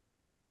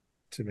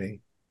to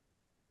me.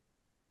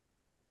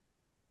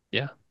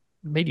 Yeah.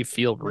 Made you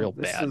feel Oh, real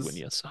bad when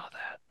you saw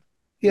that.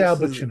 Yeah, This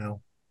but is you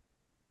know,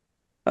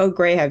 Oh,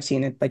 Gray, I've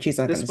seen it, but she's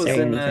not going this to was say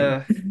in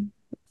anything.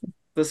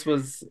 this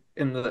was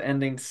in the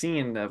ending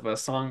scene of A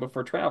Song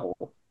Before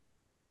Travel.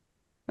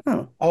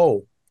 Oh,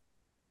 oh,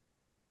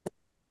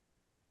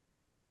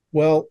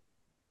 well,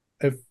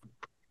 if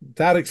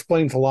that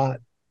explains a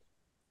lot.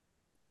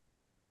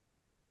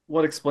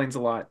 What explains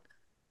a lot.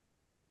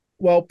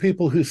 Well,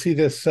 people who see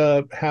this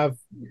have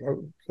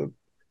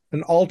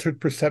an altered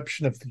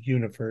perception of the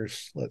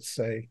universe, let's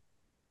say.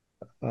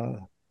 Uh,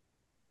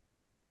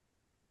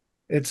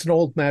 it's an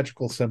old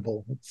magical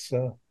symbol.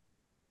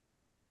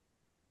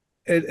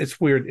 It's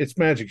weird. It's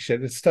magic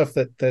shit. It's stuff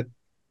that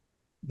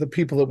the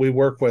people that we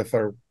work with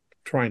are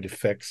trying to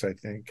fix, I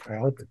think. I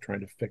hope they're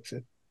trying to fix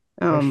it.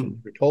 Actually,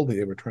 um, they told me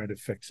they were trying to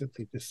fix it.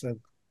 They just said,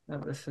 No,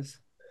 this is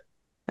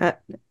uh,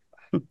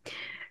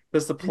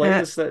 does the play uh,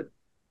 is that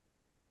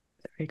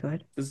very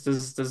good. does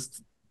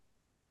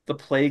the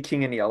play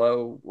King in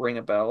Yellow ring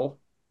a bell?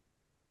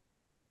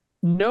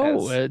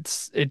 No, As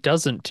it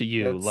doesn't to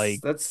you.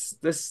 Like, that's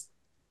this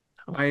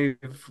oh,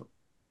 I've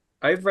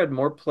I've read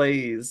more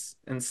plays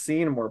and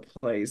seen more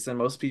plays than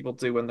most people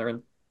do when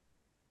they're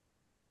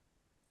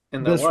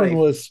in their this one life.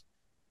 was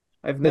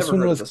I've this never one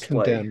heard of was this play.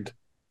 condemned.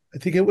 I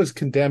think it was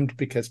condemned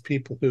because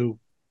people who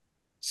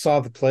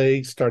saw the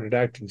play started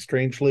acting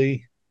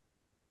strangely.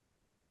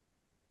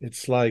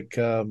 It's like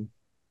oh,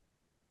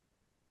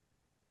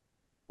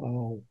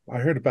 I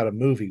heard about a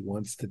movie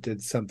once that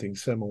did something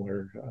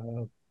similar.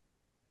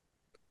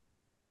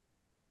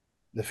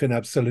 The Fin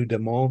Absolu du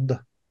Monde,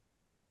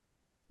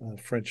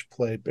 French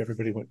play.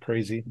 Everybody went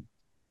crazy.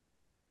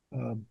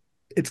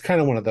 It's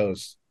kind of one of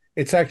those.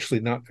 It's actually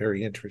not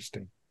very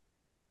interesting.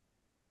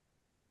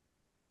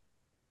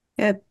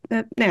 Yeah,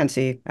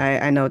 Nancy,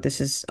 I know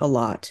this is a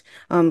lot.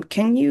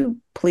 Can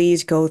you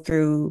please go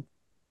through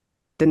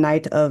the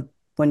night of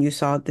when you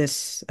saw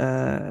this,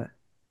 when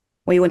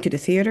you went to the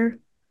theater?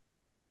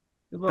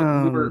 Look,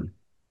 Um,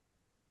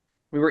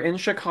 we were in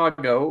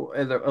Chicago,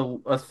 and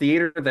a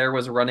theater there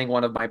was running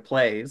one of my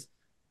plays,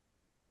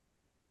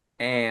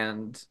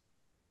 and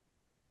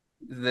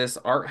this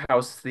art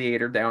house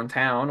theater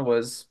downtown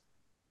was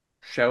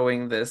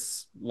showing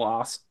this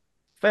lost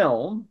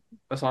film,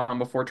 A Song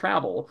Before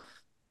Travel.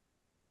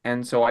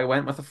 And so I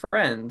went with a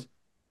friend.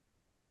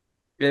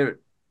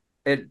 It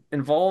it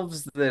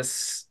involves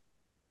this,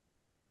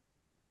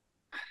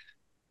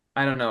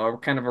 I don't know, a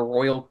kind of a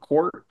royal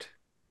court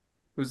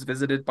who's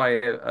visited by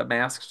a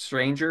masked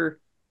stranger.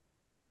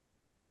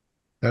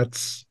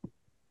 That's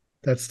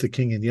that's the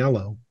King in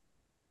Yellow.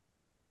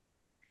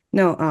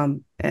 no,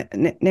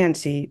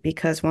 Nancy,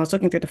 because when I was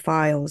looking through the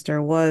files,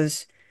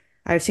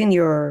 I've seen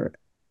your,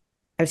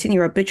 I've seen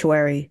your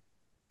obituary.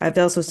 I've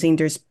also seen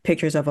there's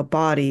pictures of a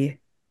body.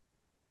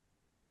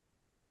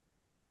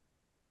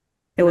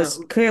 It was No,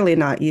 clearly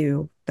not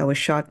you that was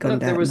no,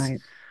 shotgunned there that was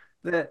night.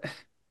 that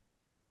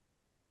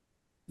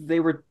they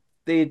were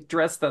they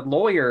dressed that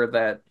lawyer,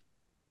 that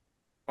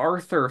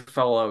Arthur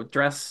fellow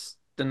dressed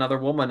another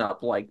woman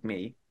up like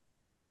me.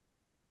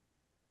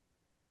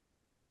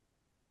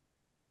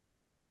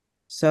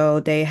 So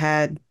they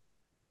had,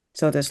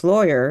 so this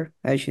lawyer,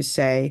 as you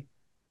say,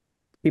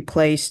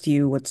 replaced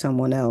you with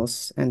someone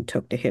else and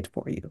took the hit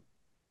for you.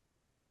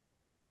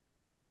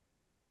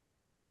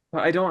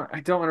 But I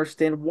don't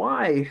understand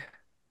why.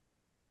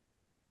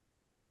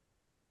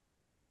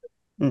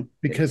 Hmm.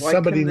 Because Why somebody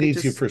couldn't they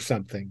needs you just for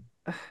something.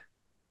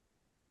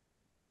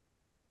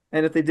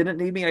 and if they didn't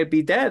need me, I'd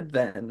be dead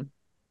then.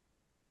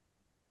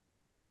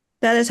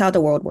 That is how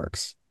the world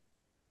works.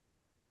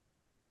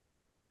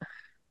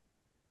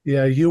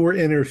 Yeah, you were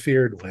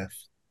interfered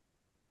with,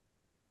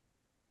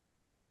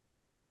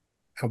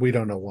 and we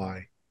don't know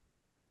why.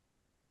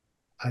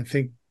 I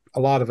think a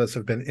lot of us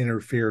have been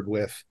interfered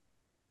with.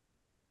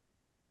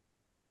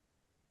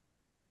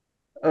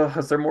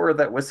 Is there more of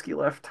that whiskey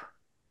left?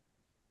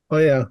 Oh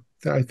yeah,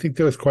 I think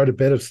there was quite a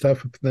bit of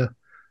stuff up in the.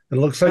 It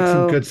looks like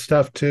some Oh, good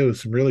stuff too.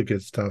 Some really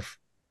good stuff.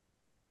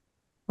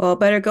 well,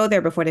 better go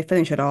there before they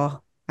finish it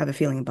all. I have a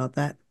feeling about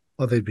that.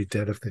 Oh, they'd be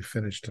dead if they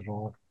finished it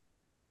all.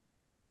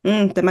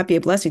 That might be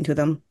a blessing to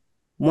them.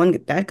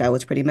 that guy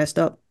was pretty messed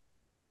up.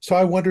 So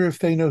I wonder if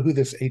they know who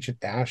this Agent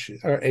Ash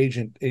is, or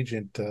Agent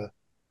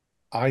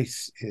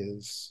Ice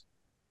is.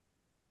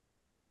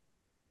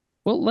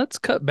 Well, let's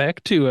cut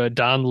back to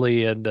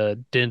Donley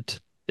and Dint.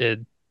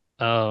 And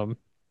um,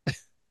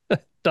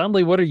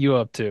 Donley, what are you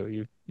up to?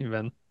 You've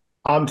been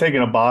I'm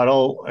taking a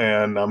bottle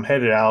and I'm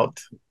headed out.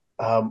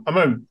 I'm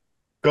gonna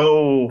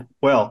go.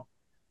 Well,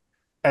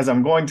 as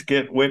I'm going to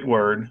get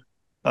Whitward,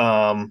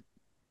 um,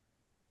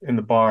 in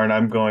the barn,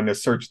 I'm going to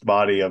search the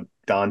body of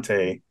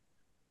Dante,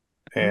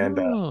 and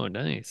oh,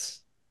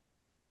 nice.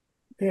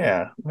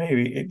 yeah,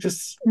 maybe it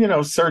just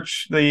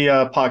search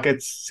the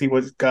pockets, see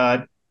what it's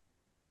got.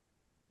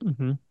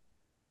 hmm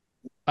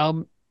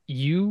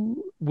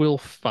you will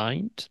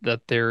find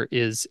that there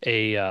is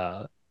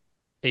a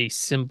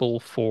symbol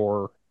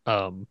for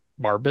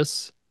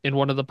Marbus in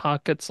one of the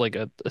pockets, like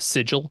a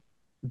sigil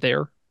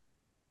there.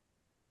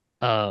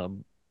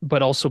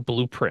 But also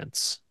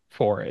blueprints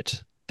for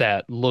it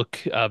that look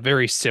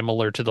very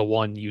similar to the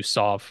one you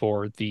saw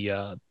for the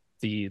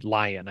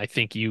lion. I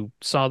think you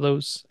saw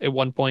those at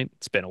one point.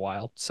 It's been a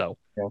while, so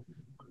Yeah.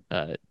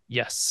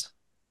 yes,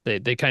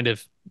 they kind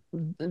of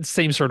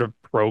same sort of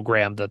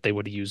program that they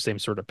would use, same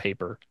sort of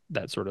paper,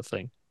 that sort of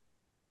thing.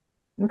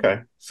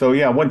 Okay, so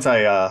yeah, once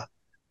I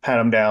pat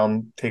him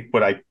down, take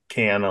what I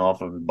can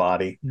off of his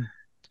body, Hmm.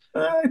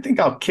 I think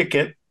I'll kick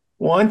it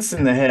once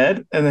in the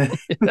head, and then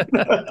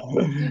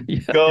Yeah,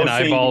 go an see.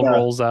 eyeball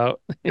rolls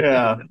out.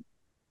 Yeah,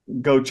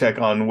 go check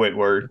on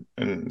Whitward,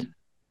 and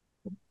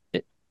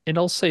And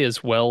I'll say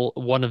as well,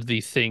 one of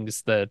the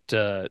things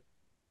that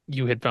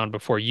you had found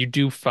before, you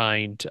do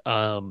find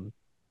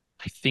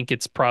I think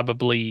it's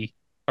probably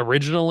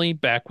originally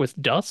back with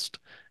Dust,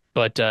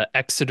 but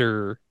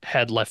Exeter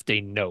had left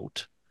a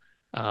note.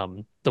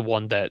 The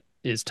one that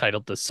is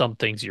titled "The Some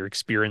Things You're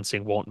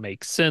Experiencing Won't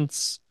Make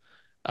Sense."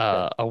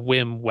 A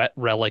whim, wet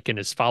relic, and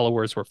his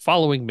followers were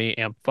following me,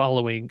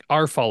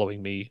 are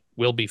following me,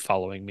 will be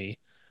following me.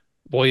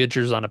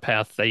 Voyagers on a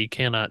path they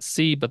cannot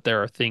see, but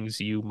there are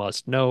things you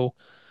must know.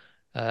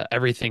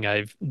 Everything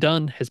I've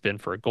done has been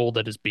for a goal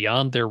that is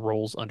beyond their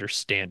role's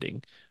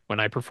understanding. When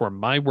I perform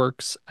my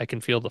works, I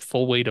can feel the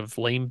full weight of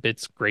Lame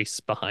Bit's grace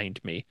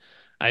behind me.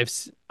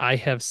 I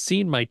have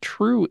seen my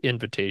true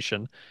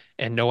invitation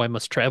and know I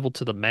must travel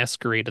to the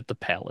masquerade at the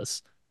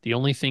palace. The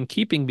only thing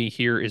keeping me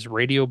here is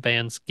Radio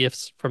Band's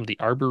gifts from the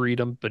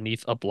Arboretum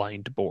beneath a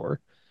blind boar.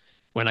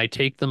 When I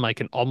take them, I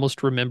can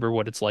almost remember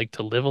what it's like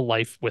to live a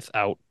life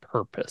without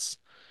purpose.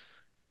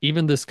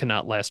 Even this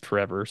cannot last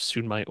forever.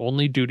 Soon my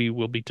only duty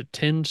will be to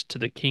tend to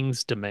the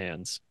king's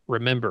demands.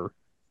 Remember,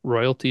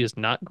 royalty is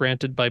not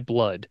granted by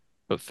blood,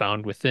 but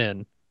found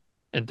within,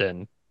 and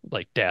then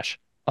like dash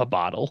a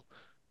bottle.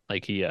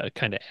 Like he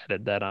kind of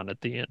added that on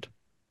at the end.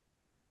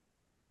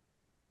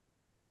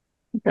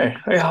 okay,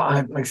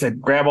 yeah, like I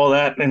said, grab all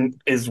that. And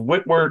is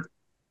Whitward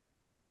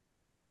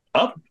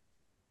up?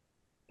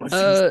 Let's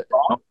see. Uh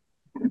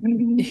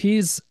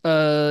he's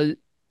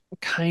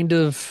kind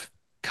of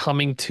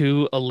coming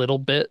to a little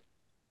bit.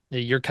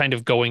 You're kind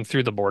of going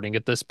through the morning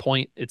at this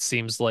point. It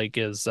seems like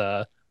as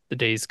the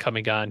day's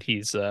coming on,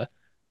 he's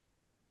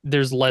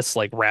there's less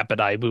like rapid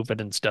eye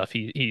movement and stuff.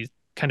 He's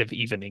kind of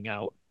evening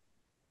out.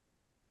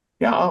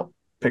 Yeah, I'll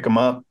pick him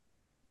up,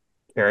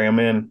 carry him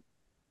in.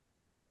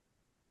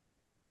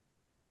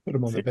 Put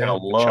him on the You're gonna bed.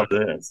 love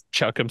this.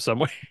 Chuck him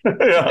somewhere.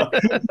 Yeah,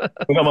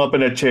 put him up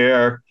in a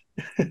chair.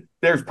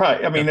 There's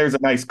probably, I mean, there's a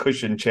nice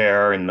cushion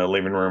chair in the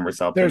living room or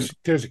something.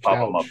 There's a Pop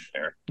him up couch.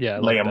 there, Yeah, I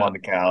lay like him that. on the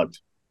couch.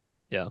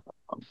 Yeah.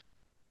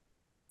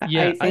 I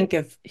Yeah, think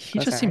if he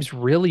oh, just sorry. seems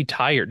really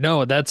tired.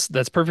 No, that's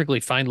perfectly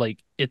fine.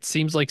 Like it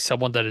seems like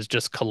someone that has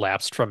just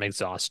collapsed from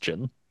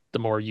exhaustion. The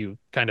more you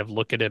kind of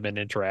look at him and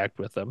interact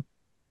with him.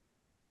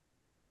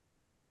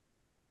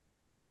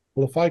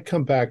 Well, if I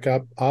come back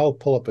up, I'll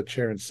pull up a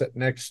chair and sit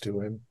next to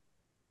him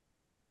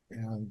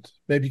and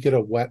maybe get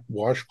a wet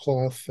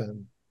washcloth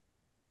and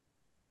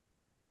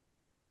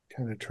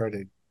kind of try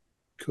to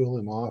cool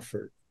him off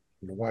or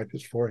wipe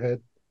his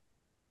forehead.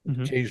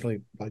 Mhm.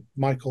 Occasionally, like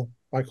Michael,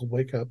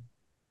 wake up.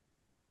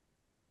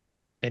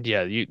 And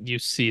yeah, you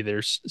see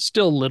there's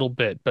still a little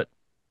bit, but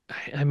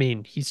I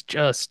mean, he's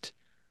just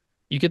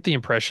you get the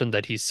impression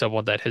that he's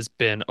someone that has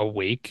been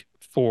awake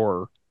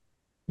for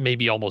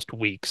maybe almost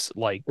weeks,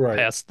 like Right.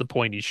 past the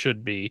point he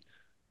should be,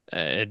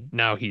 and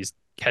now he's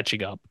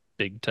catching up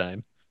big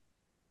time.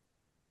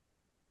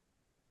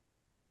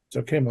 It's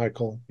okay,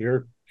 Michael.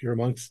 You're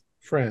amongst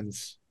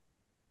friends.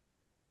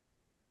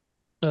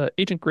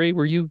 Agent Gray,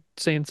 were you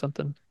saying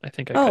something? I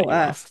think I Oh, cut you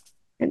off.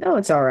 no,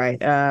 it's all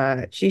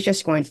right. She's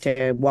just going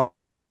to walk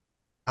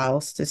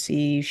house to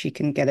see if she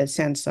can get a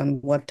sense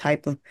on what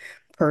type of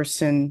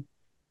person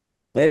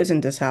lives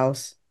in this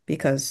house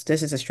because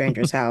this is a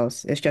stranger's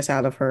house. It's just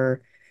out of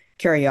her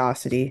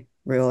curiosity,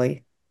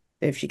 really,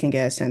 if she can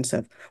get a sense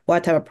of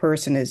what type of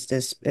person is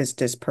this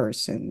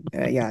person,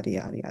 yada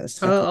yada yada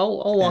stuff like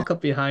I'll that. walk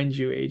up behind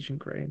you, Agent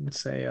Gray, and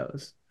say, a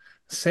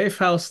safe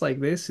house like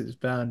this is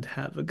bound to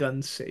have a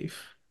gun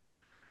safe.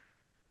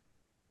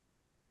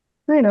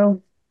 I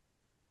know,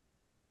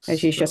 and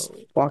she's just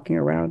So, walking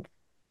around.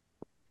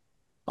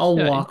 I'll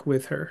Yeah, walk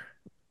with her.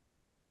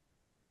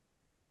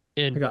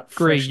 I and got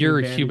Gray, fresh new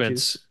you're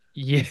humans. bandages.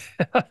 Yeah,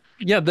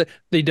 yeah.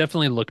 They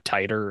definitely look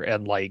tighter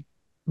and like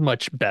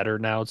much better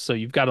now. So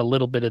you've got a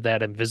little bit of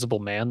that Invisible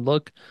Man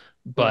look,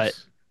 Of but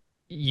course.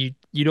 you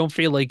don't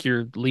feel like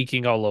you're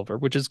leaking all over,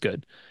 which is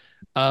good.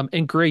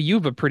 And Gray, you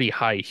have a pretty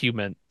high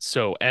human.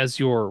 So as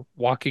you're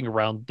walking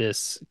around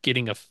this,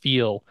 getting a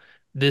feel,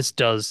 this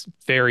does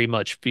very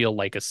much feel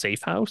like a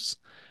safe house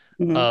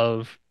Hmm.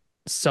 of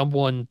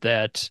someone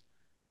that,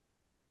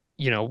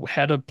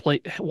 had a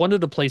place,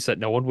 wanted a place that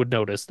no one would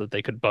notice that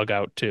they could bug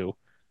out to.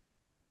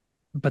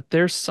 But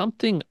there's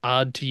something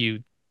odd to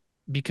you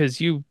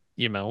because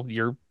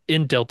you're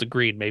in Delta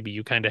Green. Maybe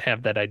you kind of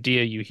have that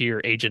idea. You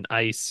hear Agent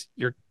Ice.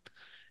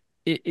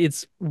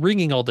 It's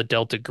ringing all the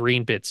Delta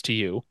Green bits to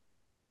you.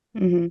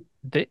 Hmm.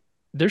 They,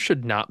 there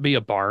should not be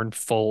a barn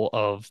full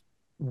of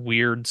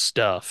weird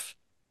stuff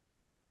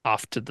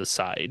off to the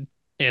side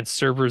and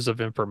servers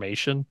of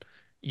information.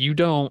 You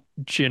don't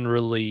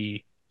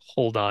generally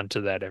hold on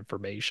to that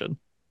information.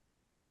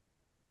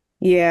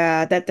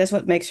 Yeah, that's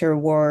what makes her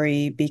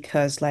worry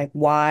because like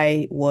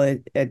why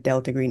would a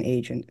Delta Green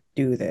agent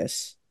do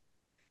this?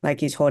 Like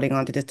he's holding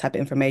on to this type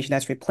of information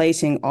that's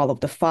replacing all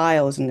of the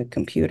files in the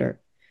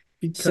computer.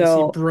 Because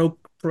he So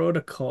broke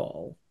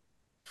protocol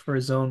for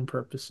his own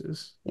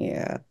purposes.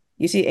 yeah,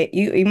 you see,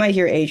 you might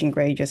hear Agent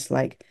Gray just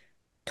like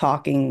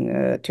talking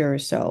to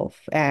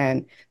herself,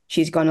 and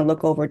she's gonna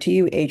look over to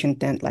you, Agent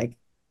Dent, like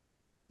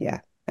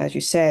yeah, as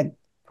you said,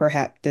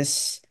 perhaps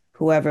this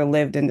whoever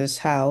lived in this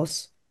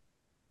house,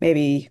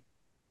 maybe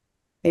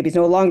maybe is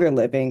no longer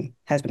living,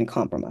 has been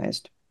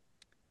compromised.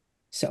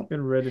 So Good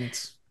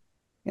riddance.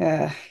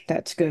 yeah,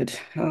 that's good.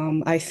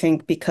 I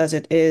think because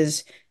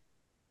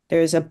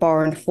there's a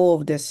barn full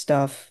of this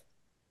stuff.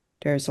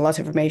 There's lots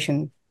of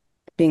information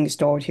being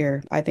stored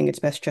here. I think it's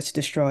best just to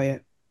destroy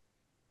it.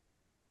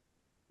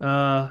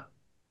 Uh,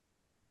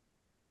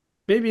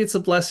 Maybe it's a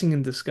blessing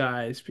in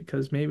disguise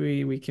because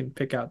maybe we can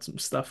pick out some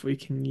stuff we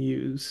can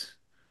use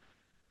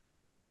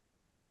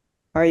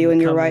Are in you the in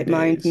your coming right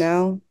mind days.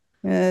 now,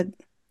 uh,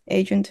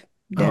 Agent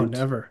Oh, Dent?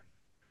 never.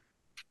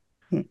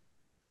 Hmm.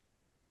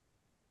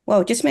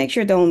 Well, just make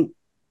sure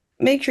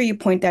you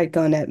point that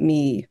gun at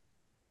me.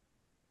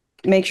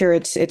 Make sure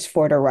it's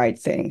for the right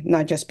thing,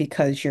 not just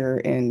because you're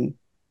in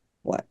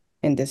what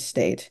in this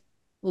state.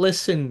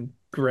 Listen,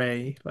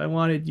 Gray, if I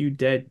wanted you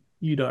dead,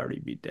 you'd already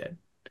be dead.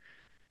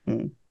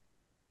 Hmm.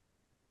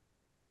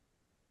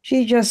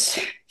 She just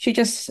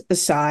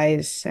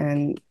sighs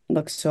and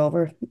looks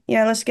over.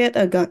 Yeah, let's get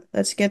a gun.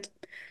 Let's get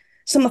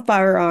some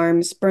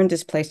firearms. Burn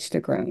this place to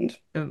the ground.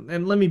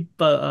 And let me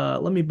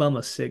bum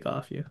a cig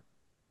off you.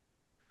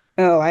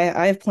 Oh,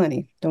 I have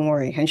plenty. Don't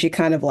worry. And she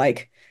kind of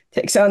like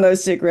takes out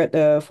those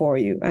cigarette for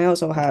you. I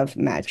also have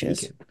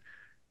Take matches. it.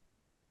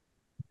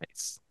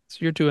 Nice. So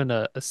you're doing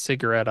a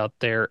cigarette out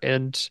there,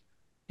 and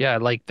yeah, I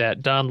like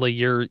that. Donnelly,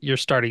 you're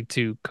starting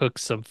to cook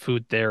some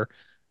food there.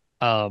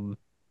 Um,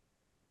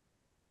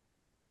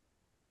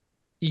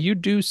 you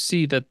do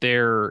see that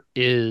there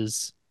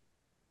is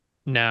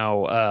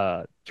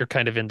now you're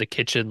kind of in the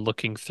kitchen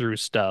looking through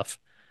stuff.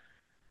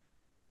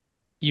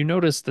 You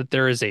notice that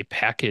there is a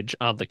package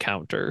on the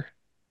counter.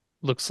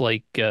 Looks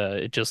like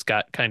it just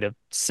got kind of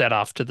set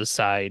off to the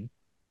side,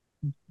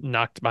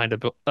 knocked behind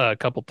a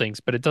couple things,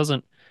 but it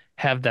doesn't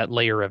have that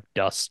layer of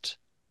dust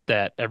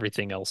that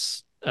everything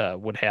else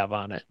would have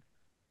on it.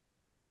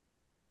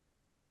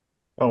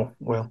 Oh,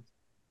 well,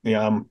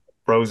 yeah, I'm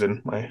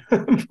frozen. My,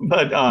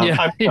 but Yeah,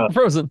 I'm you're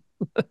frozen.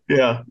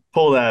 yeah,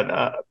 pull that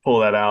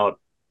out,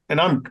 and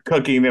I'm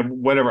cooking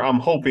whatever. I'm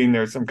hoping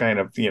there's some kind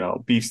of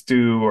beef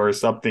stew or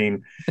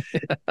something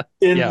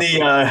in Yeah,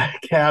 the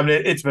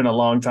cabinet. It's been a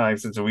long time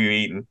since we've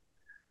eaten.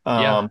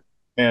 yeah, Um,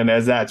 and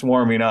as that's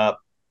warming up,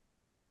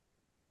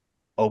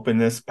 open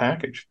this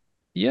package.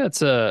 yeah.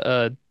 It's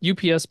a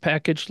UPS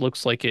package.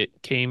 Looks like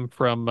it came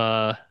from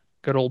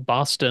good old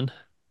Boston.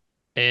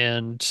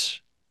 And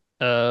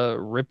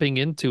ripping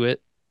into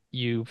it,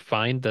 you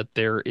find that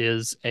there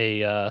is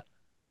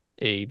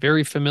a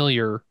very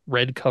familiar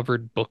red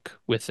covered book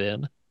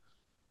within.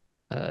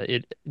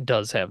 It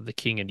does have the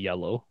King in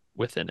Yellow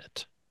within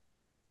it.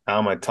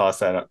 I'm gonna toss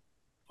that up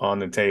on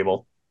the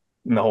table,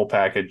 and the whole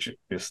package.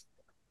 Just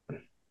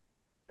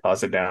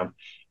toss it down.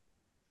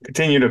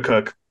 Continue to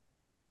cook.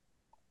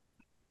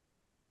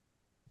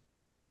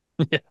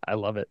 Yeah, I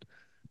love it.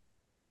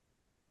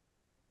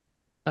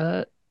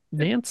 Uh,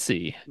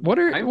 Nancy, what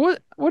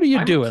are you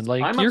doing?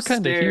 Like I'm you're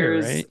kind of here, upstairs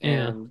right?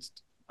 Yeah. and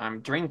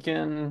I'm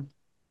drinking.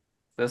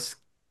 This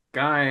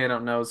guy I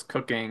don't know is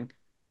cooking,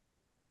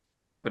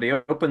 but he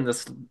opened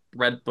this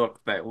red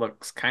book that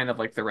looks kind of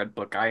like the red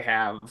book I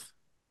have,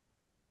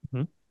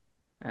 Mhm.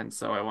 and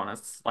so I want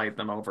to slide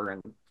them over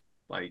and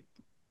like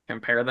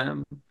compare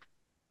them.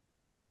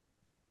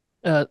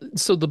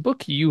 So the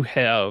book you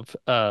have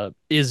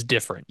is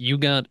different. You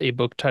got a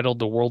book titled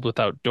The World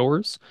Without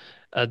Doors.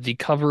 The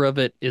cover of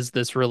it is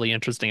this really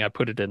interesting. I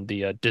put it in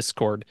the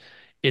Discord.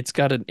 It's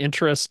got an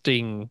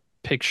interesting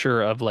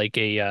picture of like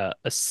a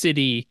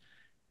city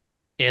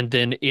and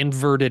then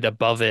inverted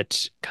above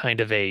it,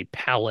 kind of a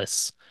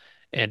palace.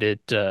 And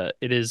it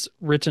is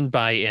written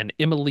by an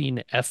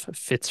Emmeline F.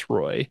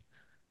 Fitzroy,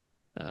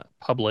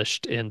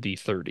 published in the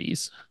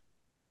 30s.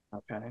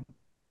 Okay.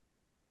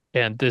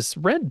 And this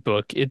red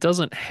book, it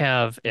doesn't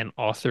have an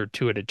author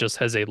to it. It just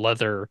has a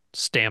leather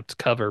stamped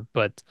cover.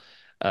 But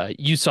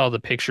you saw the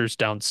pictures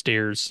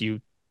downstairs.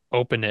 You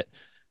open it.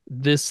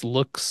 This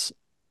looks,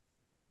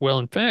 well,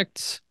 in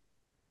fact,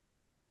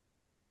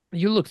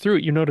 you look through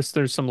it, you notice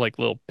there's some like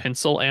little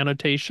pencil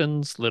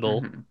annotations,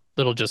 Hmm.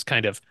 little just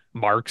kind of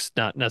marks,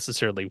 not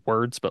necessarily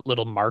words, but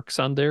little marks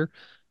on there.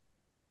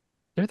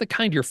 They're the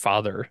kind your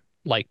father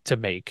liked to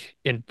make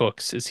in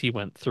books as he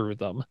went through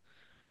them.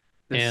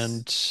 This,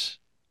 And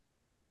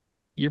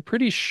you're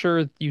pretty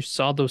sure you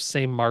saw those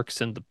same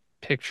marks in the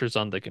pictures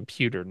on the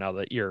computer now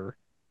that you're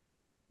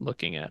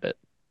looking at it.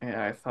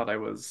 yeah, I thought I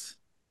was.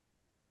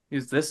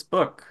 Use this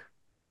book.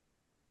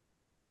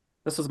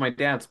 This was my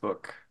dad's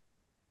book.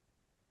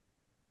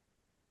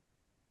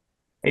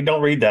 Hey,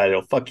 don't read that.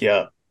 It'll fuck you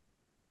up.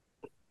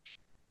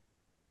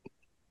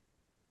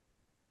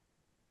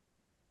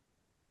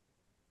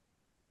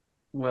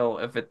 Well,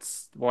 if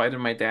it's why did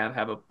my dad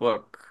have a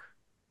book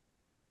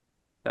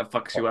that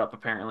fucks you up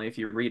apparently if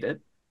you read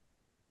it?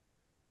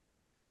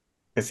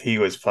 Because he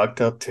was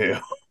fucked up too.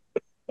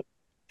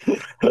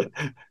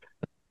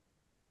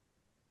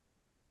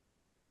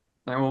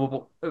 I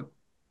will,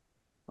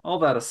 all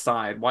that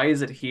aside, why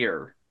is it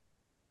here?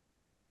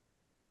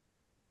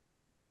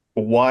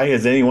 Why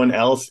is anyone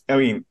else? I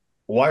mean,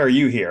 why are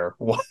you here?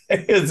 Why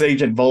is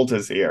Agent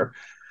Voltus here?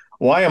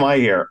 Why am I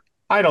here?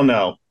 I don't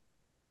know.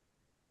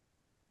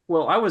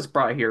 Well, I was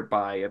brought here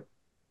by a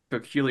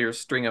peculiar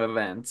string of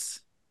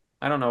events.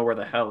 I don't know where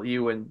the hell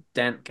you and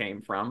Dent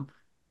came from.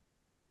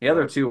 The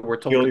other two were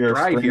told to Peculiar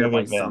drive string here of by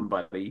events.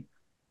 somebody.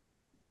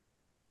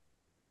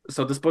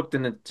 So this book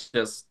didn't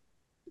just,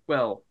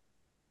 well,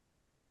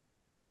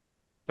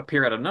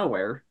 appear out of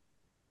nowhere.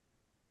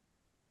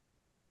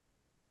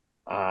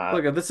 Uh,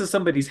 Look, if this is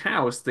somebody's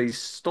house, they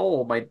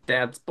stole my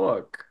dad's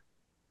book.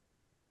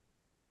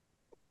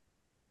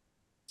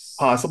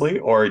 Possibly,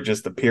 or it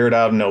just appeared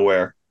out of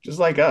nowhere, just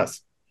like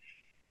us.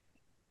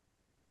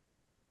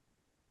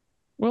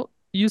 Well,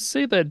 you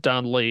say that,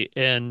 Donnelly,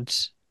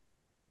 and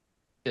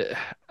uh,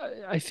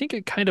 I think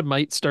it kind of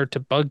might start to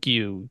bug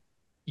you.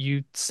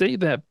 You say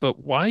that, but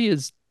why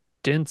is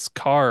Dent's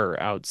car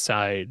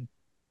outside,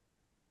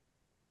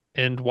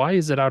 and why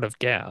is it out of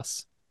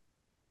gas?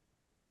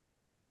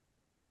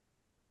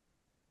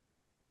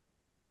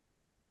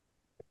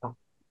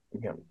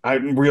 Again,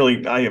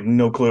 I have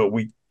no clue.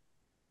 We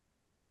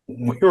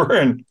were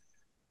in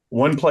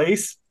one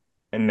place,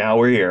 and now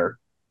we're here.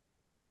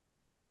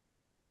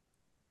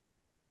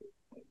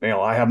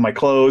 I have my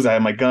clothes, I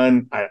have my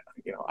gun. I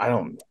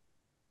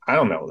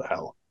don't know the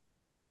hell.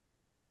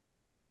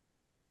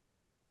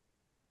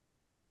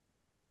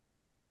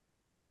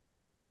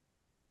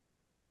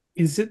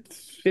 Is it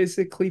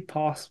physically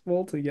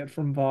possible to get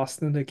from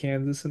Boston to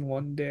Kansas in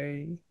one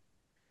day?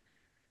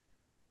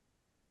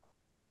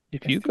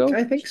 If I you think go,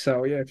 I think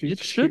so. Yeah, if you it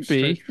just keep should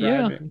straight be.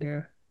 Yeah. driving.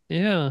 Yeah.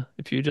 Yeah.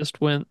 If you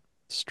just went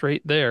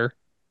straight there.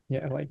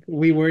 Yeah, like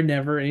we were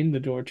never in the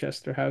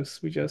Dorchester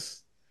house. We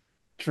just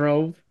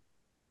drove.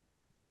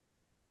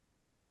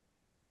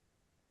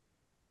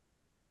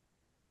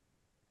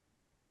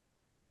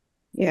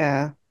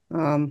 Yeah.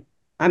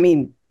 I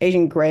mean,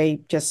 Agent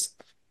Gray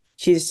just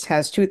she just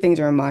has two things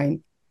in her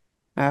mind.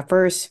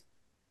 First,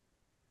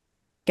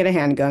 get a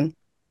handgun.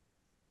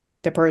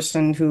 The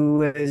person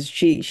who is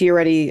she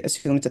already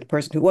assumes that the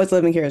person who was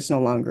living here is no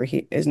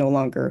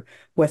longer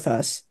with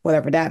us,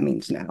 whatever that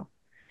means now.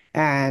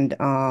 And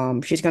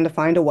she's going to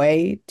find a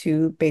way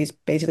to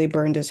basically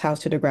burn this house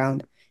to the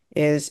ground.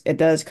 Is it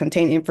does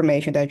contain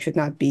information that should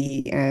not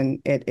be,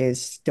 and it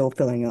is still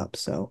filling up.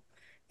 So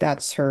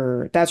that's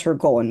her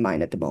goal in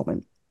mind at the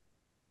moment.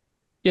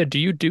 Yeah. Do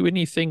you do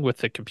anything with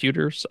the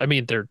computers? I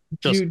mean, they're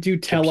just Do you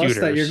tell us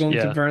that you're computers. going to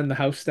Yeah. burn the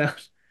house down?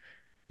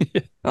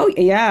 Oh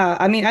yeah,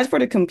 I mean, as for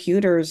the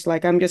computers,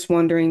 like I'm just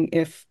wondering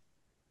if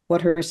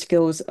what her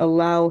skills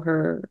allow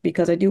her,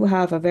 because I do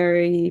have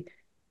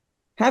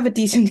a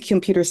decent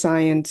computer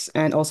science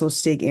and also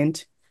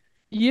SIG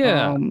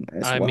Yeah.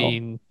 as I well.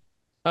 mean,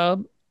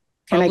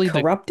 Can I probably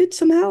the, corrupt it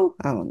somehow?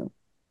 I don't know.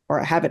 Or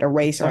have it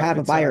erase or have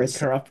a It's already virus.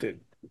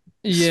 corrupted.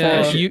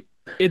 yeah, Smash it.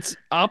 it's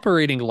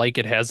operating like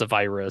it has a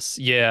virus.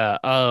 Yeah.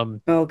 I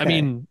Okay.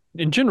 mean,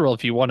 in general,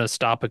 if you want to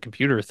stop a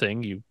computer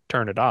thing, you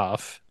turn it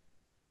off,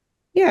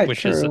 Yeah,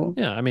 which is, true.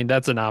 yeah, I mean,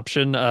 that's an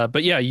option.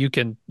 But yeah, you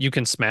can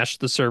smash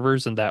the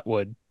servers and that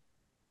would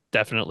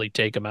definitely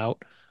take them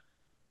out.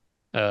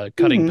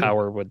 Cutting Hmm.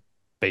 power would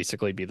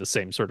basically be the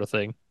same sort of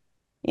thing.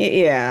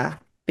 Yeah,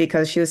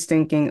 because she was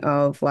thinking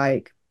of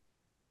like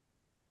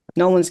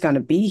no one's gonna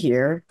be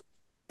here.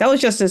 That was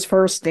just his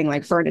first thing,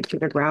 like burn it to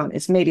the ground.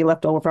 It's maybe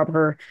left over from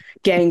her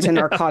gangs and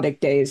narcotic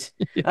days.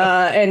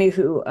 Yeah.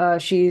 Anywho,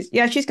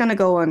 she's gonna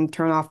go and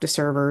turn off the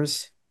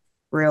servers,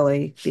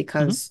 really, Mhm.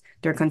 because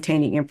they're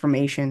containing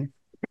information.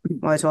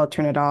 might as well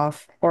turn it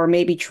off. Or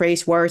maybe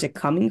trace where is it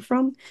coming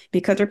from?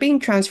 Because they're being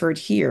transferred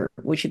here.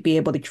 We should be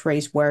able to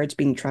trace where it's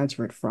being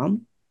transferred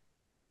from,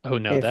 Oh,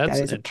 no, if that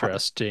that's is a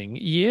part. interesting.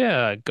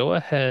 Yeah, go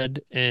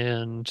ahead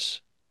and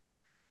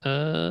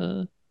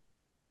uh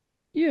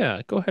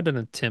yeah, go ahead and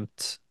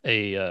attempt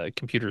a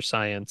computer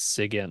science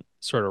SIGINT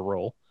sort of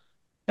role,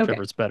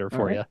 Okay. whichever's better All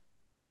for right. you.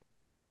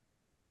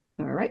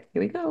 All right.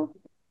 Here we go.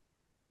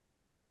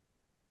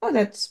 Oh,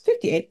 that's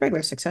 58.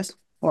 Regular success.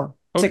 Or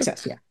Okay.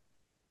 success, yeah.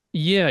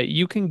 Yeah,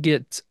 you can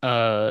get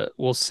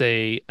we'll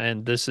say,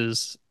 and this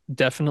is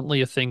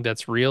definitely a thing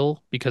that's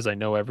real because I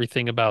know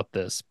everything about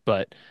this,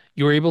 but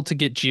you're able to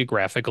get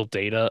geographical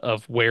data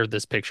of where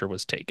this picture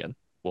was taken,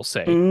 we'll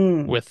say,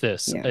 Mm, with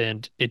this, yeah.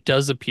 and it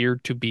does appear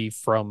to be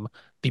from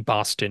the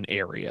Boston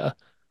area.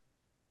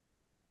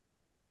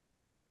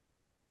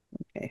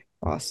 Okay.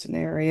 Boston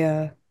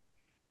area.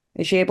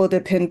 Is she able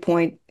to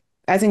pinpoint,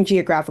 as in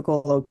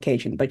geographical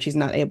location, but she's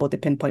not able to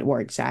pinpoint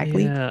where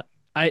exactly? Yeah.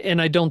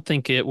 I don't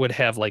think it would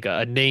have like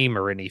a name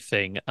or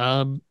anything.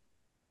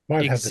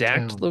 Might have the Exact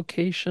town.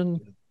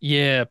 location?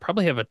 Yeah,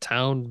 probably have a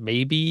town,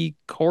 maybe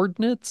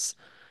coordinates.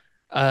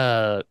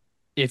 Uh,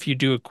 if you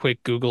do a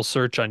quick Google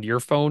search on your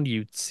phone,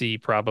 you'd see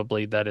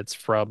probably that it's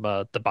from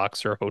the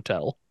Boxer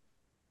Hotel.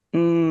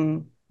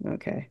 Mm,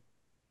 okay.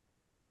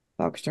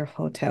 Boxer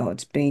Hotel.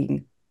 It's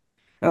being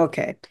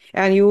okay.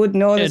 And you would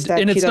notice And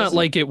that she it's not doesn't.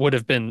 like it would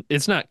have been,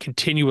 it's not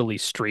continually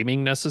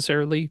streaming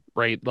necessarily,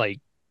 right? Like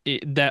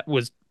that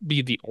was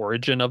be the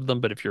origin of them,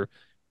 but if you're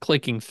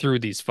clicking through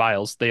these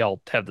files, they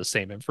all have the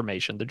same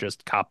information. They're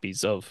just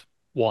copies of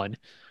one.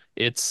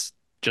 It's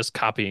just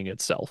copying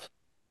itself.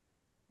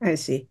 I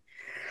see.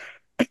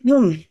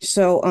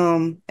 So,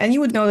 and you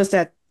would notice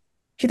that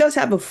she does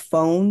have a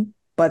phone,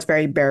 but it's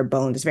very bare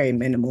bones. It's very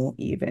minimal,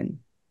 even.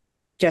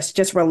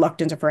 Just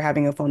reluctance of her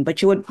having a phone.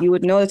 But you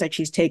would notice that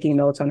she's taking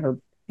notes on her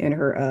in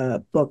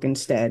her book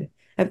instead.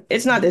 And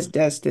it's not this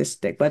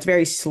thick, but it's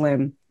very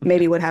slim.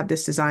 Maybe would have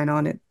this design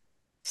on it.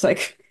 It's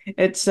like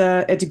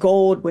it's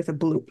gold with a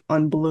blue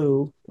on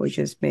blue, which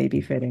is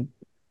maybe fitting.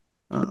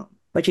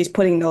 But she's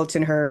putting notes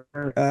in her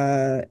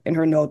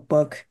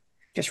notebook,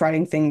 just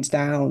writing things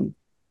down.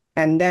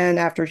 And then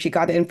after she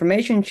got the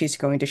information, she's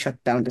going to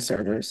shut down the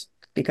servers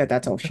because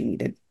that's all she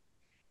needed.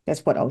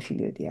 That's what all she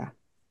did, yeah.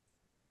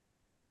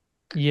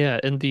 Yeah,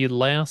 and the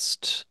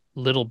last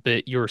little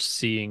bit you're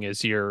seeing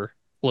as you're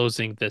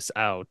closing this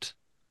out,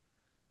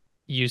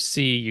 you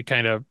see you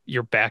kind of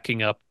you're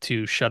backing up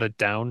to shut it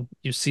down.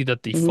 You see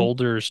that the Hmm.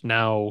 folders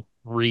now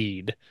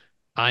read,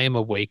 I am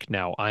awake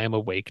now, I am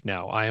awake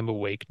now, I am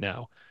awake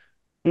now.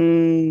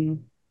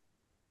 Mm,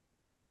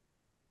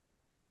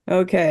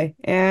 okay.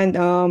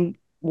 And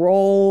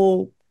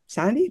roll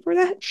Sandy for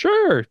that?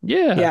 Sure,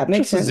 yeah, Yeah, it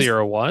makes just a sense.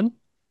 0-1.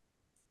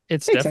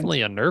 It's Makes sense.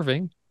 definitely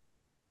unnerving.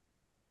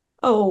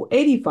 Oh,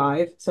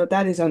 85. So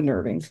that is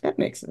unnerving. That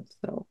makes sense.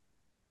 So,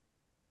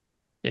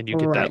 And you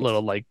get that right.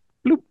 little like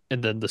bloop,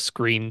 and then the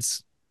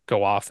screens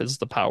go off as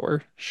the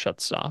power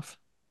shuts off.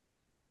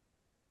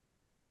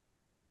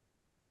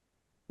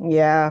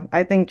 Yeah,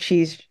 I think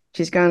she's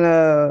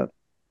gonna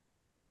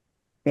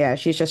yeah,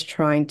 she's just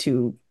trying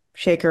to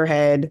shake her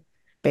head,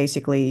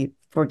 basically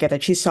forget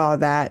that she saw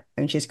that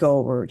and she's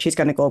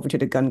gonna go over to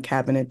the gun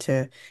cabinet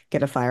to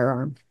get a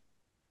firearm.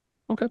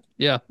 Okay.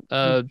 Yeah.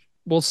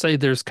 We'll say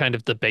there's kind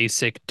of the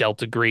basic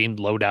Delta Green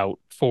loadout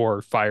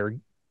for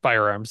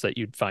firearms that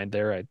you'd find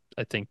there.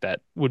 I think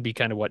that would be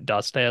kind of what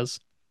Dust has.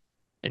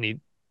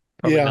 Any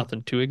probably Yeah,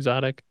 nothing too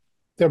exotic.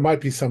 there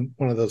might be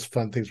one of those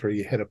fun things where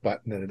you hit a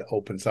button and it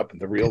opens up and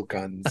the real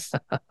guns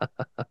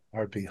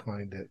are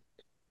behind it.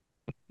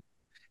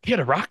 You had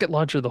a rocket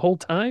launcher the whole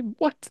time?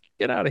 What?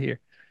 Get out of here.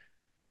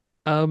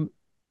 Um,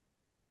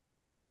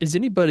 is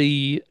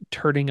anybody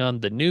turning on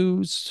the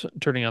news,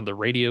 turning on the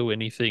radio,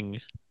 anything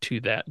to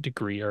that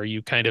degree? Are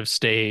you kind of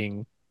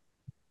staying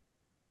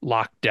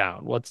locked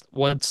down?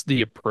 What's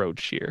the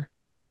approach here?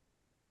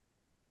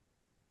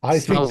 I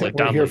think Sounds that like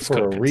we're here Donley's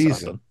for a cooking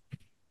something. reason.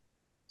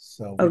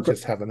 So Oh, we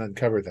just haven't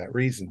uncovered that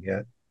reason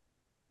yet.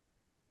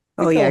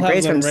 I oh think yeah, I'll have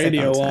Grace the been stuck radio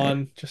outside.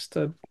 on just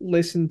to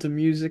listen to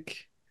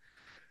music.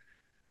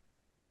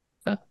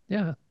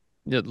 Yeah.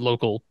 Yeah,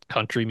 local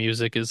country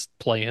music is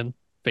playing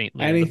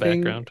faintly in the Anything,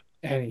 background.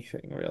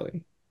 anything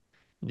really.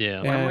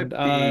 Yeah. When And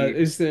would be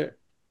is there,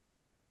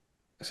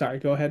 sorry,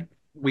 go ahead.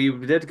 we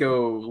did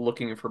go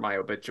looking for my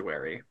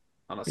obituary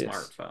on a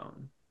Yes.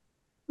 smartphone.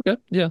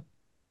 Okay. Yeah.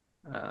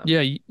 Um,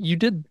 Yeah, you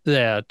did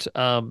that.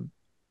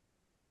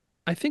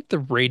 I think the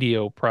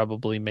radio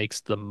probably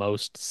makes the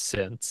most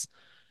sense.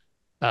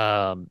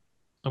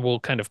 And we'll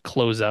kind of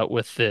close out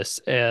with this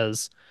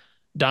as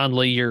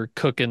Donley, you're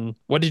cooking.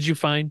 What did you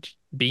find?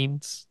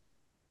 Beans?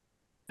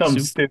 Some Soup?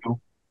 stew.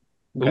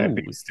 Okay, Ooh.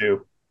 beef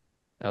stew.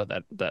 Oh,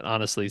 that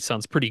honestly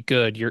sounds pretty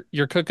good.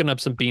 You're cooking up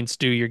some bean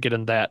stew. You're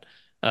getting that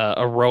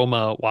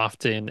aroma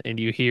wafting, and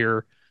you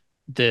hear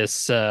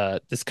this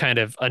kind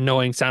of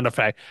annoying sound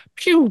effect.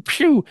 Pew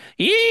pew.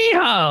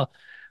 Yeehaw!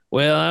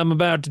 Well, I'm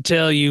about to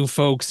tell you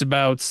folks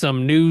about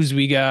some news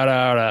we got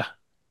out of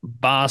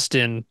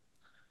Boston.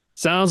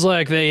 Sounds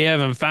like they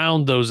haven't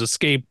found those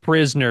escaped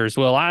prisoners.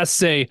 Well, I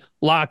say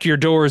lock your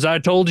doors. I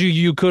told you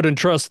you couldn't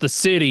trust the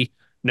city.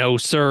 No,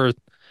 sir.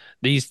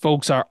 These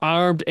folks are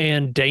armed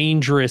and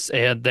dangerous,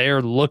 and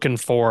they're looking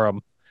for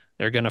them.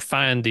 They're going to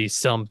find these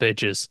some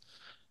bitches.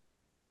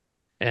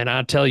 And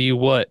I tell you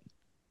what,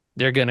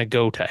 they're going to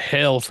go to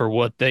hell for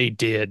what they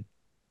did.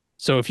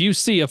 So if you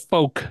see a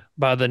folk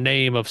by the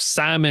name of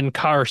Simon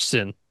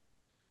Carson,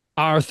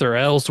 Arthur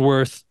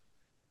Ellsworth,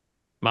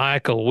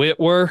 Michael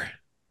Whitwer,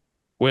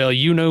 well,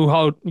 you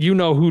know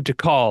who to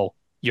call.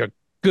 Your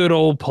good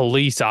old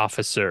police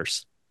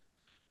officers.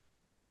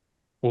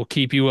 We'll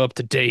keep you up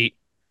to date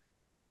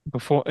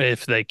before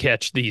if they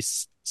catch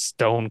these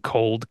stone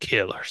cold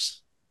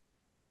killers.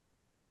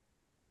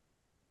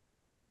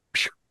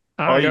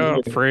 I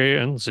got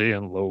friends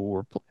in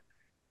lower.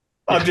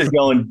 I'm just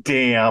going,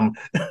 damn.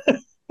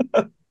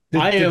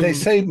 Did they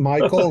say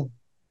Michael?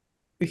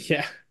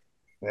 Yeah,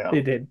 Yeah.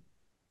 they did.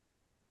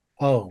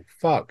 Oh,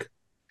 fuck.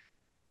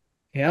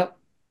 Yep.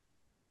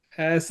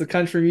 As the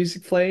country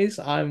music plays,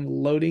 I'm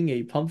loading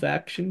a pump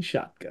action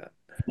shotgun.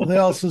 Well, they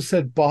also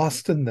said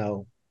Boston,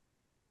 though.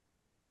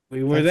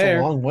 We were That's there.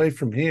 a long way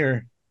from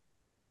here.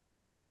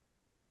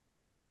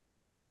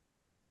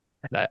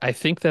 I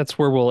think that's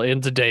where we'll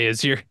end today.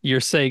 Is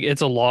you're saying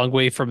it's a long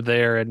way from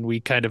there, and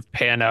we kind of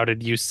pan out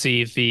and you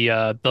see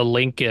the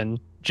Lincoln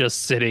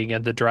just sitting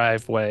in the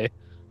driveway,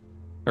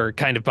 or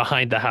kind of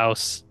behind the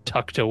house,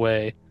 tucked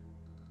away.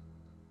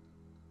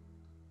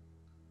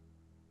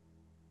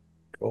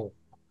 Cool.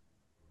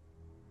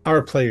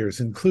 Our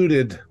players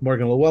included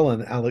Morgan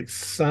Llewellyn, Alex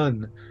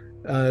Sun,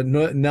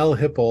 Nell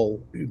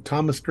Hipple,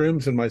 Thomas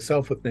Grooms, and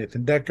myself with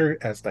Nathan Decker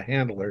as the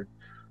handler.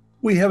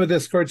 We have a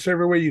Discord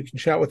server where you can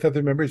chat with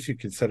other members. You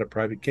can set up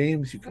private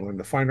games. You can learn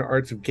the finer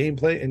arts of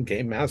gameplay and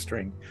game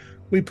mastering.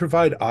 We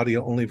provide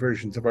audio-only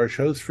versions of our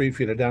shows free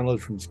for you to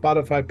download from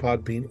Spotify,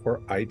 Podbean,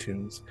 or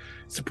iTunes.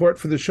 Support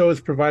for the show is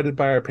provided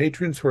by our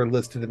patrons who are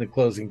listed in the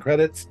closing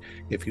credits.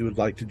 If you would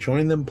like to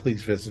join them,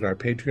 please visit our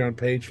Patreon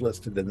page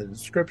listed in the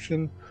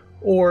description,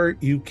 or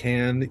you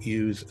can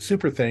use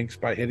Super Thanks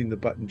by hitting the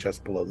button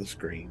just below the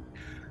screen.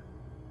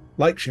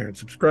 Like, share, and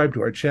subscribe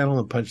to our channel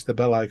and punch the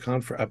bell icon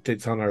for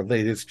updates on our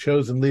latest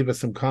shows, and leave us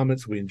some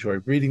comments. We enjoy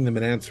reading them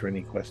and answer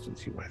any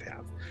questions you might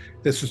have.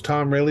 This is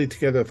Tom Rayleigh,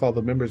 together with all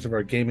the members of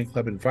our gaming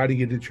club, inviting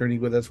you to journey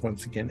with us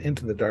once again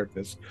into the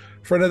darkness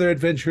for another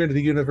adventure into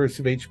the universe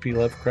of H.P.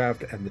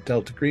 Lovecraft and the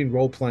Delta Green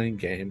role-playing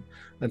game.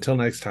 Until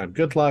next time,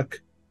 good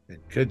luck and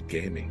good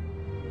gaming.